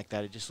compact like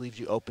that, it just leaves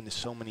you open to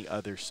so many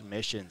other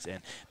submissions.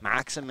 And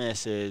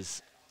Maximus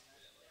is,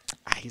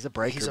 he's a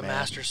breaker, He's a man.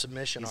 master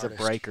submission He's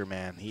artist. a breaker,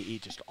 man. He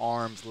just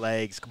arms,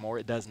 legs, more.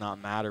 It does not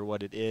matter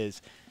what it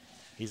is.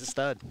 He's a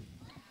stud.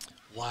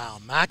 Wow,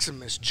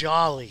 Maximus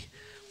Jolly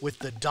with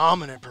the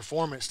dominant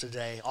performance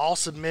today. All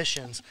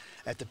submissions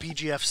at the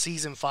PGF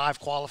Season 5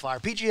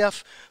 qualifier.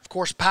 PGF, of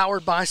course,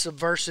 powered by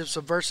Subversive.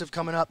 Subversive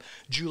coming up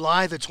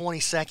July the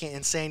 22nd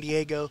in San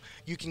Diego.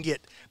 You can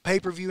get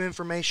pay-per-view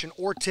information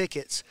or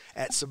tickets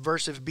at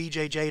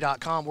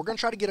subversivebjj.com. We're going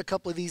to try to get a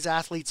couple of these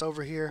athletes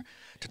over here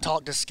to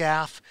talk to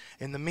Scaff.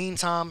 In the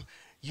meantime,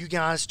 you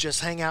guys just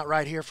hang out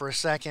right here for a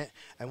second,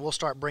 and we'll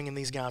start bringing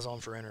these guys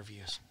on for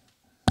interviews.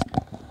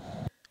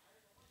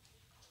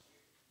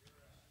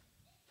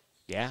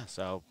 Yeah,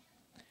 so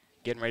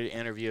getting ready to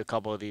interview a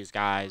couple of these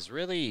guys.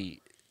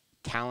 Really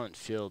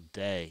talent-filled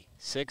day.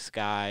 6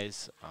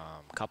 guys,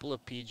 a couple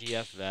of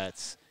PGF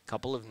vets, a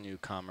couple of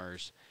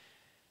newcomers.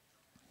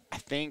 I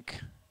think,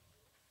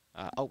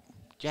 oh,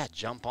 yeah,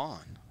 jump on.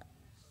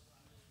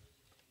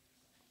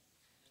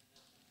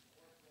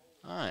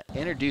 All right,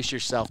 introduce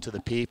yourself to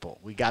the people.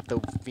 We got the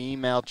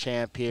female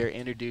champ here.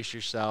 Introduce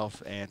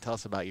yourself and tell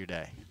us about your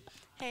day.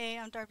 Hey,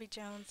 I'm Darby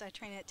Jones. I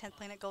train at 10th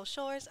Planet Gulf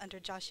Shores under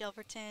Josh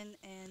Yelverton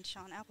and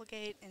Sean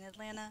Applegate in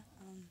Atlanta.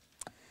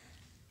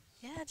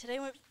 Yeah, today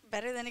went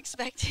better than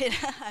expected.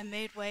 I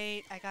made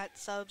weight. I got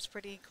subs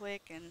pretty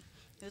quick, and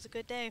it was a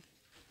good day.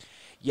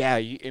 Yeah,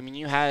 I mean,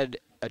 you had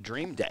a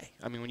dream day.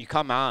 I mean, when you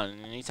come out,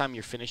 and anytime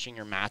you're finishing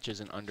your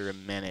matches in under a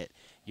minute,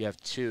 you have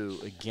 2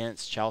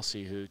 against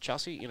Chelsea, who,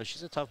 Chelsea, you know,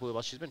 she's a tough blue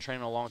belt. She's been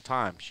training a long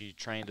time. She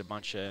trained a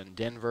bunch in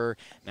Denver.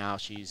 Now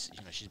she's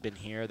been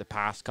here the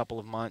past couple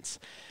of months.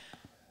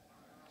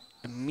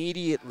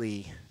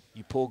 Immediately,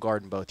 you pull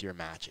guard in both your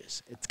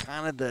matches. It's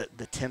kind of the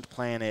 10th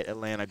Planet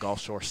Atlanta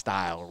Gulf Shore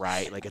style,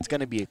 right? Like, it's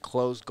going to be a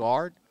closed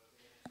guard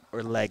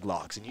or leg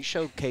locks, and you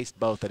showcased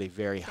both at a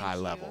very high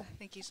level.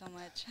 Thank you so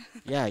much.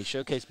 Yeah, you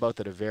showcased both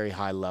at a very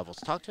high level.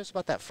 So talk to us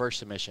about that first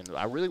submission.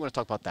 I really want to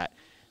talk about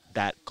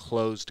that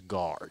closed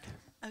guard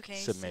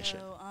submission.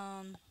 So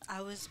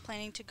I was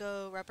planning to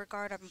go rubber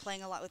guard. I've been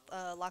playing a lot with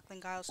Lachlan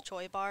Giles'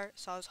 Choi bar,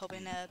 so I was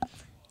hoping to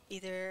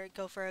either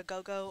go for a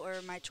go-go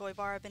or my Choi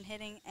bar I've been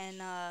hitting.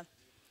 And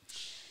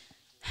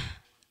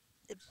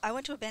I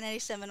went to a Ben Eddy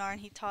seminar,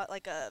 and he taught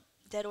like a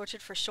dead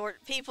orchard for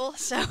short people,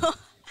 so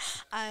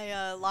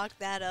I locked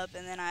that up,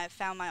 and then I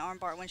found my arm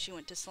bar when she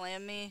went to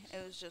slam me.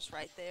 It was just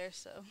right there,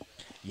 so.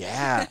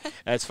 Yeah,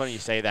 that's funny you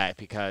say that,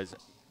 because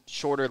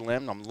shorter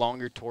limbed, I'm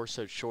longer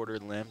torso, shorter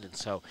limbed, and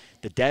so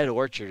the dead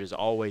orchard has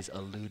always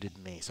eluded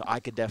me. So I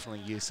could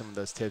definitely use some of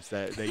those tips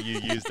that you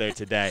used there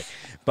today.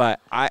 But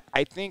I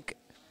think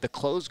the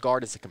closed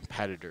guard as a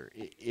competitor,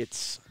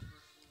 it's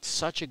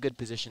such a good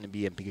position to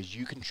be in, because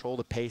you control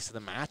the pace of the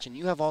match, and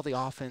you have all the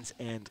offense,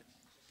 and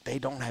they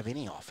don't have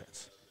any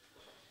offense.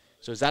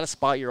 So is that a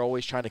spot you're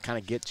always trying to kind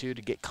of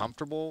get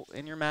comfortable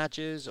in your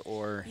matches,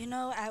 or? You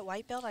know, at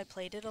white belt, I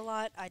played it a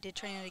lot. I did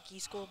train at a gi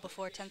school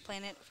before 10th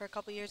Planet for a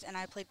couple years, and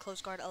I played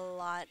close guard a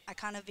lot. I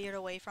kind of veered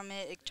away from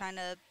it, trying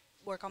to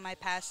work on my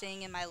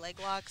passing and my leg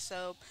locks.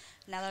 So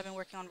now that I've been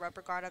working on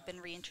rubber guard, I've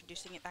been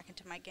reintroducing it back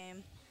into my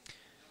game.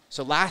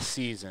 So last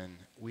season,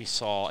 we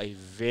saw a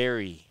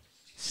very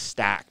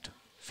stacked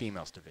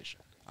females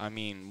division. I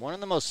mean, one of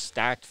the most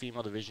stacked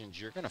female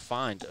divisions you're going to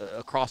find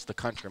across the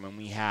country. I mean,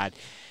 we had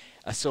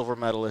a silver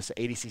medalist,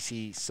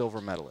 ADCC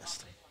silver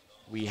medalist.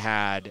 We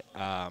had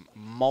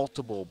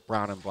multiple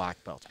brown and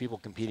black belts, people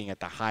competing at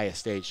the highest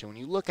stage. So when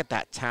you look at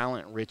that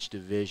talent-rich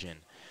division,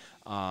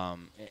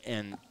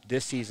 and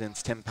this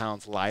season's 10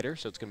 pounds lighter,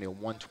 so it's going to be a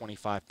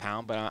 125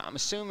 pound, but I'm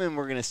assuming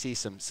we're going to see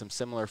some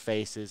similar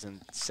faces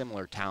and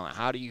similar talent.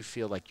 How do you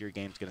feel like your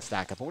game's going to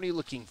stack up? And what are you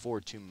looking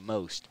forward to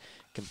most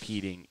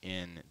competing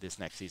in this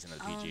next season of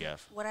the PGF?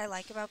 What I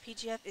like about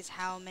PGF is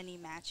how many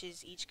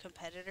matches each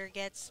competitor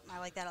gets. I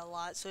like that a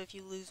lot. So if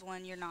you lose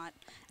one, you're not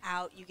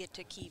out. You get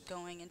to keep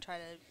going and try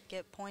to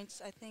get points,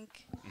 I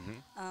think,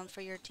 for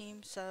your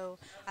team. So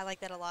I like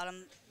that a lot.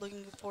 I'm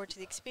looking forward to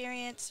the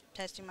experience,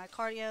 testing my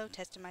cardio,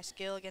 testing my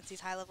skill against these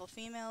high-level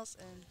females,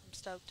 and I'm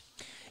stoked.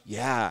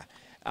 Yeah.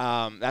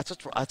 That's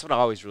what I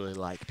always really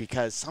like,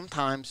 because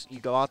sometimes you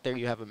go out there,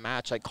 you have a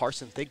match like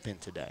Carson Thigpen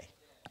today.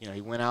 You know,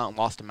 he went out and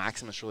lost to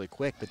Maximus really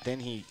quick, but then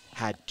he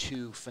had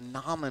 2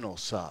 phenomenal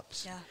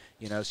subs. Yeah.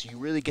 You know, so you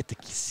really get to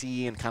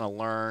see and kind of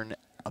learn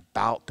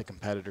about the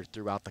competitor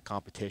throughout the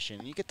competition.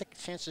 And you get the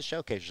chance to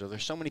showcase. So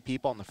there's so many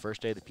people on the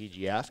first day of the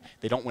PGF,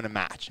 they don't win a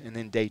match. And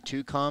then day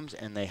 2 comes,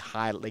 and they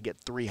get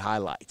 3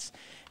 highlights.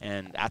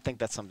 And I think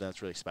that's something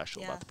that's really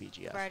special about the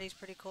PGF. Variety's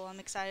pretty cool. I'm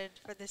excited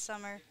for this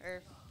summer,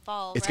 or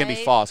fall, It's going to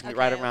be fall. It's going to be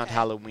right around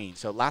Halloween.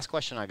 So last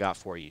question I got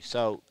for you.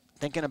 So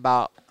thinking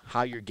about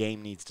how your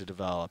game needs to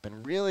develop,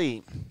 and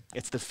really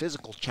it's the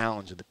physical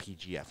challenge of the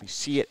PGF. You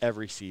see it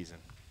every season.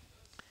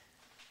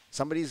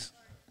 Somebody's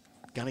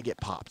going to get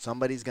popped.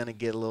 Somebody's going to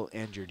get a little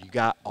injured. You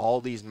got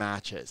all these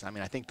matches. I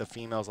mean, I think the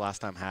females last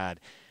time had,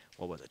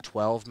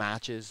 12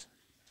 matches?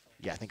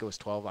 Yeah, I think it was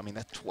 12. I mean,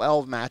 that's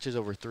 12 matches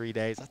over 3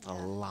 days. That's a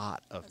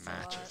lot of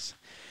matches.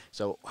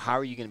 So how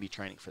are you going to be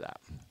training for that?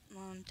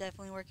 I'm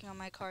definitely working on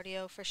my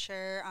cardio for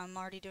sure. I'm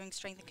already doing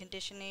strength and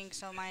conditioning,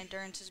 so my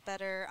endurance is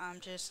better. I'm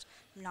just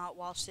not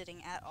wall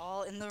sitting at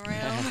all in the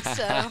room.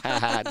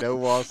 So no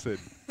wall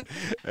sitting.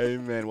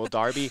 Amen. Well,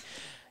 Darby,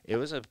 it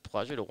was a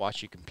pleasure to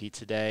watch you compete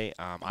today.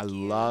 I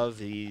love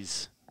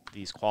these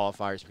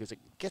qualifiers because it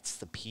gets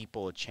the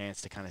people a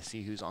chance to kind of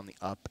see who's on the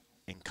up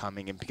and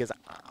coming. And because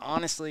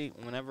honestly,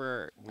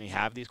 whenever we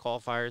have these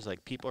qualifiers,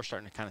 like, people are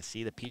starting to kind of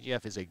see the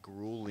PGF is a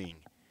grueling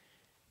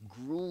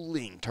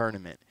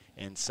tournament.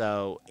 And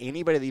so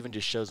anybody that even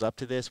just shows up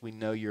to this, we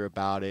know you're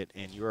about it,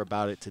 and you're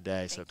about it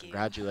today. So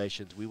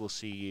congratulations. We will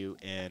see you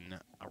in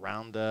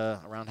around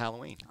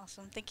Halloween.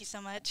 Awesome. Thank you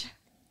so much.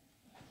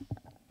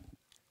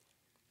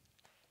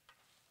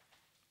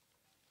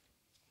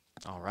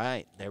 All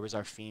right, there was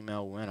our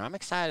female winner. I'm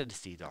excited to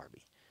see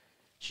Darby.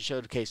 She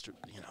showcased,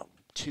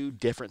 2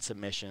 different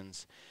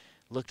submissions,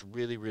 looked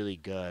really, really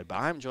good. But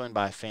I'm joined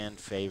by a fan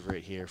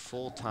favorite here,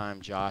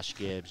 full-time Josh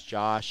Gibbs.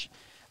 Josh,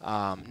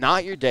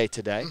 not your day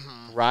today,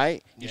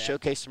 right? You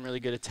showcased some really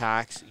good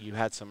attacks. You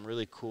had some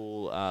really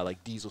cool,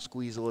 like diesel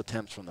squeezle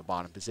attempts from the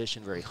bottom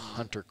position, very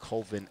Hunter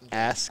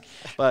Colvin-esque.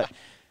 But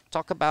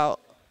talk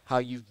about how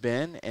you've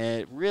been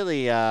and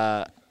really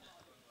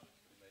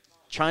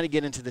trying to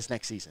get into this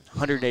next season,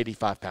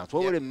 185 pounds.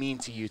 What would it mean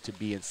to you to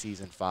be in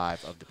Season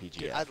 5 of the PGF?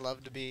 Dude, I'd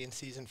love to be in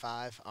Season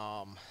 5.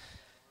 I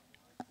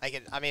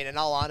mean, in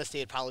all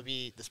honesty,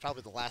 this is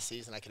probably the last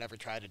season I could ever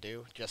try to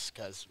do, just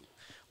because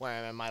where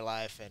I'm in my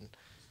life. And,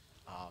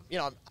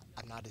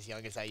 I'm not as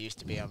young as I used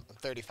to be. I'm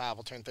 35.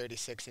 I'll turn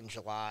 36 in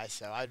July.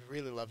 So I'd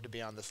really love to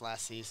be on this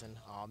last season.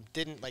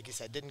 Like you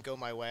said, didn't go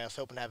my way. I was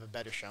hoping to have a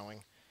better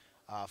showing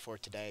for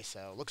today.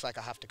 So it looks like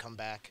I'll have to come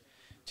back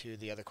to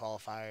the other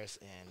qualifiers,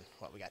 and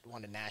we got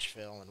one in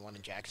Nashville and one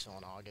in Jacksonville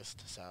in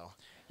August. So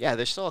yeah,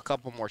 there's still a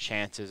couple more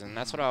chances, and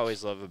that's what I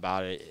always love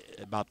about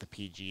the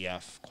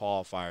PGF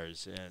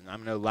qualifiers. And I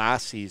know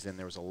last season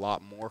there was a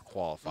lot more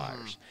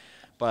qualifiers,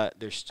 but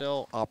there's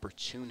still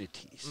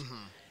opportunities.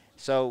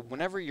 So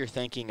whenever you're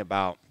thinking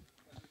about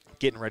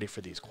getting ready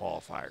for these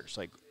qualifiers,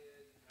 like,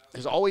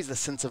 there's always the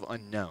sense of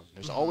unknown.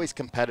 There's always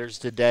competitors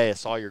today.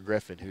 Sawyer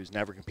Griffin, who's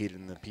never competed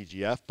in the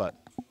PGF, but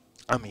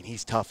I mean,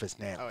 he's tough as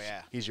nails. Oh,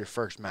 yeah. He's your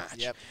first match.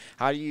 Yep.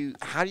 How do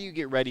you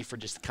get ready for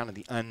just kind of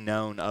the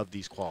unknown of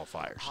these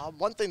qualifiers?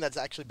 One thing that's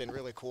actually been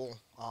really cool,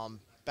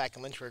 back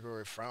in Lynchburg where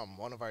we're from,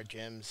 one of our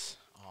gyms,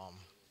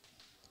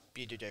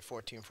 BJJ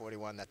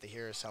 1441 at the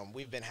Heroes Home,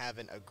 we've been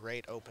having a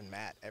great open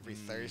mat every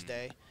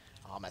Thursday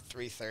at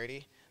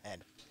 3:30,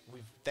 and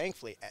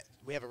thankfully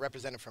we have a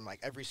representative from like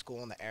every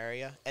school in the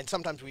area, and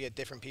sometimes we get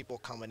different people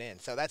coming in,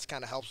 so that's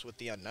kind of helps with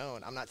the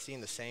unknown. I'm not seeing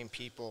the same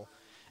people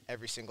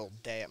every single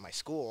day at my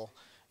school,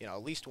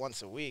 at least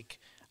once a week.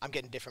 I'm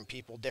getting different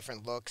people,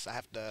 different looks. I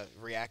have to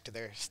react to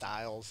their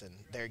styles and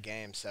their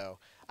game. So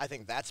I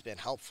think that's been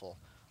helpful.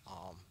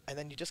 And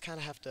then you just kind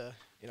of have to,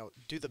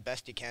 do the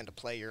best you can to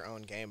play your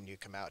own game when you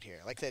come out here.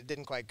 Like I said, it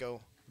didn't quite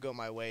go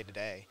my way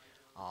today.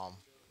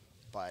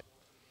 But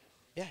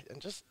yeah,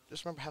 and just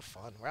remember, have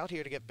fun. We're out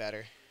here to get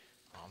better.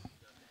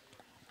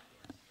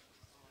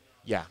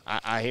 Yeah,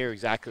 I hear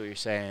exactly what you're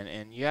saying.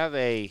 And you have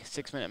a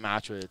 6-minute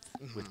match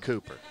with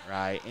Cooper,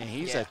 right? And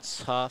he's a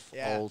tough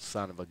old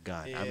son of a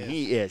gun.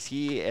 He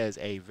is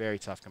a very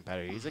tough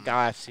competitor. He's a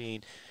guy I've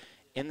seen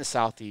in the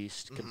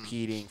Southeast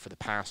competing for the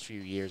past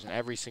few years, and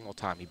every single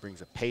time he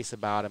brings a pace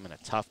about him and a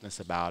toughness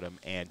about him,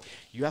 and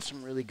you have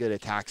some really good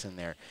attacks in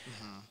there.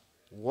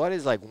 What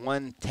is like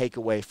one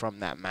takeaway from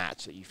that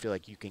match that you feel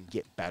like you can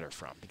get better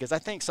from? Because I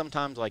think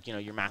sometimes, like,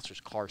 your master's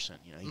Carson,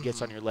 he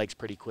gets on your legs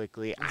pretty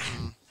quickly.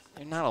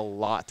 There's not a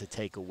lot to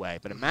take away,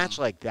 but a match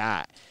like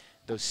that,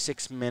 those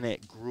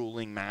 6-minute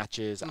grueling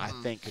matches, I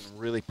think can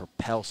really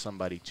propel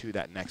somebody to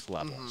that next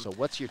level. So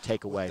what's your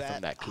takeaway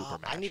from that Cooper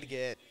match?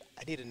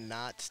 I need to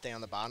not stay on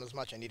the bottom as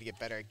much. I need to get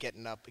better at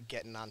getting up,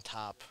 getting on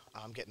top,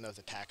 getting those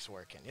attacks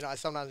working.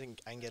 Sometimes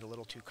I can get a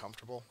little too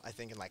comfortable, I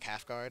think, in like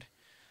half guard.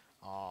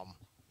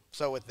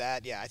 So with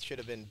that, I should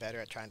have been better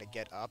at trying to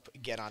get up,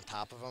 get on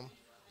top of them,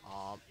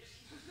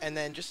 and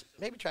then just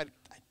maybe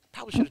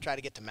probably should have tried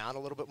to get to mount a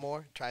little bit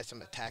more, try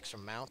some attacks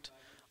from mount.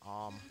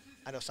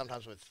 I know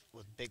sometimes with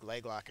big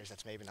leg lockers,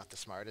 that's maybe not the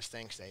smartest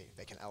thing, because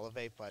they can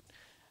elevate, but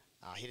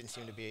he didn't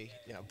seem to be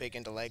big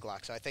into leg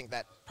lock. So I think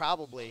that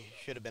probably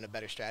should have been a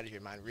better strategy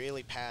of mine.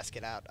 Really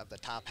get out of the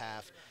top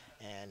half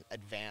and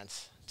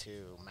advance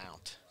to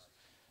mount.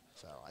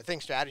 So I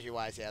think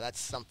strategy-wise, that's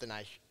something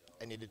I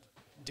need to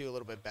do a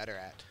little bit better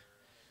at.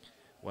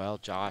 Well,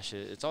 Josh,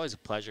 it's always a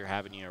pleasure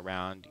having you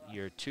around.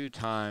 You're a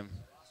 2-time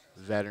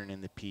veteran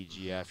in the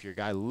PGF. You're a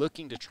guy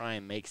looking to try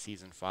and make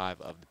Season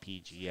 5 of the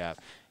PGF.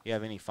 You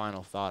have any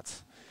final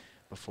thoughts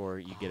before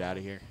you get out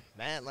of here?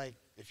 Man, like,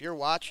 if you're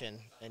watching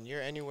and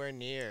you're anywhere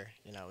near,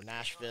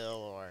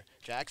 Nashville or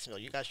Jacksonville,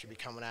 you guys should be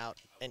coming out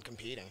and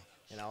competing.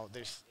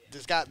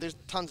 There's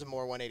tons of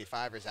more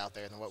 185ers out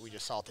there than what we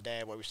just saw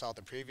today, what we saw at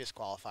the previous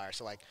qualifier.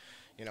 So, like,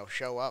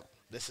 show up.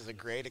 This is a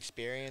great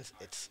experience.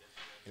 It's,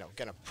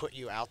 going to put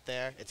you out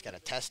there. It's going to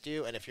test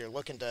you. And if you're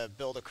looking to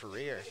build a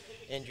career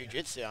in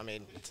jiu-jitsu, I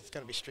mean, it's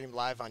going to be streamed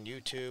live on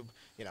YouTube.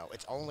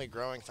 It's only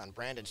growing. It's on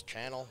Brandon's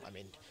channel. I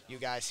mean, you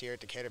guys here at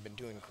Decatur have been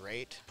doing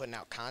great, putting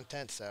out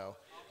content. So,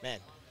 man,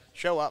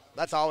 show up.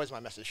 That's always my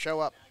message.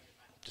 Show up.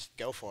 Just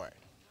go for it.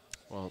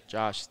 Well,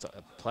 Josh, it's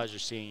a pleasure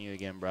seeing you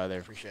again, brother.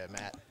 Appreciate it,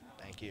 Matt.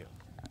 Thank you.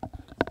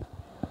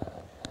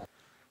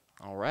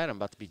 All right, I'm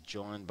about to be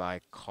joined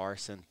by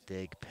Carson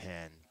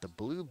Thigpen, the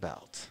blue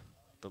belt,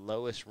 the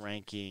lowest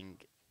ranking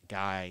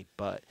guy,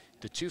 but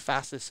the 2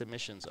 fastest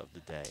submissions of the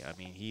day. I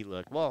mean, he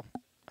looked, well,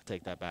 I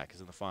take that back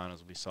because in the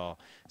finals we saw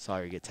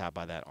Sawyer get tapped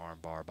by that arm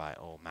bar by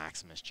old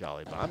Maximus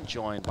Jolly. But I'm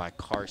joined by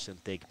Carson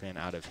Thigpen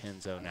out of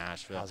Henzo,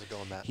 Nashville. How's it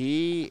going, Matt?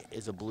 He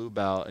is a blue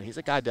belt, and he's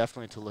a guy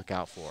definitely to look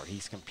out for.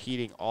 He's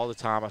competing all the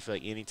time. I feel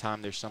like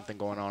anytime there's something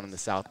going on in the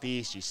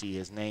Southeast, you see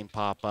his name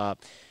pop up.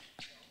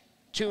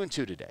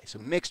 2-2 today, so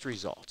mixed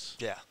results.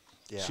 Yeah.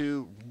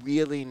 2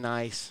 really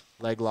nice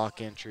leg lock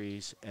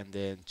entries, and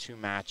then 2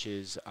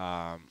 matches,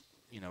 where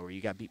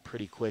you got beat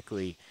pretty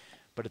quickly.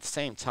 But at the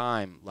same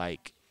time,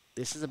 like,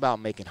 this is about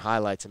making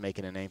highlights and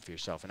making a name for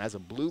yourself. And as a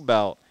blue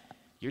belt,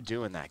 you're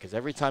doing that because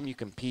every time you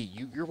compete,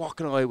 you're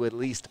walking away with at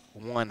least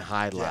 1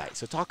 highlight. Yeah.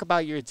 So talk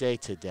about your day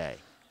today.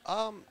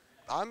 I'm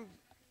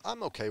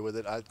okay with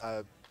it.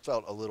 I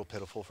felt a little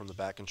pitiful from the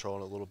back control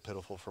and a little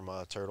pitiful from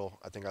Turtle.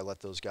 I think I let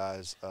those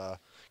guys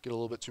get a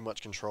little bit too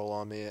much control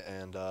on me,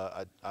 and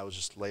I was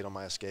just late on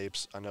my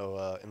escapes. I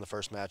know in the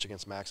first match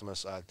against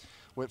Maximus, I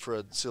went for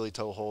a silly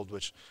toe hold,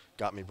 which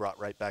got me brought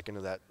right back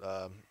into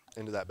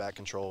that back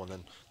control, and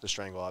then the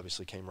strangle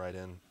obviously came right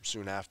in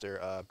soon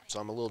after. So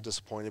I'm a little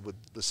disappointed with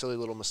the silly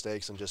little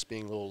mistakes and just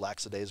being a little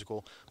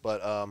lackadaisical.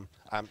 But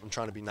I'm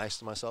trying to be nice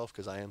to myself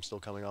because I am still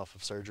coming off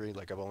of surgery.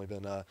 Like, I've only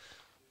been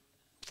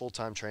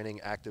full-time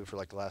training active for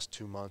like the last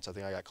 2 months. I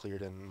think I got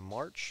cleared in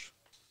March,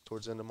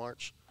 towards the end of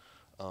March.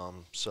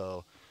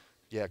 So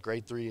yeah,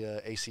 grade 3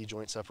 AC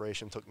joint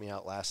separation took me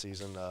out last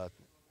season.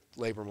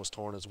 Labrum was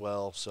torn as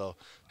well, so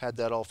had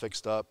that all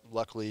fixed up.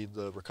 Luckily,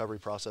 the recovery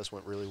process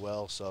went really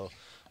well, so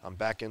I'm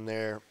back in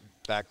there,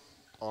 back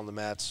on the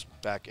mats,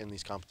 back in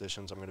these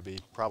competitions. I'm going to be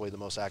probably the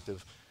most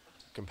active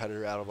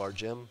competitor out of our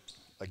gym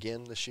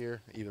again this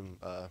year. Even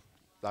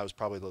I was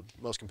probably the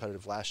most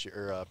competitive last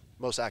year, or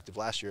most active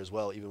last year as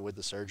well, even with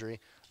the surgery.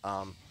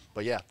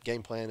 But yeah,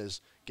 game plan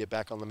is get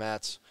back on the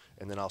mats,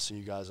 and then I'll see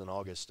you guys in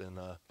August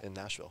in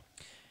Nashville.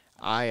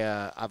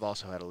 I've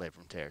also had a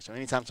labrum tear. So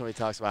anytime somebody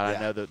talks about it,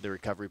 I know the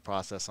recovery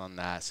process on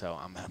that. So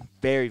I'm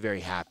very, very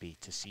happy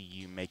to see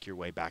you make your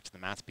way back to the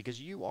mats because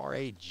you are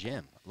a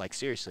gym. Like,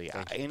 seriously,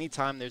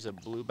 anytime there's a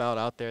blue belt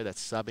out there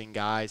that's subbing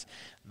guys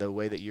the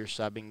way that you're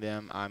subbing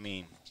them, I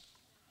mean,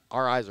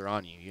 our eyes are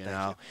on you, you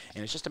know.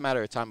 And it's just a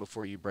matter of time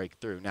before you break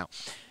through. Now,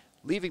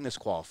 leaving this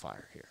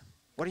qualifier here,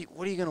 what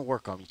are you going to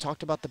work on? You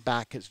talked about the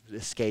back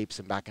escapes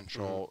and back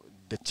control,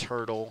 the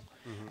turtle.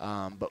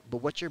 But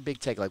what's your big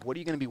take? Like, what are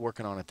you going to be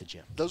working on at the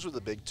gym? Those were the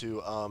big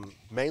 2.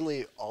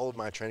 Mainly all of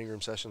my training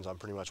room sessions, I'm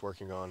pretty much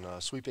working on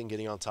sweeping,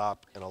 getting on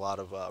top, and a lot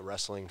of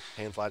wrestling,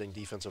 hand fighting,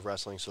 defensive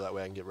wrestling, so that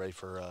way I can get ready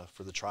for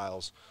the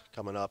trials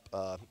coming up,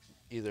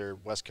 either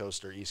West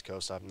Coast or East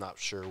Coast. I'm not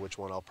sure which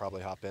one I'll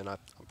probably hop in. I'm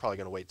probably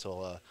going to wait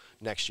till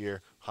next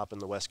year, hop in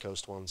the West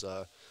Coast ones,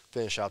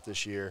 finish out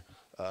this year,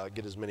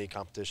 get as many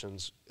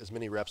competitions, as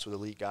many reps with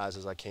elite guys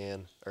as I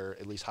can, or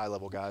at least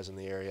high-level guys in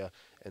the area,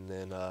 and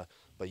then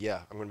but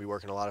yeah, I'm going to be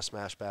working a lot of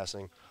smash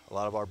passing, a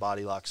lot of our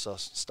body lock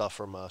stuff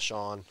from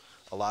Sean,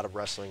 a lot of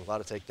wrestling, a lot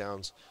of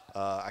takedowns.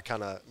 I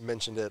kind of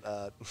mentioned it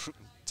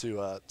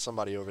to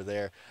somebody over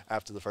there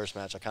after the first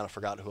match. I kind of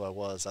forgot who I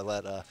was. I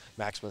let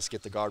Maximus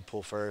get the guard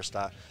pull first.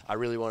 I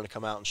really wanted to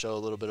come out and show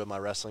a little bit of my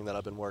wrestling that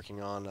I've been working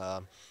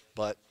on.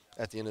 But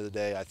at the end of the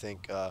day, I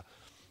think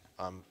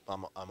I'm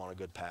on a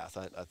good path.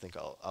 I think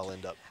I'll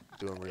end up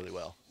doing really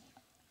well.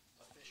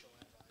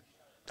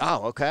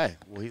 Oh, okay.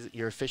 Well,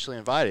 you're officially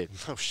invited.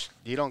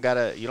 You don't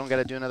gotta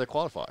do another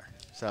qualifier.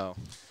 So,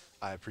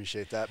 I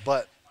appreciate that,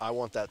 but I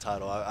want that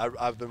title.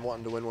 I've been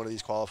wanting to win one of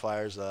these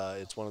qualifiers.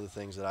 It's one of the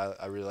things that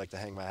I really like to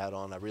hang my hat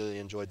on. I really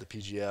enjoyed the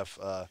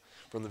PGF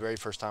from the very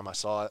first time I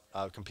saw it.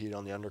 I competed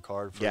on the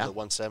undercard for the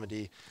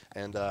 170,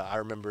 and I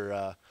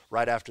remember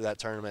right after that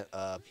tournament,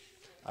 I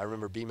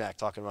remember BMAC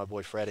talking to my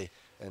boy Freddie,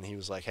 and he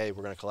was like, "Hey,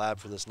 we're going to collab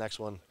for this next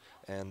one,"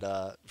 and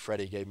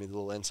Freddie gave me the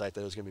little insight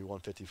that it was going to be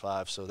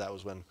 155, so that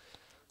was when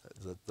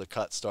the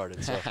cut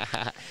started. So,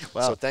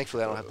 so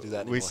thankfully I don't have to do that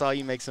anymore. We saw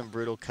you make some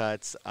brutal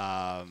cuts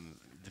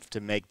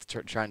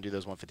to try and do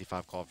those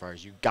 155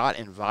 qualifiers. You got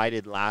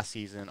invited last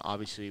season.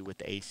 Obviously, with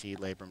the AC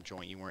labrum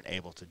joint, you weren't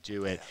able to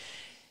do it.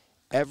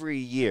 Yeah. Every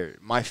year,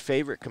 my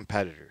favorite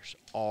competitors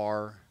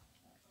are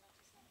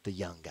the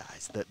young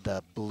guys,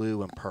 the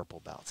blue and purple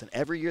belts. And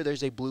every year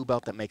there's a blue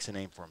belt that makes a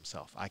name for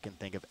himself. I can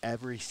think of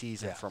every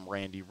season from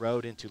Randy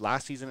Roden to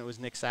last season it was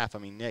Nick Saff. I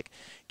mean, Nick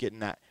getting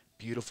that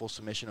beautiful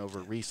submission over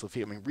Reese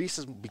Lafitte. I mean, Reese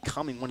is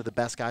becoming one of the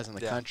best guys in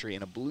the country,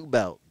 and a blue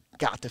belt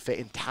got to fit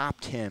and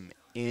tapped him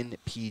in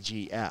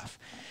PGF.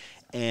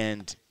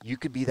 And you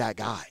could be that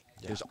guy.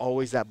 Yeah. There's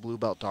always that blue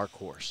belt dark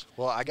horse.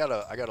 Well, I got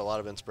a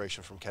lot of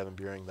inspiration from Kevin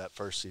Buring that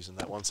first season,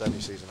 that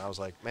 170 season. I was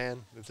like,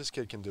 man, if this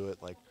kid can do it,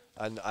 like,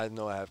 I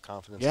know I have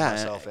confidence in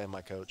myself and my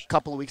coach. A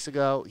couple of weeks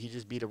ago, he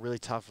just beat a really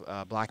tough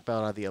black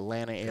belt out of the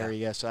Atlanta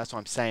area. So that's what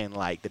I'm saying.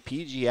 Like, the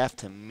PGF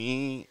to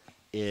me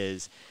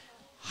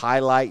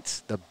highlights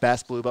the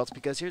best blue belts,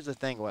 because here's the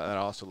thing what I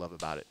also love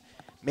about it.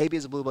 maybe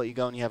as a blue belt you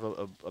go and you have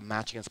a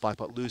match against black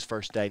belt, lose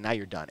first day, now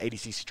you're done.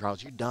 ADCC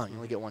trials, you're done. You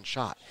only get one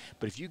shot.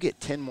 But if you get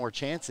 10 more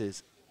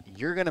chances,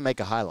 you're going to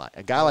make a highlight.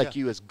 A guy like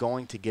you is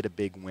going to get a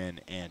big win,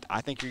 and I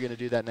think you're going to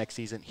do that next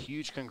season.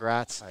 Huge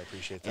congrats. I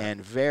appreciate that.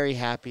 And very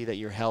happy that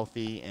you're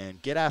healthy,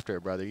 and get after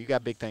it, brother. You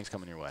got big things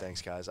coming your way.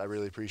 Thanks, guys. I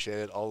really appreciate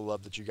it. All the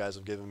love that you guys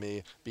have given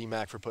me.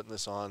 B-Mac for putting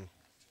this on.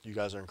 You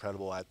guys are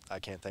incredible. I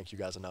can't thank you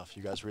guys enough.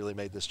 You guys really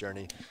made this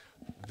journey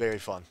very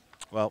fun.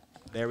 Well,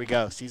 there we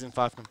go. Season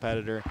 5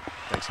 competitor.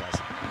 Thanks,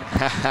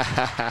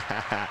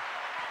 guys.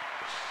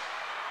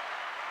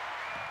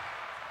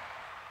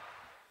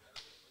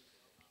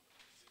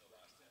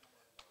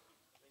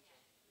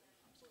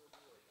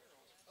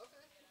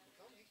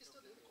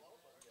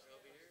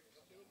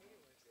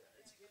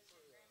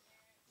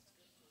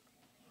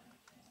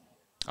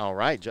 All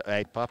right.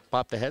 Hey,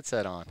 pop the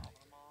headset on.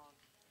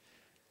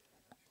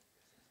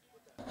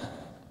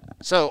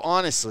 So,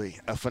 honestly,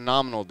 a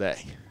phenomenal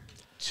day.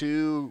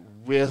 Two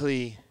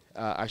really,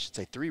 I should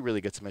say 3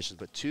 really good submissions,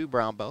 but 2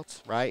 brown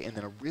belts, right? And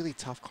then a really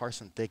tough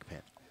Carson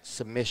Thigpen.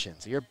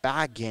 Submissions. Your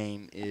back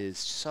game is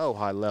so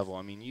high level.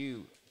 I mean,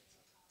 you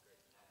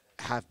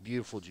have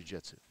beautiful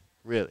jiu-jitsu,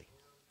 really.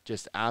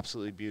 Just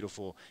absolutely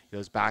beautiful.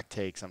 Those back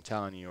takes, I'm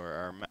telling you,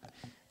 are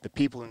the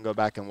people can go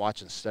back and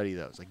watch and study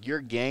those. Like,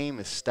 your game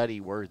is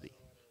study-worthy,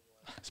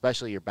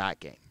 especially your back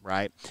game,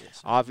 right?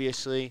 Yes.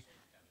 Obviously,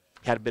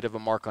 had a bit of a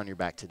mark on your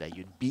back today.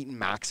 You'd beaten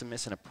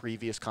Maximus in a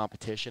previous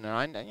competition,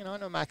 and I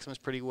know Maximus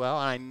pretty well,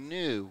 and I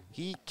knew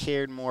he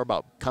cared more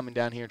about coming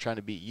down here and trying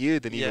to beat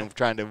you than even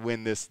trying to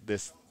win this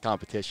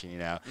competition, you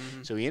know.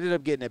 So he ended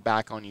up getting it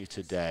back on you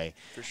today.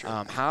 For sure.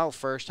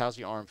 How's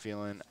your arm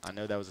feeling? I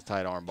know that was a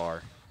tight arm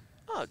bar.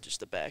 Oh, just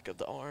the back of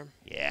the arm.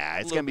 Yeah,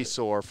 it's going to be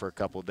sore for a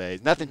couple of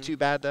days. Nothing too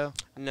bad, though?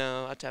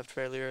 No, I tapped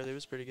fairly early. It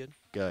was pretty good.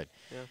 Good.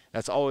 Yeah.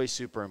 That's always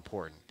super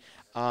important.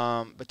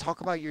 But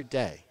talk about your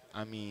day.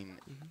 I mean,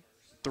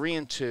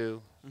 3-2,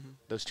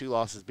 those 2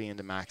 losses being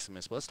to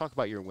Maximus. But let's talk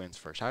about your wins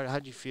first. How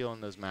did you feel in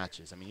those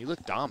matches? I mean, you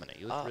look dominant.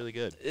 You look really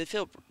good. They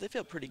feel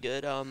pretty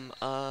good.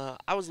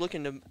 I was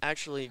looking to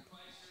actually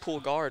pull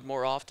guard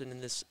more often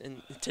in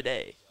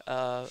today.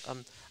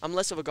 I'm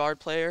less of a guard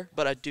player,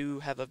 but I do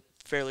have a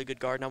fairly good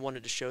guard, and I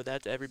wanted to show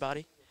that to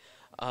everybody.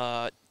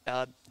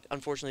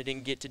 Unfortunately,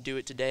 didn't get to do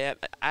it today.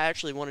 I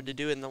actually wanted to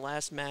do it in the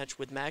last match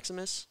with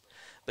Maximus,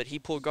 but he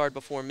pulled guard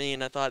before me,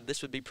 and I thought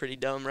this would be pretty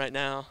dumb right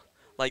now.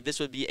 Like, this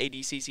would be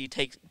ADCC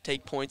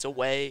take points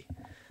away.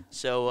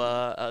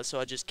 So so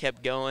I just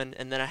kept going,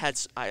 and then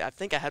I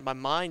think I had my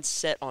mind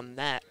set on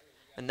that,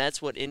 and that's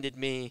what ended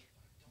me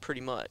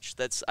pretty much.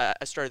 I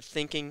started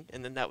thinking,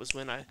 and then that was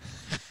when I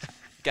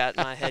got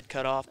my head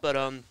cut off. But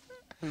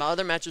my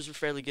other matches were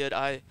fairly good.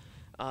 A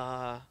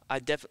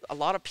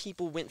lot of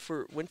people went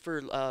for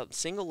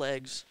single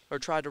legs or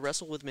tried to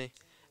wrestle with me,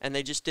 and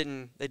they just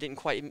didn't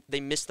quite, they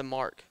missed the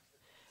mark.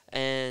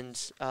 And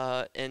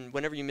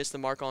whenever you miss the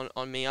mark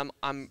on me,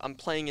 I'm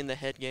playing in the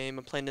head game.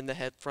 I'm playing in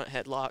the front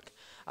headlock.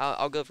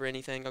 I'll go for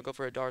anything. I'll go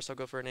for a Darce. I'll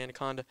go for an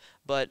anaconda.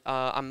 But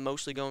I'm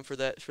mostly going for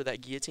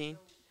that guillotine.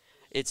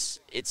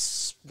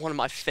 It's one of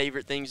my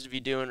favorite things to be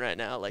doing right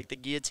now. Like, the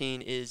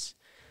guillotine is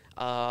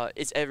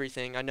it's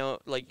everything. I know,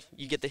 like,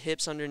 you get the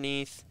hips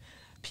underneath.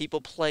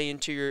 People play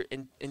into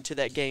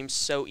that game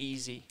so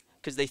easy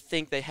because they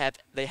think they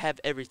have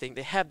everything.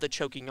 They have the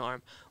choking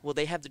arm. Well,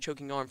 they have the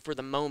choking arm for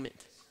the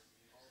moment.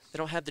 They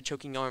don't have the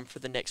choking arm for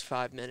the next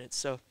 5 minutes.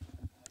 So,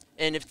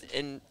 and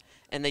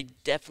they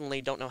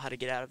definitely don't know how to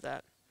get out of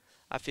that.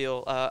 I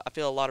feel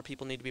a lot of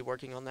people need to be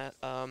working on that.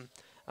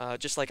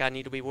 Just like I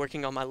need to be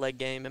working on my leg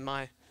game and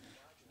my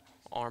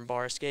arm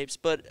bar escapes.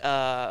 But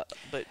yeah.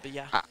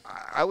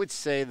 I would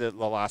say that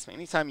the last,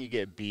 anytime you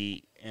get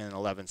beat in an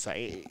 11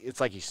 side, it's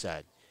like you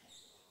said.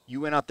 You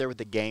went out there with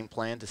the game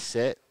plan to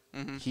sit.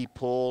 He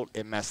pulled,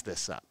 it messed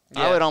this up.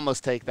 Yeah. I would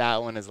almost take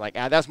that one as like,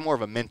 that's more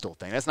of a mental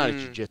thing. That's not a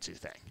jiu-jitsu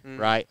thing,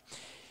 right?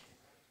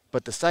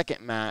 But the second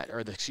match,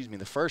 or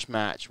the first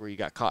match where you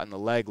got caught in the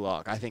leg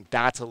lock, I think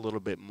that's a little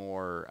bit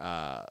more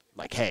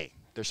like, hey,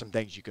 there's some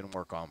things you can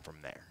work on from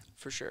there.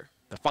 For sure.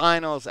 The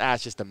finals,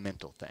 that's just a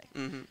mental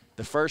thing.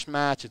 The first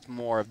match, it's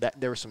more of that.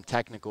 There were some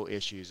technical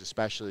issues,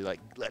 especially like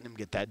letting him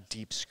get that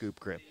deep scoop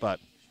grip. But,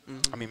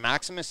 I mean,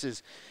 Maximus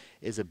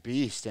is a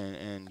beast,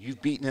 and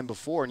you've beaten him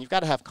before, and you've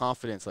got to have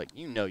confidence. Like,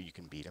 you know you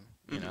can beat him,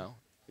 you know.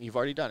 You've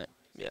already done it.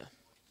 Yeah.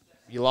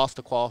 You lost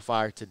the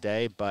qualifier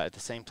today, but at the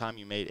same time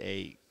you made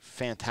a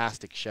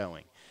fantastic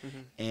showing.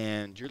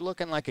 And you're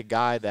looking like a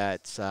guy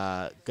that's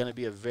going to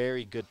be a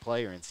very good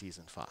player in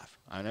Season 5.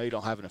 I know you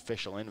don't have an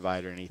official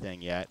invite or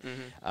anything yet,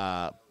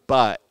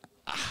 but,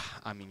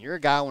 I mean, you're a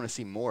guy I want to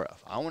see more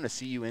of. I want to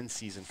see you in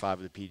Season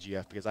 5 of the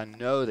PGF because I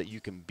know that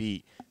you can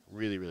beat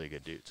really, really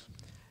good dudes.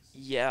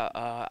 Yeah,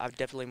 I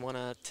definitely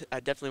want to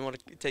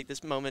take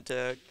this moment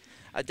to.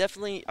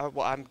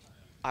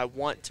 I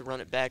want to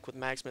run it back with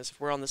Maximus. If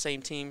we're on the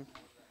same team,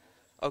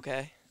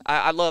 okay.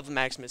 I love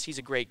Maximus. He's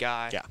a great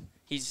guy. Yeah.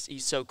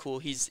 He's so cool.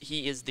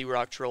 He is the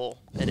rock troll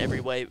in every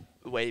way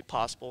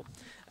possible.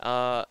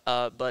 But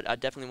I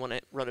definitely want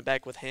to run it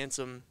back with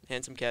handsome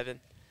Kevin.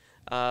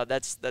 I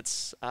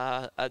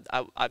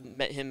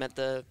met him at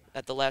the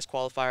last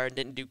qualifier and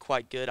didn't do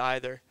quite good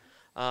either.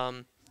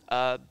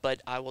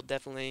 But I will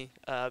definitely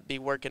be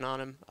working on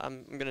him.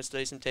 I'm going to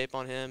study some tape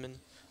on him, and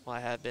well, I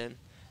have been.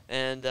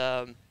 And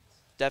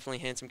definitely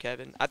Handsome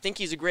Kevin. I think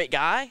he's a great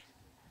guy,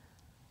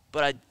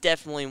 but I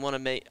definitely want to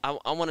make –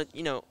 I want to –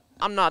 you know,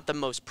 I'm not the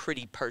most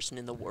pretty person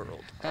in the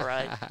world, all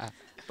right?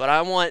 But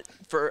I want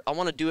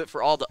to do it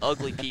for all the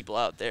ugly people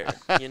out there,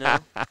 you know?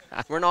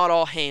 We're not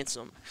all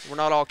handsome. We're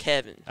not all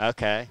Kevin.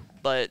 Okay.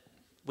 But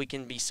we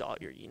can be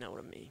Sawyer, you know what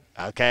I mean?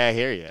 Okay, I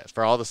hear you.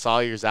 For all the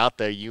Sawyers out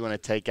there, you want to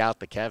take out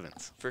the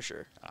Kevins. For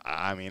sure.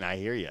 I mean, I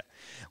hear you.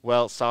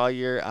 Well,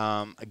 Sawyer,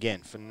 again,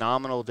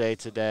 phenomenal day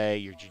today.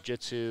 Your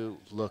jiu-jitsu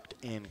looked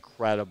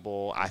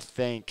incredible. I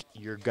think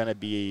you're going to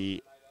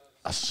be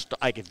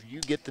like if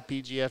you get the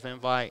PGF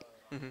invite,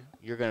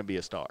 you're going to be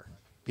a star.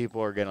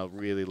 People are going to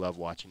really love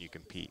watching you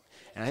compete.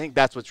 And I think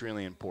that's what's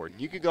really important.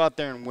 You could go out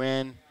there and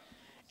win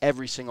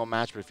every single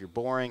match, but if you're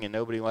boring and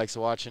nobody likes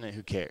watching it,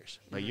 who cares?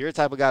 But you're the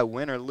type of guy,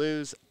 win or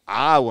lose,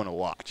 I want to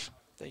watch.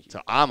 Thank you.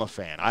 So I'm a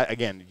fan.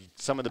 Again,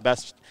 some of the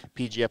best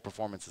PGF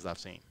performances I've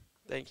seen.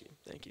 Thank you.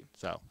 Thank you.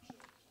 So,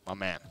 my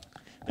man.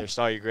 There's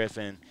Sawyer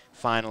Griffin,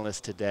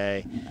 finalist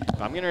today.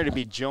 But I'm getting ready to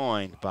be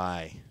joined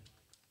by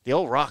the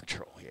old rock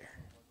troll here,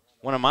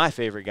 one of my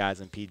favorite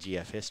guys in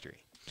PGF history.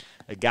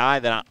 A guy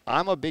that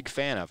I'm a big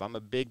fan of. I'm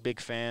a big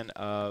fan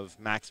of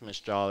Maximus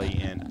Jolly,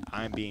 and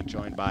I'm being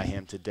joined by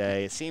him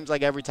today. It seems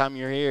like every time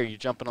you're here, you're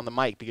jumping on the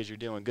mic because you're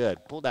doing good.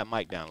 Pull that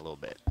mic down a little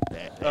bit.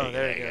 There you go.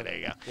 There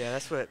you go. Yeah,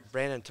 that's what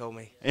Brandon told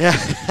me. Yeah.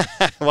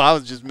 Well, I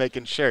was just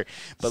making sure.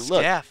 But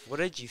look. Jeff, what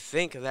did you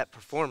think of that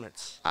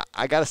performance?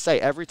 I got to say,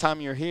 every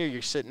time you're here,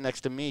 you're sitting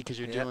next to me because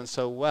you're doing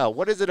so well.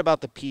 What is it about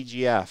the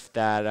PGF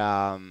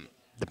that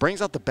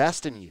brings out the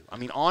best in you? I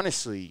mean,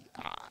 honestly,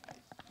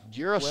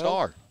 you're a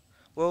star.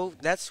 Well,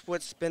 that's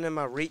what's been in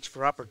my reach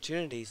for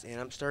opportunities, and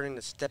I'm starting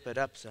to step it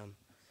up some.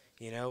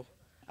 You know,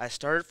 I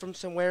started from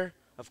somewhere.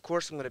 Of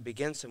course, I'm going to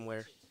begin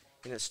somewhere,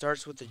 and it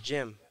starts with the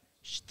gym.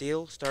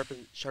 Steel,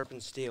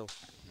 sharpen steel.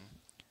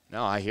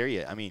 No, I hear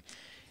you. I mean,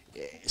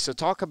 so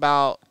talk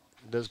about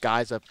those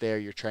guys up there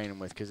you're training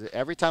with, because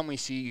every time we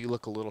see you, you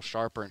look a little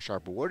sharper and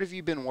sharper. What have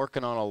you been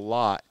working on a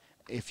lot?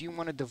 If you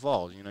want to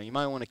divulge, you know, you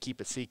might want to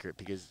keep it secret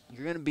because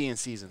you're going to be in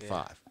season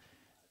 5.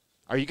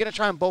 Are you going to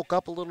try and bulk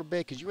up a little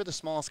bit? Because you were the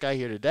smallest guy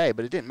here today,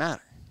 but it didn't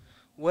matter.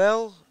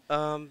 Well,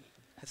 I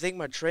think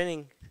my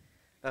training,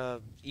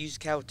 use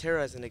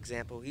Calterra as an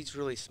example. He's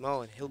really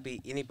small, and he'll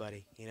beat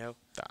anybody, you know.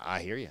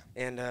 I hear you.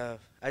 And I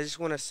just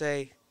want to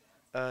say,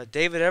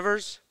 David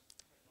Evers,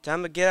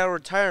 time to get out of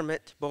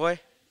retirement,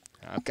 boy.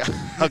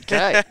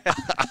 Okay.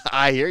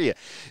 I hear you.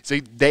 So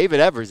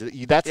David Evers,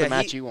 that's the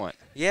match you want.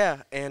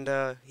 Yeah,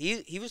 and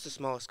he was the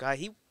smallest guy.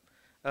 He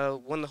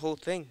won the whole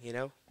thing, you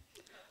know.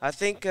 I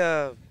think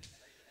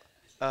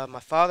my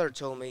father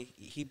told me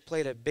he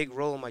played a big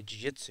role in my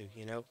jiu-jitsu,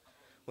 you know.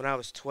 When I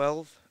was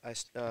 12,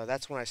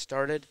 that's when I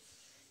started.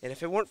 And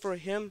if it weren't for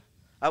him,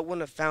 I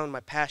wouldn't have found my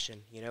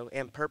passion, you know,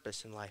 and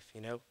purpose in life,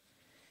 you know.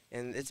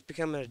 And it's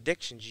become an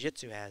addiction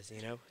jiu-jitsu has,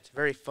 you know. It's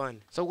very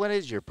fun. So what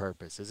is your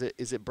purpose?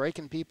 Is it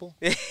breaking people?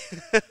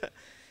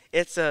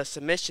 It's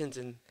submissions,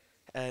 and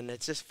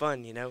it's just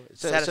fun, you know.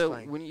 It's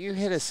satisfying. So when you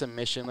hit a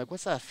submission, like,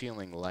 what's that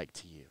feeling like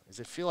to you? Does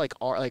it feel like,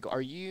 how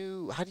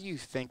do you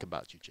think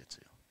about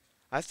jiu-jitsu?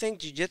 I think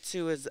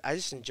jiu-jitsu is, I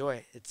just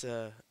enjoy it.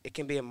 It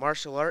can be a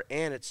martial art,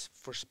 and it's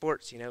for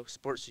sports, you know,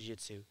 sports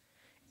jiu-jitsu.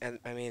 And,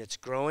 I mean, it's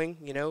growing,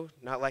 you know,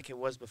 not like it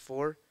was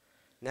before.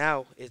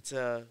 Now it's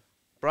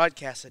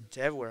broadcasted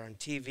to everywhere on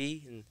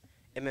TV and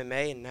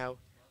MMA, and now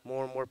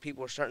more and more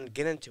people are starting to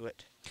get into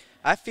it.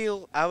 I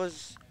feel I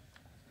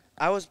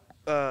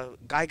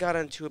got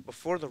into it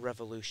before the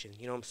revolution,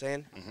 you know what I'm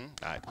saying?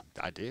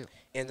 I do.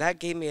 And that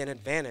gave me an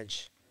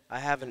advantage. I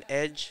have an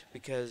edge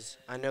because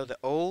I know the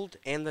old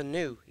and the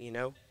new, you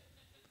know.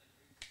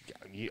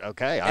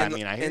 Okay, I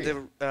hear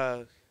you.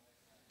 And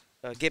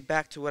to get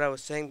back to what I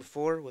was saying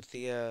before with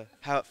the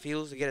how it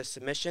feels to get a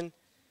submission,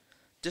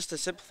 just to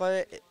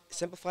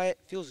simplify it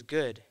feels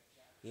good,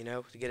 you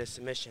know, to get a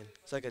submission.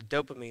 It's like a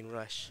dopamine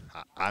rush.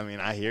 I mean,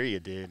 I hear you,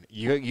 dude.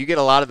 You get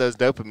a lot of those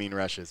dopamine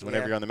rushes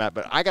whenever you're on the mat.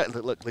 But I got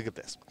look at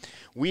this.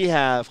 We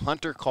have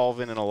Hunter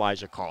Colvin and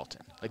Elijah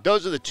Carlton. Like,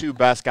 those are the two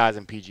best guys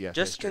in PGF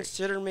Just history.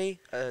 consider me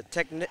a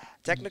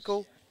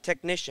technical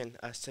technician,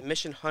 a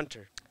submission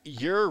hunter.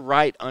 You're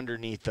right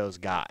underneath those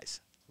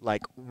guys.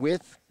 Like,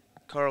 with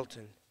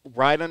Carlton.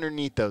 Right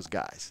underneath those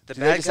guys. The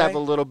they bad just guy? have a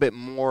little bit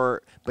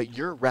more. But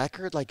your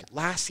record, like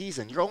last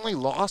season, your only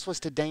loss was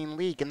to Dane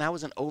Leake, and that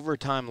was an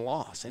overtime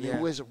loss. And it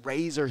was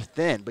razor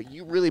thin. But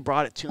you really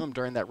brought it to him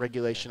during that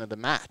regulation of the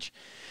match.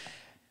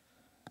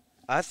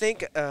 I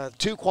think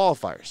 2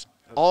 qualifiers,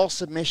 all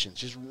submissions,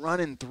 just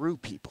running through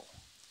people.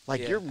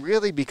 Like, you're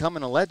really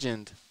becoming a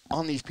legend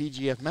on these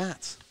PGF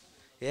mats.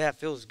 Yeah, it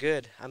feels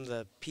good. I'm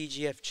the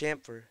PGF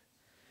champ for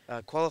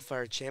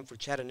qualifier champ for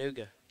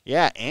Chattanooga.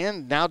 Yeah,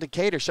 and now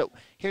Decatur. So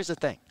here's the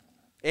thing.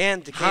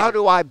 And Decatur. How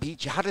do I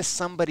beat you? How does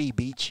somebody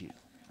beat you?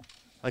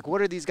 Like,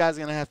 what are these guys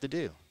going to have to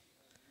do?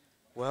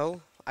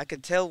 Well, I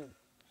could tell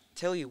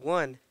tell you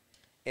one,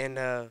 and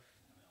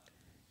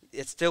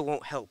it still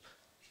won't help.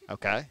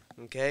 Okay.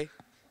 Okay?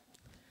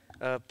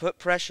 Put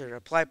pressure,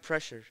 apply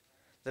pressure.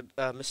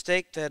 The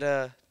mistake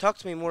that, talk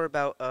to me more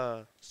about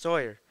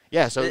Sawyer.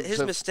 Yeah, so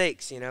His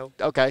mistakes, you know.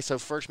 Okay, so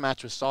first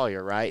match with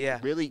Sawyer, right? Yeah.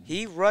 Really?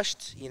 He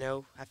rushed, you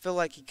know. I feel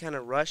like he kind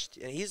of rushed,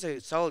 and he's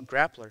a solid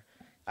grappler.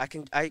 I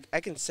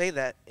can say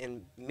that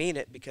and mean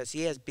it because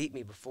he has beat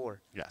me before.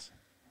 Yes.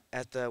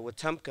 At the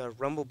Wetumpka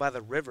Rumble by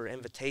the River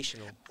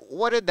Invitational.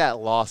 What did that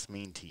loss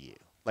mean to you?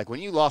 Like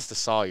when you lost to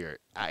Sawyer,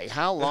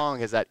 how long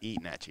has that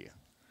eaten at you?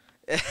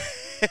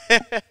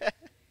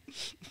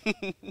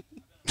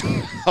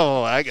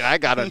 Oh, I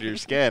got under your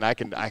skin. I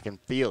can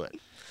feel it.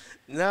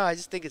 No, I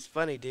just think it's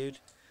funny, dude.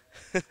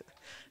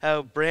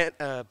 How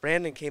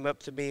Brandon came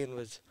up to me and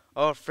was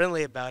all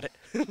friendly about it.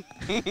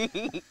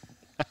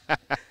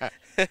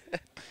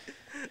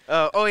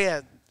 Oh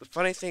yeah, the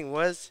funny thing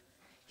was,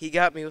 he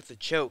got me with the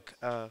choke.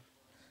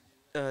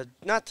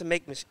 Not to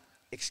make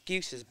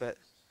excuses, but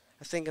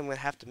I think I'm gonna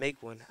have to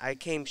make one. I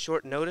came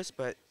short notice,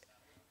 but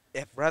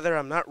if rather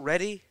I'm not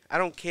ready, I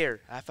don't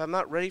care. If I'm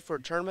not ready for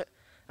a tournament,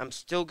 I'm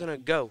still gonna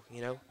go.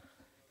 You know,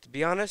 to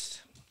be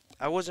honest,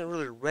 I wasn't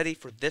really ready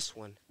for this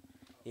one.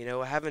 You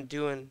know, I haven't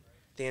doing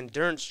the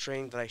endurance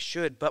training that I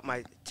should, but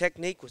my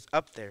technique was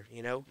up there.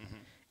 You know,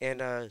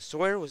 and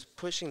Sawyer was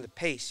pushing the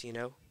pace. You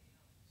know.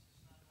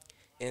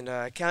 And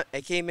I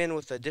came in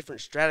with a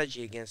different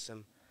strategy against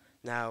him.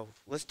 Now,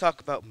 let's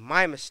talk about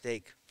my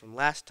mistake from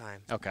last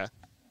time. Okay.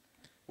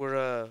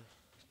 We're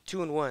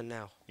 2-1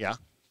 now. Yeah.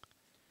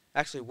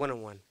 Actually,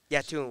 1-1.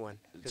 Yeah, 2-1.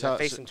 Because I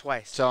faced him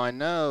twice. So I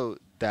know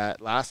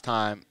that last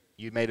time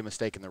you made a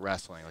mistake in the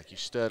wrestling. Like you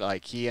stood,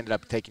 like he ended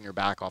up taking your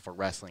back off a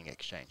wrestling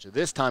exchange. So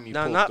this time you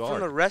pulled not guard. from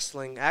the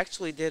wrestling. I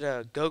actually did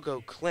a go-go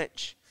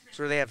clinch.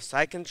 So where they have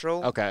side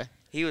control. Okay.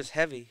 He was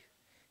heavy.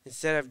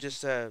 Instead of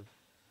just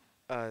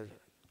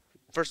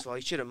first of all,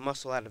 he shouldn't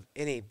muscle out of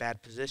any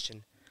bad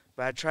position.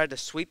 But I tried to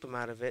sweep him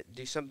out of it,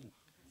 do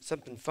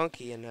something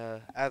funky, and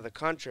out of the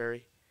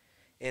contrary,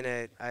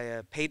 and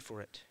I paid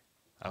for it.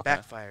 Okay.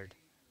 Backfired.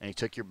 And he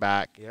took your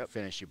back, Yep.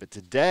 finished you. But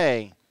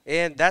today.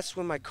 And that's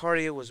when my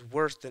cardio was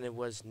worse than it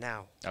was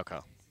now. Okay.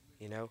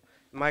 You know,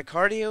 my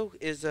cardio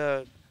is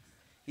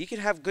you can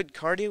have good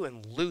cardio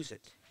and lose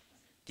it.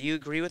 Do you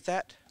agree with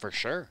that? For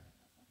sure.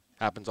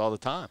 Happens all the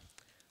time.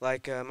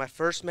 Like my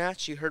first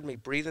match, you heard me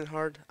breathing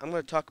hard. I'm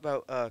going to talk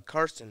about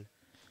Carson.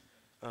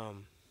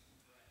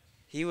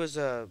 He was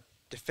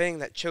defending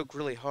that choke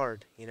really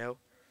hard, you know.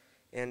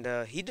 And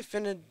he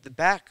defended the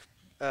back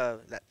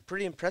that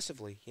pretty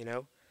impressively, you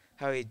know.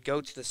 How he'd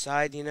go to the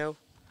side, you know.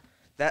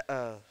 That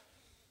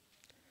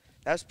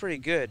was pretty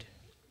good.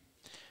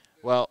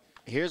 Well,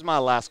 here's my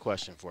last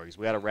question for you, because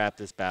we got to wrap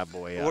this bad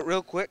boy up.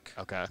 Real quick.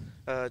 Okay.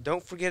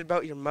 Don't forget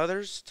about your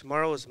mothers.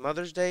 Tomorrow is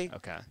Mother's Day.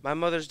 Okay. My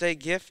Mother's Day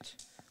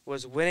gift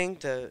was winning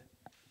the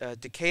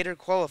Decatur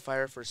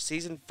Qualifier for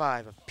Season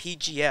 5 of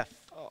PGF.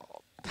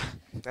 Oh.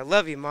 I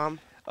love you,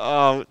 Mom.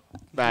 Oh,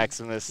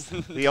 Maximus,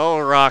 the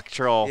old rock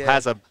troll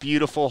has a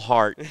beautiful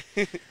heart.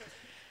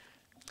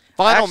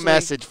 Final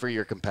message for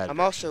your competitor.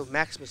 I'm also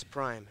Maximus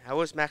Prime. I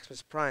was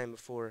Maximus Prime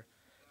before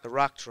the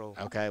rock troll.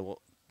 Okay,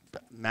 well,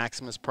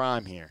 Maximus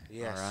Prime here.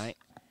 Yes. All right.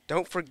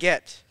 Don't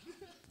forget.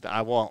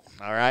 I won't.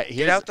 All right.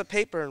 Get out the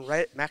paper and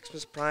write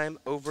Maximus Prime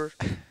over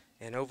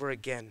and over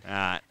again. All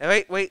right.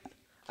 Now, wait.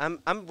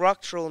 I'm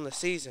rock trolling the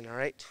season, all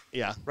right?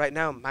 Yeah. Right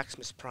now, I'm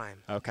Maximus Prime.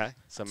 Okay.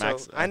 So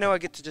I know I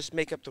get to just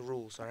make up the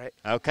rules, all right?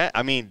 Okay.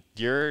 I mean,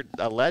 you're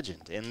a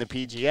legend in the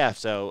PGF.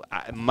 So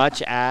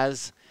much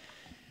as,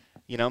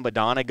 you know,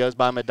 Madonna goes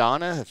by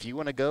Madonna, if you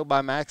want to go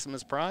by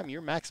Maximus Prime,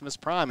 you're Maximus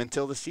Prime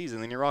until the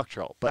season, then you're rock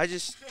troll. But I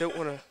just don't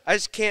want to. I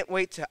just can't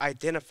wait to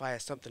identify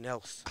as something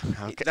else.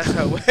 Okay. That's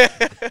how.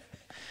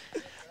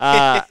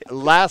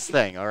 Last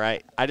thing, all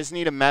right? I just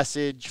need a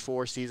message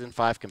for Season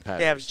 5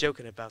 competitors. Yeah, I was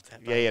joking about that.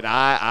 Yeah, and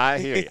I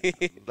hear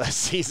you. The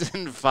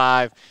Season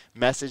 5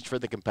 message for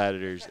the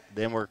competitors.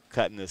 Then we're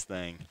cutting this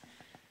thing.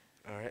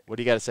 All right. What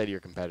do you got to say to your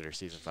competitors,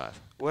 Season 5?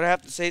 What I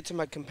have to say to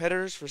my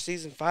competitors for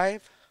Season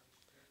 5?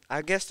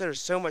 I guess there's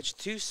so much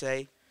to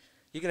say.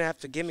 You're going to have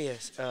to give me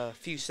a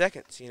few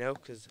seconds, you know,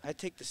 because I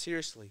take this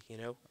seriously, you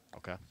know.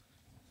 Okay.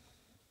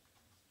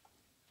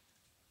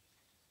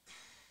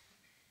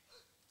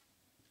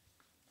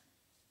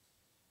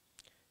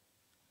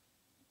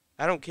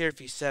 I don't care if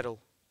you settle.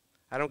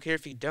 I don't care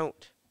if you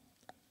don't.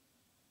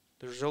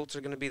 The results are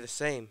going to be the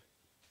same.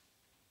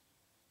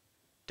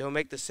 Don't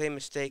make the same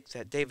mistakes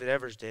that David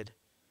Evers did.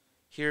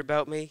 Hear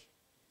about me,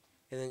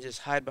 and then just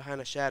hide behind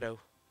a shadow.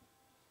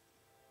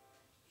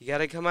 You got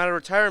to come out of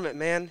retirement,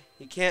 man.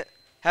 You can't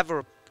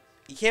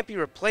be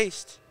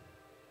replaced,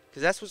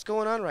 because that's what's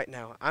going on right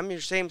now. I'm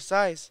your same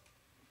size,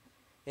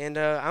 and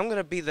I'm going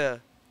to be the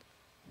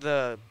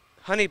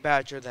honey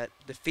badger that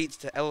defeats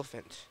the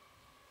elephant.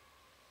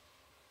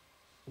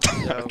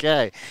 So.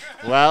 Okay.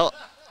 Well,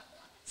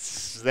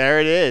 there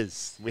it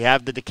is. We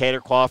have the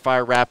Decatur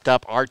Qualifier wrapped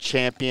up. Our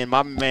champion,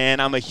 my man.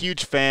 I'm a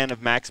huge fan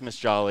of Maximus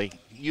Jolly.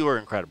 You were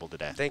incredible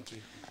today. Thank you.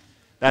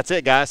 That's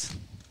it, guys.